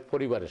আলী সাহেব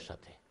পরিবারের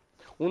সাথে,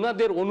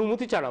 ওনাদের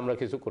অনুমতি ছাড়া আমরা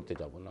কিছু করতে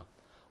যাব না।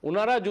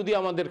 ওনারা যদি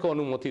আমাদেরকে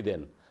অনুমতি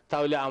দেন,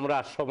 তাহলে আমরা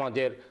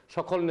সমাজের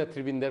সকল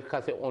নেতৃবৃন্দের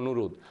কাছে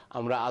অনুরোধ,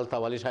 আমরা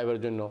আলতাফ আলী সাহেবের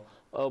জন্য,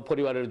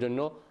 পরিবারের জন্য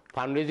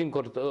ফান্ডরেজিং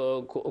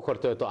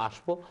করতে হয়তো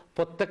আসবো।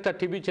 প্রত্যেকটা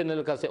টিভি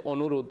চ্যানেলের কাছে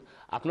অনুরোধ,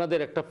 আপনাদের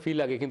একটা ফি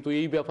লাগে, কিন্তু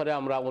এই ব্যাপারে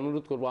আমরা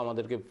অনুরোধ করব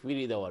আমাদেরকে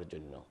ফিরিয়ে দেওয়ার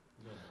জন্য।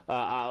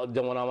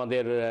 যেমন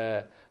আমাদের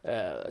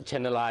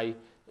চ্যানেল আই,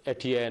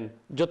 এটিএন,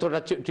 যতটা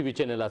টিভি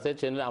চ্যানেল আছে,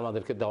 চ্যানেল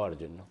আমাদেরকে দেওয়ার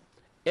জন্য।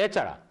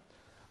 এছাড়া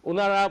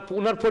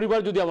ওনার পরিবার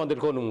যদি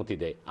আমাদেরকে অনুমতি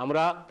দেয়,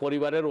 আমরা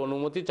পরিবারের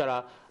অনুমতি ছাড়া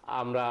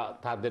আমরা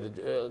তাদের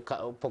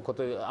পক্ষ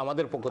থেকে,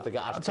 আমাদের পক্ষ থেকে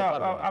আসতে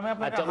পারবো।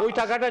 আচ্ছা, ওই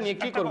টাকাটা নিয়ে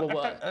কি করব?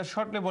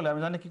 শর্টলি বলে,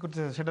 আমি জানি কি করতে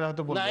চাই, সেটা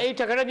হয়তো বলবো না। এই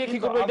টাকাটা নিয়ে কি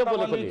করব এটা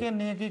বলে ফেলি।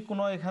 নিয়ে কি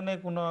কোনো এখানে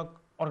কোনো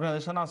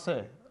অর্গানাইজেশন আছে?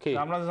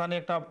 আমরা জানি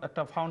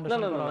একটা ফাউন্ডেশন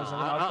করা হয়েছে।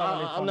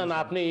 না,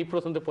 আপনি এই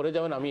প্রশ্নতে পড়ে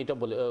যাবেন, আমি এটা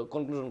বলে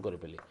কনক্লুশন করে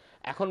ফেলি।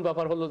 এখন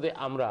ব্যাপার হলো যে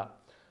আমরা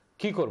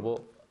কি করব,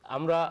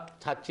 আমরা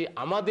চাচ্ছি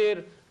আমাদের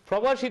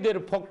প্রবাসীদের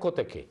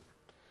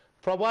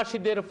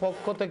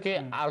পক্ষ থেকে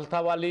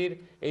আলতাফ আলীর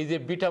এই যে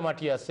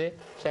বিটামাটি আছে,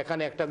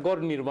 সেখানে একটা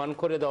গড় নির্মাণ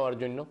করে দেওয়ার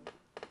জন্য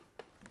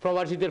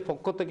প্রবাসীদের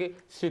পক্ষ থেকে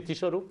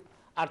স্মৃতিস্বরূপ,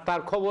 আর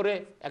তার খবরে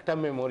একটা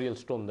মেমোরিয়াল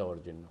স্টোন দেওয়ার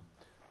জন্য।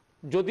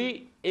 যদি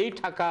এই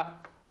টাকা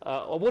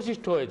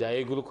অবশিষ্ট হয়ে যায়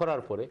এগুলো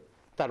করার পরে,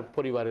 তার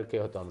পরিবারেরকে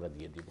হয়তো আমরা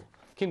দিয়ে দিব।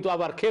 কিন্তু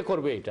আবার কে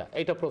করবে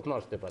এটা প্রশ্ন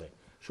আসতে পারে।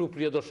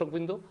 সুপ্রিয়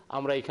দর্শকবৃন্দ,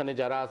 আমরা এখানে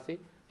যারা আছি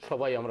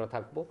সবাই আমরা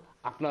থাকবো,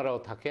 আপনারাও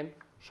থাকেন,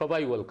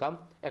 সবাই ওয়েলকাম।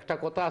 একটা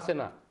কথা আছে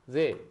না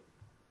যে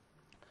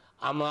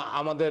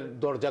আমাদের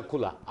দরজা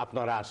খোলা,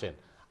 আপনারা আসেন।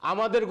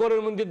 আমাদের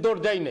ঘরের মধ্যে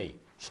দরজাই নেই,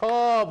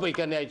 সব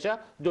এখানে আইসা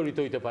জড়িত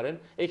হইতে পারেন।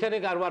 এখানে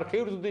কারবার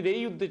কেউ যদি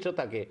এই উদ্দেশ্য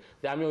থাকে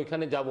যে আমি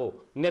ওইখানে যাব,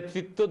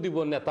 নেতৃত্ব দিব,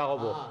 নেতা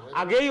হব,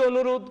 আগেই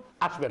অনুরোধ,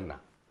 আসবেন না।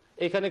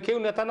 এখানে কেউ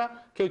নেতা না,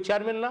 কেউ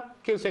চেয়ারম্যান না,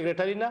 কেউ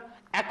সেক্রেটারি না,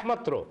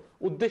 একমাত্র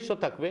উদ্দেশ্য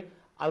থাকবে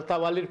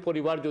আলতাফ আলীর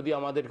পরিবার যদি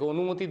আমাদেরকে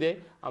অনুমতি দেয়,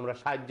 আমরা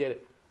সাহায্যের,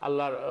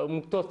 আল্লাহর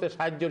মুক্ত হস্তে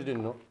সাহায্যের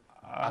জন্য।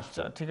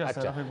 আচ্ছা, ঠিক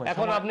আছে।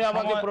 এখন আপনি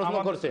আমাকে প্রশ্ন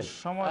করছেন,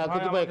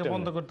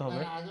 বন্ধ করতে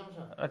হবে,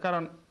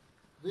 কারণ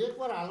দুই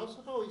একবার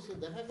আলোচনা হয়েছে,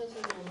 দেখা গেছে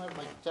যে ওনার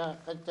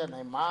বাচ্চা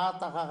নাই, মা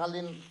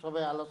থাকাকালীন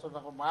সবাই আলোচনা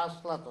মা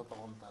আসলা তো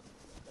তখন তার।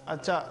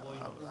 আচ্ছা,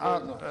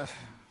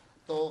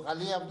 তো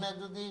খালি আপনি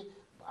যদি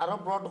আরো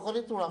ব্রড করে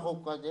তোলা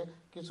হোক, যে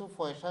কিছু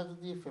পয়সা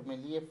যদি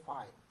ফ্যামিলি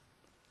পায়।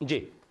 জি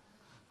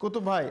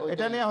কুতুব ভাই,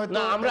 এটা নিয়ে হয়তো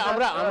আমরা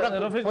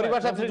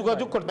পরিবারের সাথে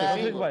যোগাযোগ করতে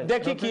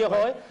দেখি কি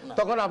হয়,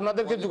 তখন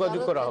আপনাদেরকে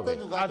যোগাযোগ করা হবে।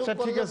 আচ্ছা,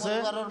 ঠিক আছে।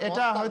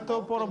 এটা হয়তো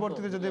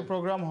পরবর্তীতে যদি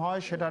প্রোগ্রাম হয়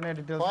সেটা নিয়ে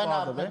ডিটেইলস পাওয়া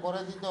যাবে,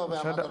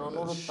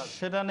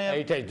 সেটা নিয়ে,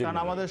 কারণ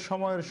আমাদের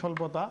সময়ের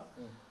স্বল্পতা।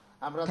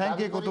 থ্যাংক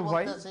ইউ কুতুব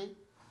ভাই,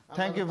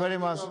 thank you very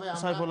much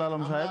Saiful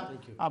Alam সাহেব,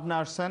 আপনি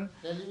আসছেন।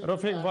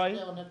 রফিক ভাই,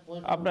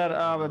 আপনার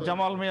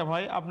জামাল মিয়া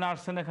ভাই, আপনি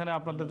আসছেন এখানে,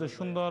 আপনাদের যে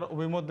সুন্দর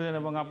অভিমত দিলেন,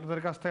 এবং আপনাদের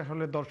কাছ থেকে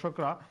আসলে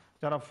দর্শকরা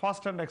যারা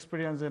ফার্স্ট হ্যান্ড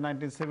এক্সপিরিয়েন্সে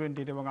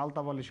 1970 এবং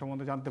আলতাফ আলী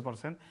সম্বন্ধে জানতে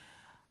পারছেন।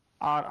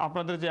 আর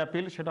আপনাদের যে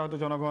অ্যাপিল, সেটা হয়তো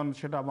জনগণ,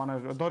 সেটা মানে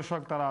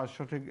দর্শক, তারা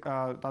সঠিক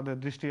তাদের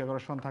দৃষ্টি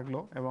আকর্ষণ থাকলো,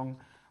 এবং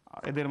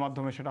এদের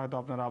মাধ্যমে সেটা হয়তো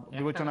আপনারা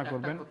বিবেচনা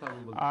করবেন।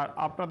 আর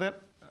আপনাদের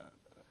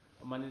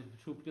মানে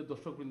সুপ্রিয়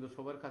দর্শকবৃন্দ,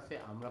 সবার কাছে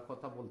আমরা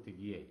কথা বলতে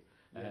গিয়ে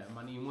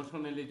মানে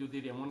ইমোশনালি যদি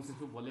এমন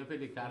কিছু বলে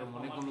ফেলি, কার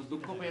মনে কোনো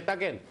দুঃখ পেয়ে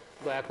থাকেন,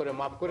 দয়া করে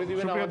মাফ করে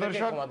দিবেন।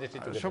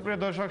 সুপ্রিয়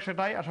দর্শক,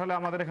 সেটাই আসলে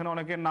আমাদের এখানে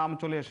অনেকের নাম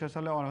চলে এসেছে,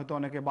 আসলে হয়তো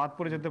অনেকে বাদ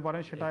পড়ে যেতে পারে,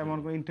 সেটা এমন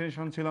কোনো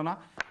ইন্টেনশন ছিল না।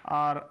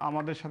 আর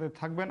আমাদের সাথে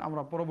থাকবেন,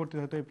 আমরা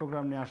পরবর্তীতে হয়তো এই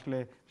প্রোগ্রাম নিয়ে আসলে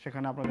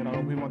সেখানে আপনাদের আরো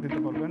অভিমত দিতে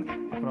পারবেন।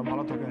 আপনারা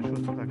ভালো থাকেন,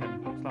 সুস্থ থাকেন।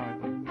 আসসালামু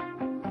আলাইকুম।